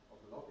of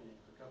lobbying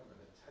for government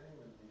and telling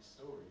them these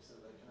stories so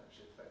that they can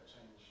actually affect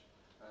change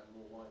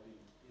more widely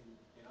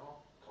in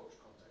our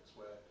cultural context,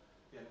 where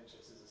the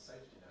NHS is a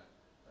safety net,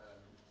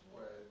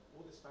 where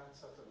all this bad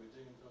stuff that we're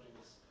doing, building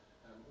this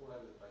all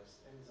over the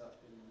place, ends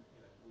up in,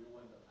 we all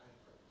end up paying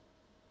for it.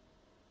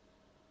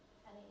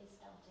 And it is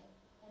starting.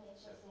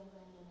 NHS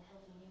England and the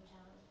Healthy New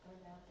Towns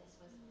programme, this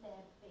was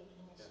their big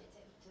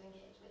initiative to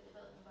engage with the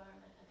built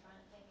environment and try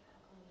and think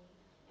how can we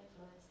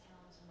influence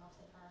towns and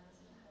master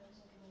plans and homes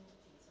and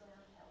communities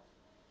around health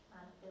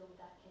and build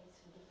that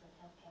case for different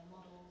healthcare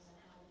models and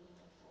how we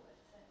move forward.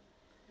 So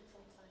it's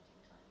an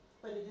exciting time.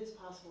 But it is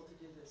possible to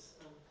do this.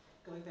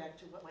 Going back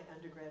to what my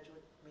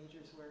undergraduate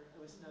majors were, I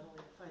was not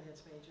only a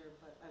finance major,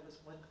 but I was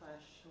one class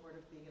short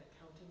of being an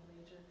accounting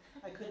major.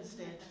 I couldn't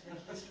stand to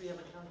take history of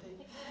accounting.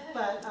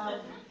 But,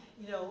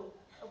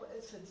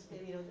 since,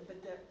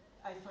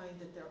 I find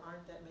that there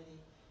aren't that many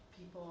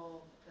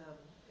people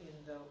in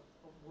the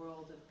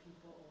world of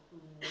people who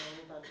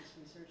know about this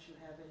research, who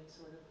have any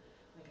sort of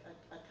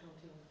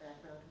accounting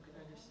background, who can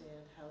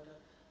understand how to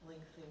link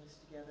things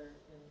together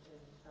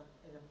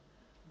in a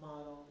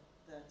model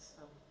that's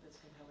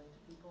compelling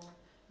to people.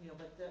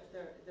 But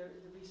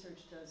the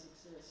research does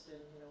exist, and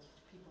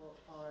people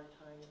are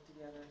tying it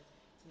together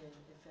in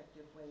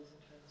effective ways in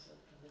terms of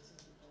convincing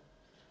people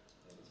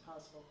that it's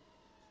possible.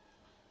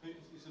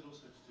 Is it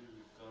also to do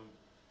with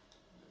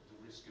the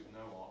risk of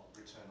no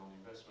return on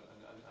investment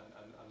and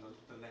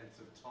the length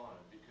of time?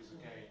 Because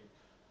again,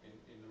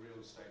 in the real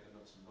estate and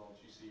nuts and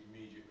bolts, you see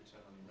immediate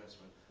return on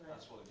investment. Right.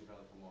 That's what a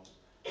developer wants.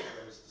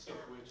 Whereas the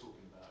stuff we're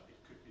talking about, it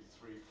could be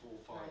 3,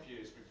 4, 5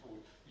 years before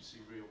you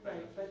see real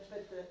benefit.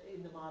 Right, but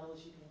in the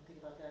models, you can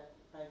think about that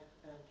by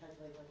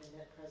calculating like a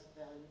net present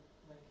value,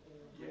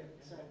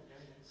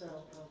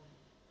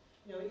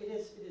 it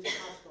is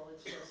possible.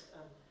 It's just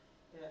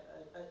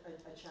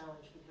a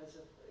challenge because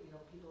of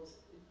people's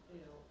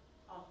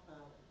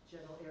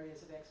general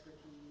areas of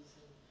expertise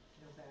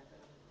and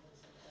background and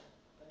things like that.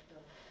 But you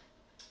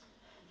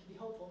can be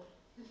hopeful.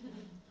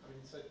 I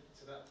mean, so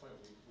to that point,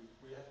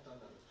 we have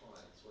done that with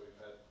clients where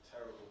we've had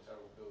terrible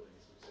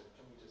buildings. We said,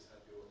 can we just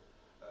have your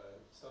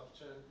staff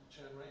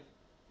churn rate,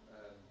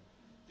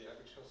 the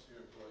average cost of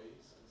your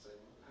employees, and say,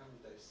 how many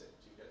days sick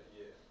do you get a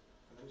year?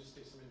 And then just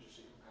do some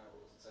industry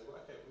comparables and say, well,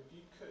 okay, well, if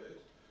you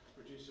could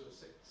reduce your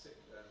sick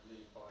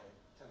leave by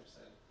 10%,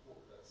 what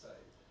would that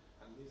save?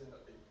 And these end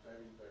up being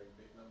very, very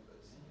big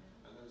numbers.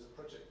 Mm-hmm. And there was a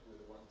project with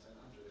a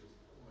 1-10-100.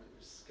 It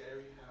was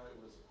scary how it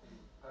was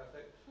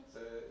perfect. So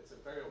it's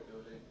a very old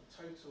building,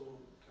 total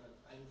kind of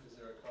aim for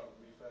zero carbon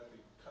refurb. We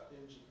cut the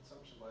energy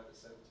consumption by over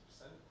 70%.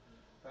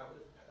 That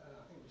would have,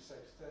 I think we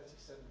saved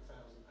 £37,000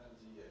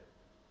 a year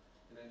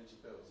in energy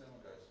bills. No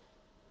one goes.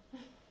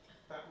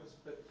 That was,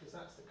 but because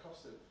that's the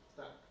cost of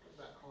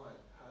that client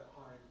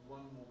hiring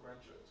one more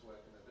graduate to work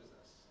in their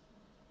business.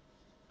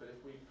 But if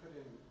we put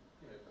in,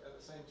 at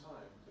the same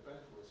time, the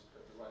benefit was to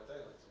put the right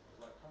daylight in,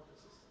 the right comfort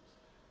systems.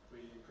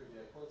 We improve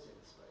the air quality in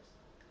the space.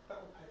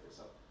 That will pay for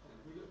itself.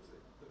 We looked at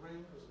it. The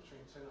range was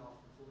between £2.5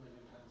 and £4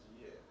 million a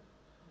year,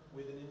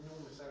 with an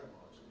enormous error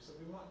margin. We said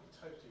we might be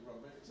totally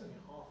wrong. Maybe it's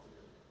only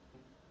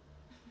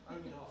 £500,000.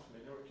 Only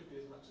 £500,000, or it could be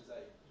as much as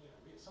 8.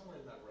 It's somewhere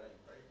in that range,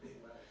 very big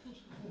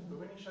range. But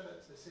when you show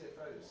that to the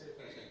CFO saying,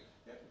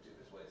 yeah, we do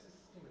this. Well, it's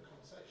this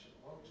conversation.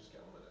 Why don't we just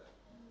get on with it?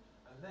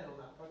 And then on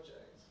that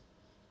project,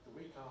 the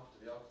week after,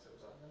 the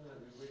architect was like, no,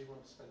 we really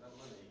want to spend that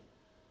money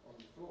on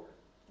the flooring.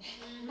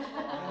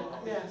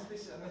 That's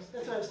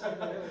what I was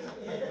talking about.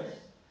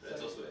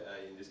 That's also,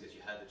 in this case,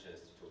 you had the chance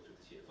to talk to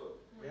the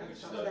CFO. We had a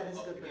chance, that is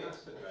good.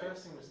 But the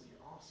first thing was that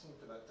you're asking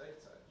for that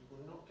data. You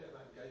will not get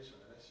that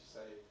engagement unless you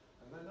say,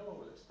 and no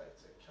one will expect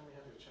it. Can we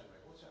have your churn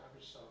rate? What's your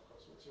average staff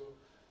cost? What's your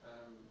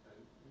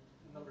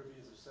number of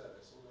years of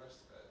service? All the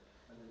rest of it.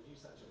 And then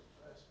use that as your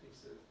first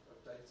piece of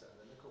data.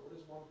 And then look at what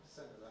does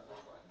 1% of that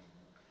look like?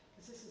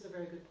 Because this is a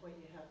very good point.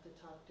 You have to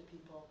talk to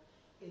people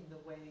in the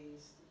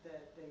ways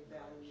that they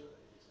value.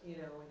 And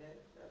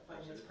a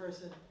finance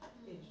person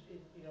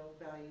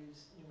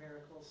values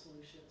numerical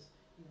solutions.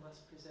 You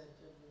must present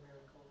a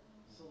numerical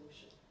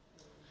solution.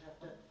 You have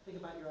to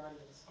think about your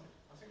audience.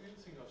 I think the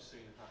other thing I've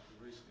seen happen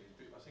recently,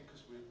 I think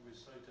because we're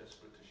so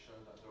desperate to show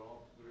that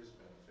there is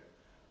benefit,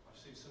 I've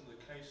seen some of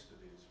the case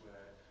studies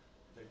where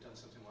they've done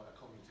something like a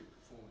cognitive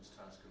performance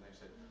task and they've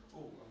said,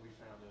 oh, and we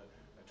found a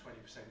 20%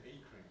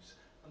 increase,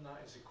 and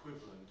that is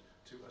equivalent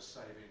to us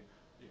saving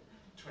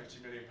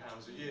 £20 million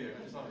a year.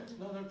 And it's like,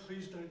 no,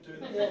 please don't do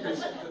that. Because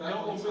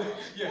no one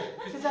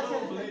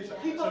believes that.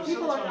 People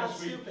are not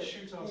sometimes we stupid.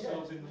 shoot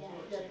ourselves in the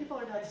foot. Yeah,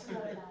 people are not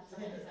stupid.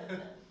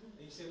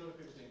 You see a lot of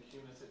people doing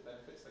cumulative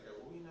benefits. They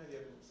go, well, we know the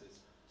evidence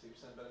is 2%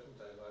 better from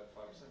daylight,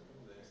 5%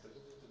 from this, and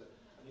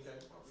you go,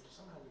 well,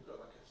 somehow we've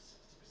got like a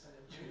 60%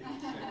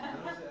 improvement.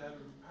 And I was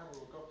at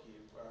Pavel Gocky,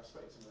 where I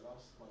spoke to him the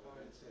last one of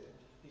the events here.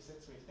 He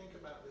said to me, think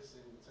about this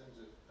in terms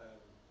of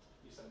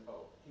Usain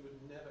Bolt. He would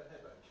never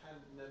ever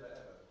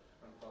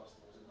run faster.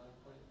 Was it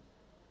 9.2?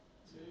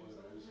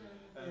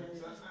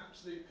 So that's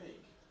absolute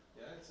peak.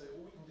 Yeah. So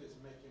all we can do is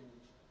make him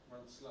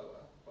run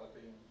slower by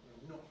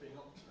not being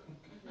optimum.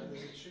 And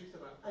there's a truth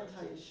about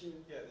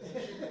productivity. Yeah, there's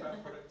a truth about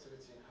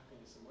productivity and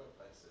happiness in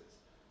workplaces.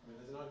 I mean,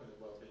 there's an argument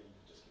that well-being you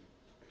can just keep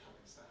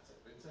becoming static.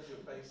 But in terms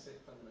of basic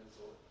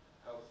fundamental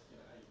health,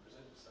 how you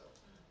present yourself,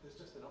 there's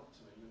just an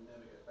optimum. You'll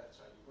never get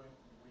better. You won't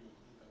read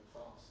even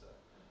faster.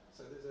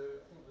 So there's a,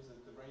 I think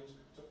there's the range,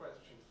 we talk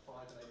about between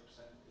 5 and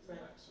 8% is the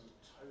Right. maximum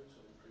total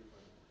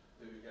improvement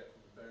that we get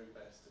from the very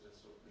best to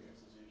just sort of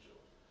business as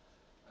usual.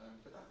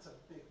 But that's a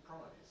big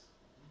prize.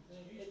 It's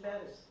a huge It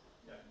prize. matters.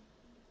 Yeah.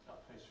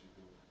 That pastry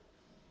bill.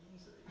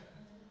 Easily, yeah.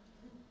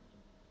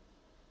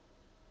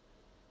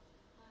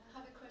 I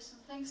have a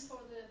question. Thanks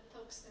for the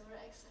talks, they were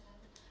excellent.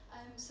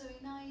 So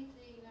in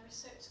IT, in a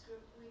research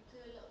group, we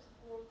do a lot of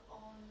work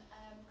on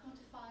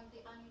quantifying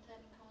the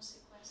unintended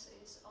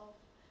consequences of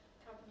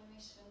carbon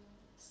emission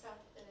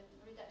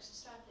reduction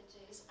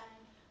strategies,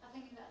 and I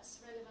think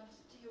that's relevant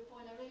to your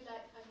point. I really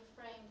like how you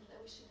framed that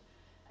we should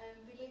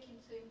be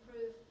looking to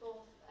improve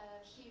both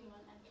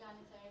human and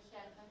planetary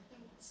health. I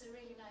think it's a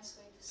really nice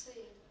way to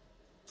see it.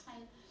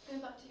 And going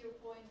back to your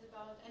point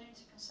about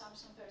energy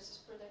consumption versus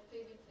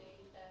productivity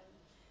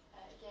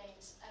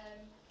gains,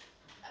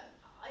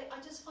 I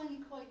just find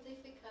it quite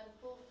difficult,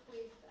 both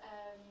with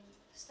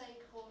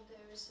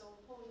stakeholders or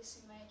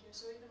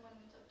policymakers, or even when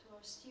we talk to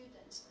our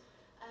students,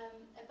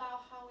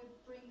 about how we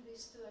bring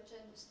these two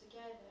agendas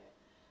together.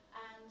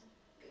 And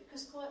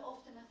because quite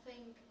often I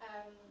think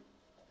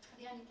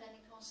the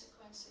unintended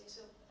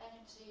consequences of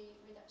energy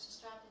reduction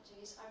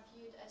strategies are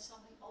viewed as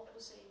something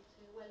opposite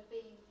to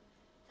well-being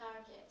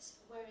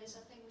targets, whereas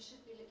I think we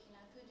should be looking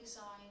at good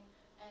design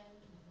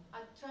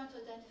and trying to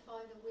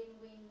identify the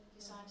win-win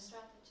design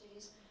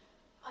strategies.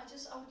 I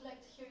would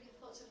like to hear your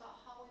thoughts about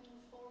how we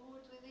move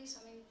forward with this.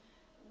 I mean,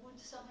 would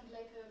something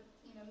like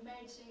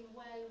merging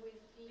well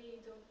with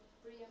LEED or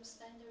BREEAM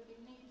standard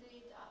be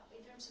needed?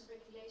 In terms of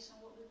regulation,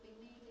 what would be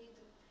needed?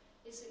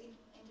 Is it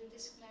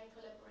interdisciplinary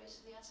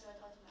collaboration? The answer, I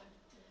don't know.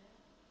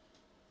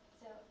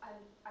 So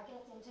I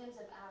guess in terms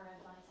of our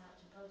advice out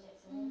to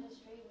projects and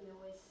industry, we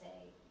always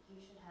say you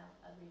should have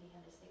a really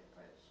holistic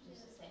approach to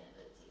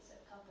sustainability. So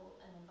couple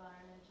an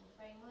environmental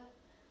framework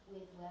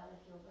with, well,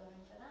 if you're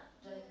going for that,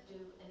 don't do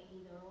an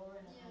either or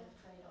and a kind of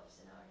trade-off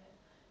scenario,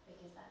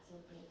 because that's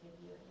your bleak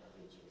view and your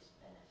reduced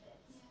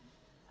benefits.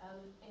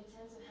 In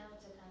terms of how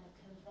to kind of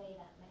convey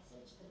that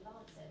message, the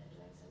Lancet are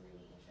doing some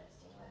really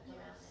interesting work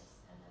around this,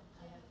 and the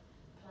kind of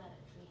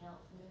planetary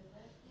health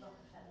movement,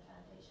 Rockefeller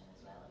Foundation as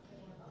well, are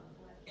putting a lot of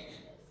work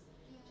into this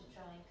to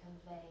try and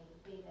convey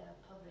bigger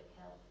public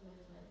health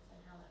movements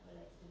and how that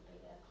relates to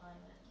bigger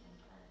climate and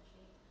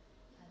planetary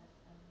kind of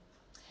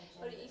agendas.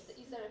 But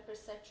is there a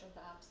perception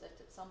perhaps that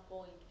at some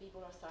point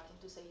people are starting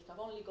to say, if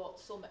I've only got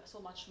so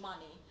much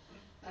money,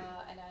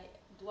 and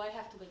do I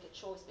have to make a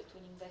choice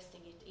between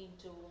investing it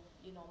into,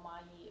 my,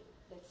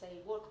 let's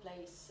say,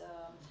 workplace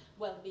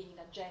well-being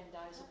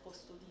agenda as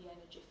opposed to the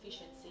energy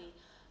efficiency?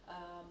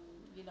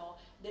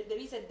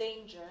 There is a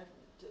danger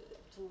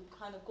to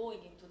kind of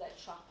going into that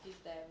trap, is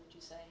there, would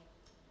you say?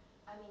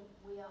 I mean,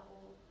 we are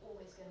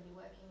always going to be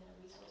working in a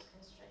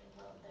resource-constrained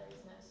world. There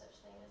is no such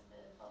thing as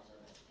the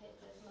bottomless pit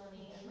of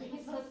money and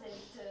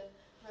resources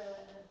for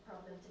a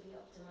problem to be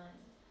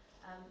optimized.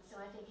 So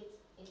I think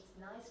it's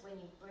nice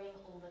when you bring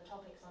all the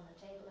topics on the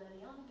table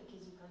early on,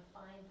 because you can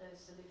find those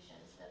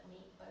solutions that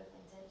meet both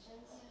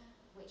intentions,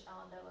 which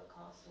are lower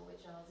cost or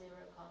which are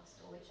zero cost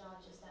or which are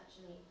just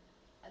actually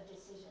a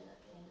decision at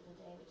the end of the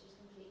day which is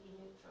completely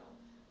neutral.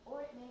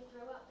 Or it may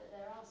throw up that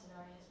there are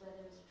scenarios where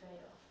there is a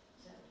trade-off.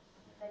 So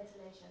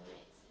ventilation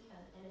rates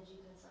and energy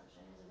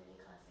consumption is a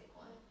really classic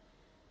one.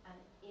 And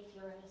if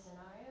you're in a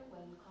scenario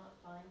where you can't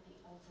find the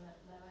ultimate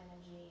low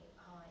energy,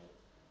 high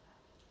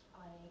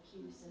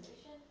IAQ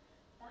solution,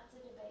 that's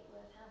a debate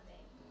worth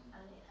having,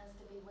 and it has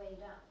to be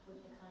weighed up with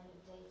the kind of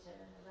data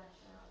and the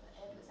rationale that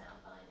Ed was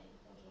outlining,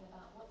 thinking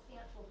about what's the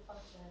actual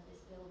function of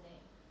this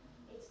building.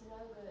 It's no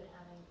good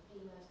having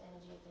the most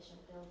energy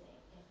efficient building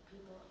if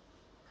people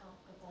can't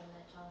perform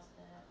their task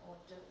there or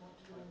don't want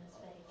to be in the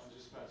space. I'm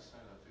just about to say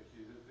that,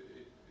 Vicky,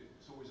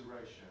 it's always a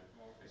ratio.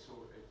 If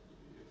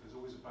there's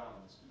always a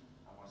balance,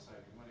 am I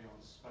saving money on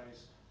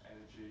space,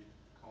 energy,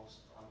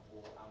 cost,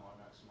 or am I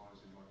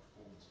maximising my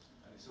performance?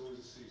 And it's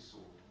always a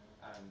seesaw,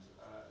 and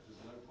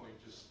there's no point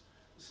just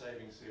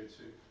saving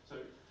CO2.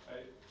 So,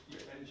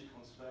 energy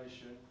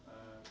conservation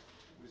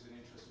was an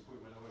interesting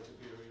point when I went to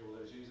BOE all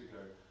those years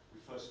ago. We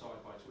first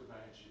started by talking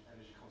about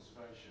energy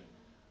conservation.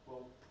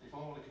 Well, if I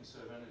want to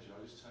conserve energy,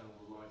 I just turn all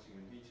the lighting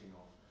and heating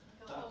off.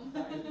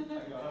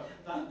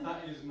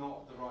 That is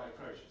not the right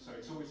approach. So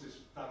it's always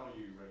this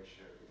value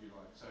ratio, if you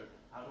like. So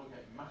how do I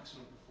get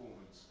maximum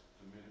performance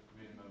for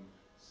minimum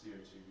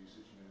CO2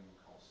 usage, minimum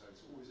cost? So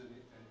it's always an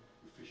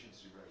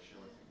efficiency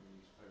ratio I think we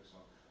need to focus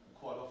on. And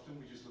quite often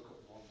we just look at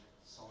one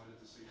side of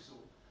the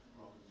seesaw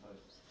rather than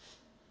both.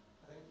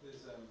 I think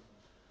there's an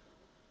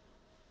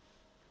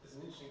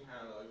interesting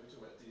parallel. We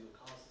talk about diesel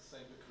cars, the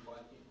same for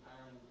combined heat and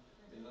power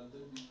in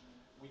London.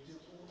 We do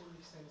all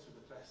these things with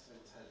the best of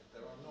intent.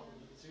 There are not,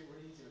 it's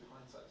really easy with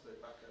hindsight to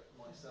look back at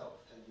myself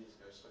 10 years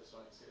ago,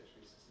 starting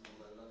CHP system in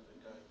Low London,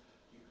 going,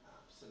 you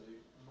absolute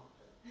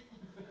muppet.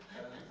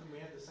 And we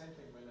had the same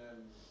thing when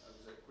I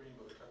was at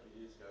Greenwood a couple of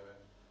years ago,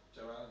 and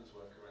Joe Allen's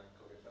work around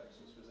cog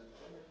effects was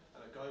presented.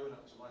 And a guy went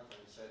up to my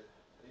friend and said,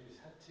 and he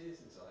had tears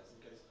in his eyes,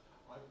 and he goes,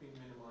 I've been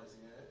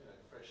minimising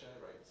fresh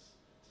air rates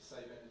to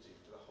save energy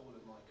for the whole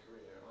of my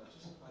career, and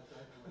I don't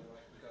know whether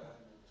I can go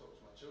home and talk to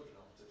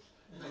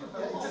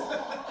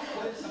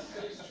Well,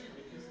 it's true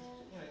because,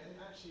 you know, and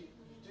actually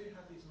you do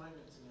have these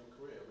moments in your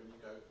career when you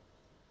go,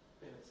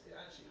 and it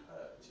actually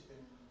hurts. You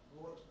think,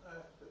 what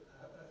on earth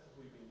have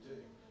we been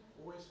doing?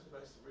 Always for the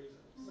best of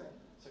reasons. Right.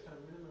 So kind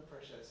of minimum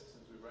fresh air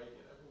systems with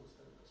radiant, everyone's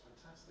done it, looks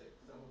fantastic.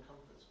 Thermal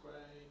comfort's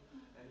great,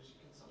 energy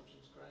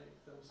consumption's great,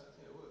 thermal stats,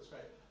 you know, all that's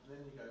great. And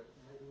then you go,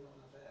 maybe not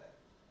enough air.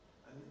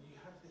 And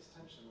you have this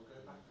tension, we'll go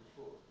back and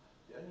forth.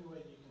 The only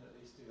way you can at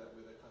least do that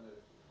with a kind of,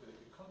 with a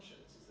good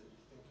conscience is that you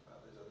think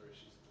about those other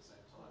issues at the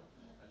same time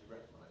and you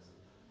recognise them.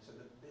 So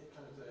the big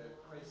kind of the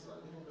crazy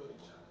like living building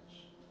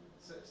challenge,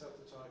 set yourself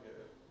the target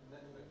of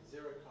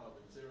zero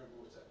carbon, zero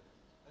water,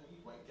 and you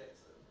won't get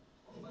to them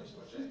on most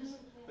projects.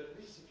 But at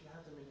least if you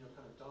have them in your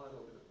kind of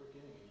dialogue at the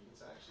beginning, and you can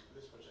say, actually, for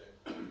this project,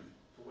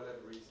 for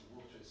whatever reason,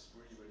 water is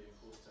really, really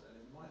important, and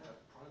it might have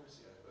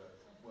primacy over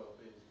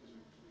well-being because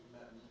we've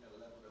met at a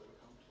level that we're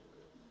comfortable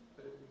with.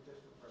 But it will be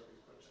different for every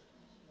project.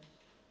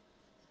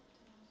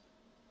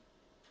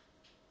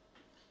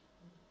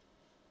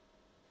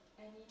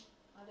 Any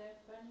other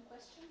burning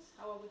questions?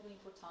 How are we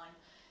doing for time?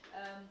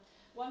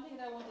 One thing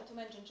that I wanted to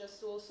mention, just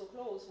to also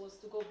close, was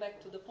to go back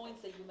to the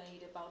points that you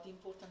made about the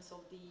importance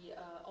of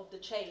the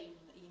chain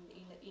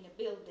in a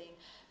building.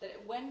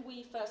 That when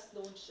we first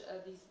launched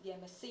the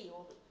MSc,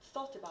 or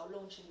thought about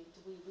launching it,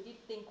 we did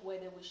think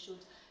whether we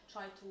should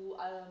try to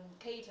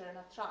cater and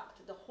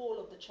attract the whole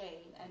of the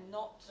chain, and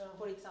not,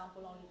 for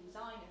example, only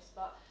designers,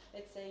 but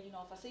let's say, you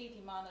know,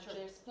 facility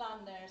managers,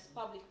 planners,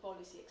 public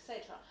policy,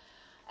 etc.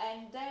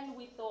 And then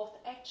we thought,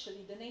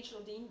 actually, the nature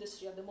of the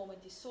industry at the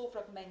moment is so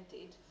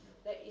fragmented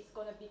that it's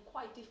going to be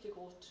quite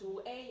difficult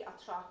to A,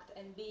 attract,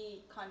 and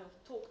B, kind of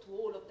talk to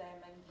all of them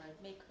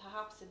and make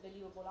perhaps a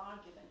believable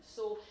argument.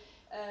 So,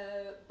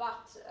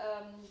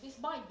 this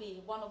might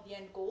be one of the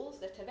end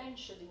goals, that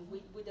eventually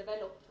we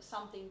develop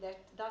something that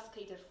does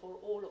cater for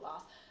all of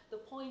us. The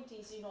point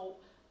is, you know,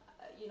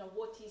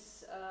 what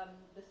is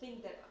the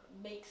thing that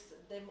makes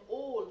them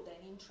all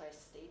then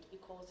interested,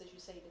 because, as you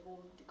say, they've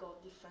all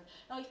got different.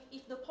 Now,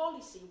 if the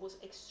policy was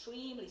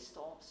extremely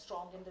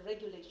strong and the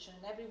regulation,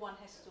 and everyone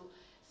has to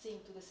sing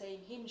to the same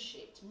hymn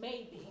sheet,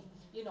 maybe,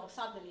 you know,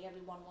 suddenly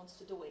everyone wants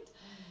to do it.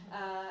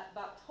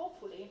 But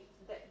hopefully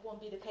that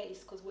won't be the case,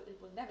 because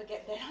we'll never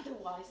get there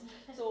otherwise.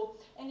 So,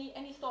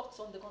 any thoughts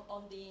on the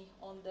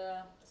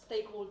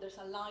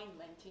stakeholders'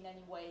 alignment in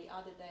any way,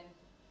 other than,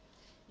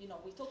 you know,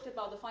 we talked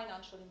about the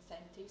financial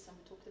incentives and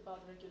we talked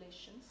about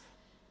regulations.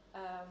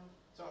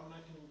 So I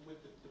mean, with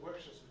the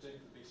workshops we're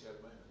doing for the BCO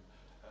at the moment,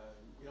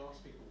 we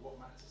ask people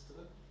what matters to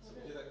them. So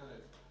we do that kind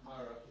of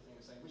hierarchy thing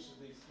of saying which of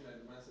these, you know,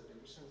 matter,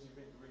 which things you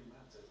think really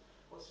matter.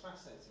 What's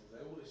fascinating is they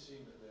all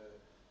assume that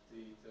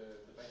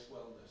the base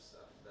wellness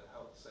stuff, the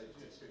health,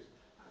 safety, experience,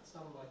 that's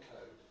done by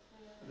code.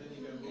 And then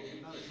you go, well,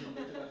 no, it's not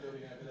going to that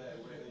building over there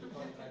where you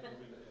can't open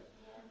window here.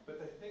 But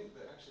they think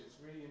that actually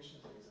it's really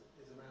interesting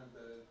is around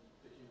the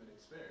human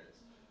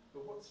experience.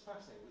 But what's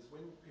fascinating was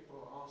when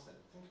people are asked them,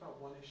 think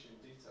about one issue in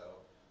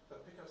detail,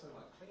 but pick up something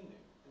like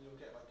cleaning, and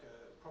you'll get like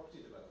a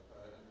property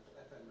developer, an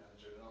FM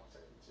manager, an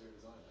architect, and interior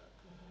designer.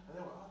 And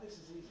they're like, oh, this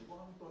is easy,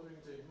 why are we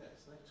bothering doing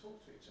this? And they talk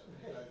to each other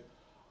and they go,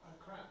 oh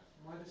crap,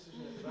 my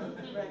decision as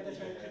developer,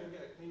 couldn't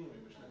get a cleaning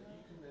room, which meant that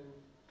you can then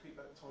keep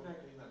that toilet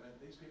clean, that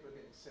meant these people are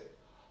getting sick.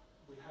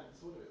 We hadn't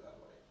thought of it that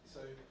way.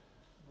 So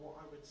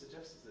what I would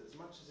suggest is that as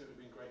much as it would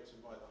have been great to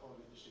invite the whole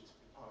industry to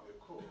be part of your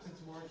course,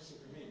 it's more interesting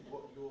for me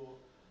what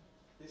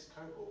this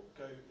cohort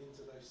go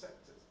into those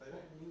sectors. They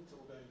don't need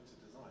to all go into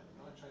design. I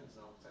mean, I trained as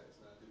an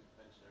architect and I do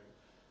engineering.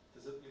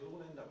 You'll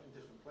all end up in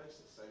different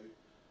places. So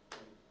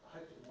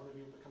hopefully one of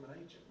you will become an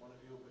agent, one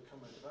of you will become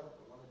a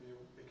developer, one of you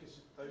will,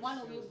 because those one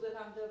of you will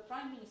become the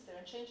Prime Minister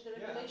and change the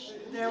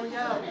regulation. There we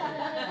go.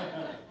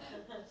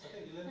 So I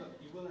think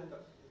you will end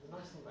up, the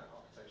nice thing about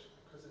architecture,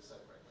 because it's so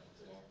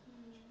fragmented,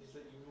 is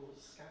that you will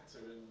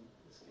scatter and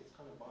it's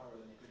kind of viral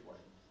in a good way.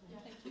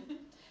 Yeah, thank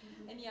you.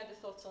 Any other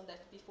thoughts on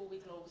that before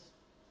we close?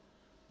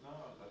 No,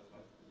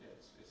 yeah,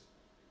 it's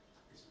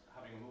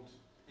having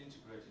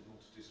integrated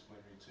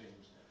multidisciplinary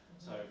teams.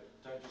 So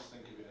don't just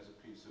think of it as a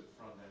piece of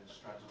front-end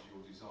strategy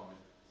or design.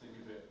 Think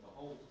of it the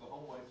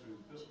whole way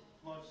through the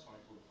life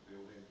cycle of the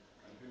building,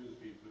 and who are the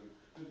people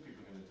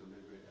going to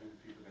deliver it, who are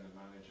the people going to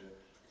manage it,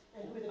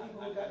 and who are the people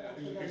who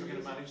are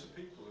going to manage the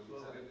people as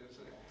well.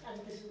 And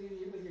because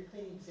with your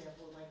cleaning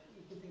example, like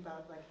you can think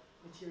about like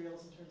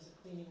materials in terms of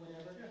cleaning,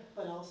 whatever,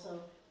 but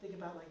also think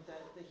about like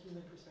the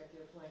human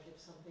perspective, like if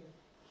something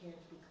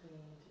can't be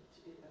cleaned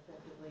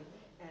effectively,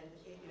 and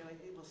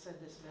it will send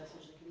this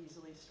message that could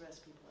easily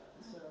stress people out.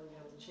 So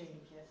the chain,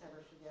 you can't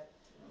ever forget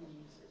the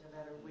user, no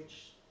matter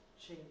which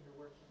chain you're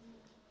working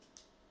with.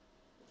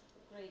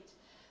 Great.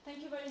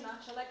 Thank you very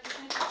much. I'd like to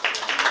thank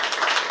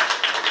you.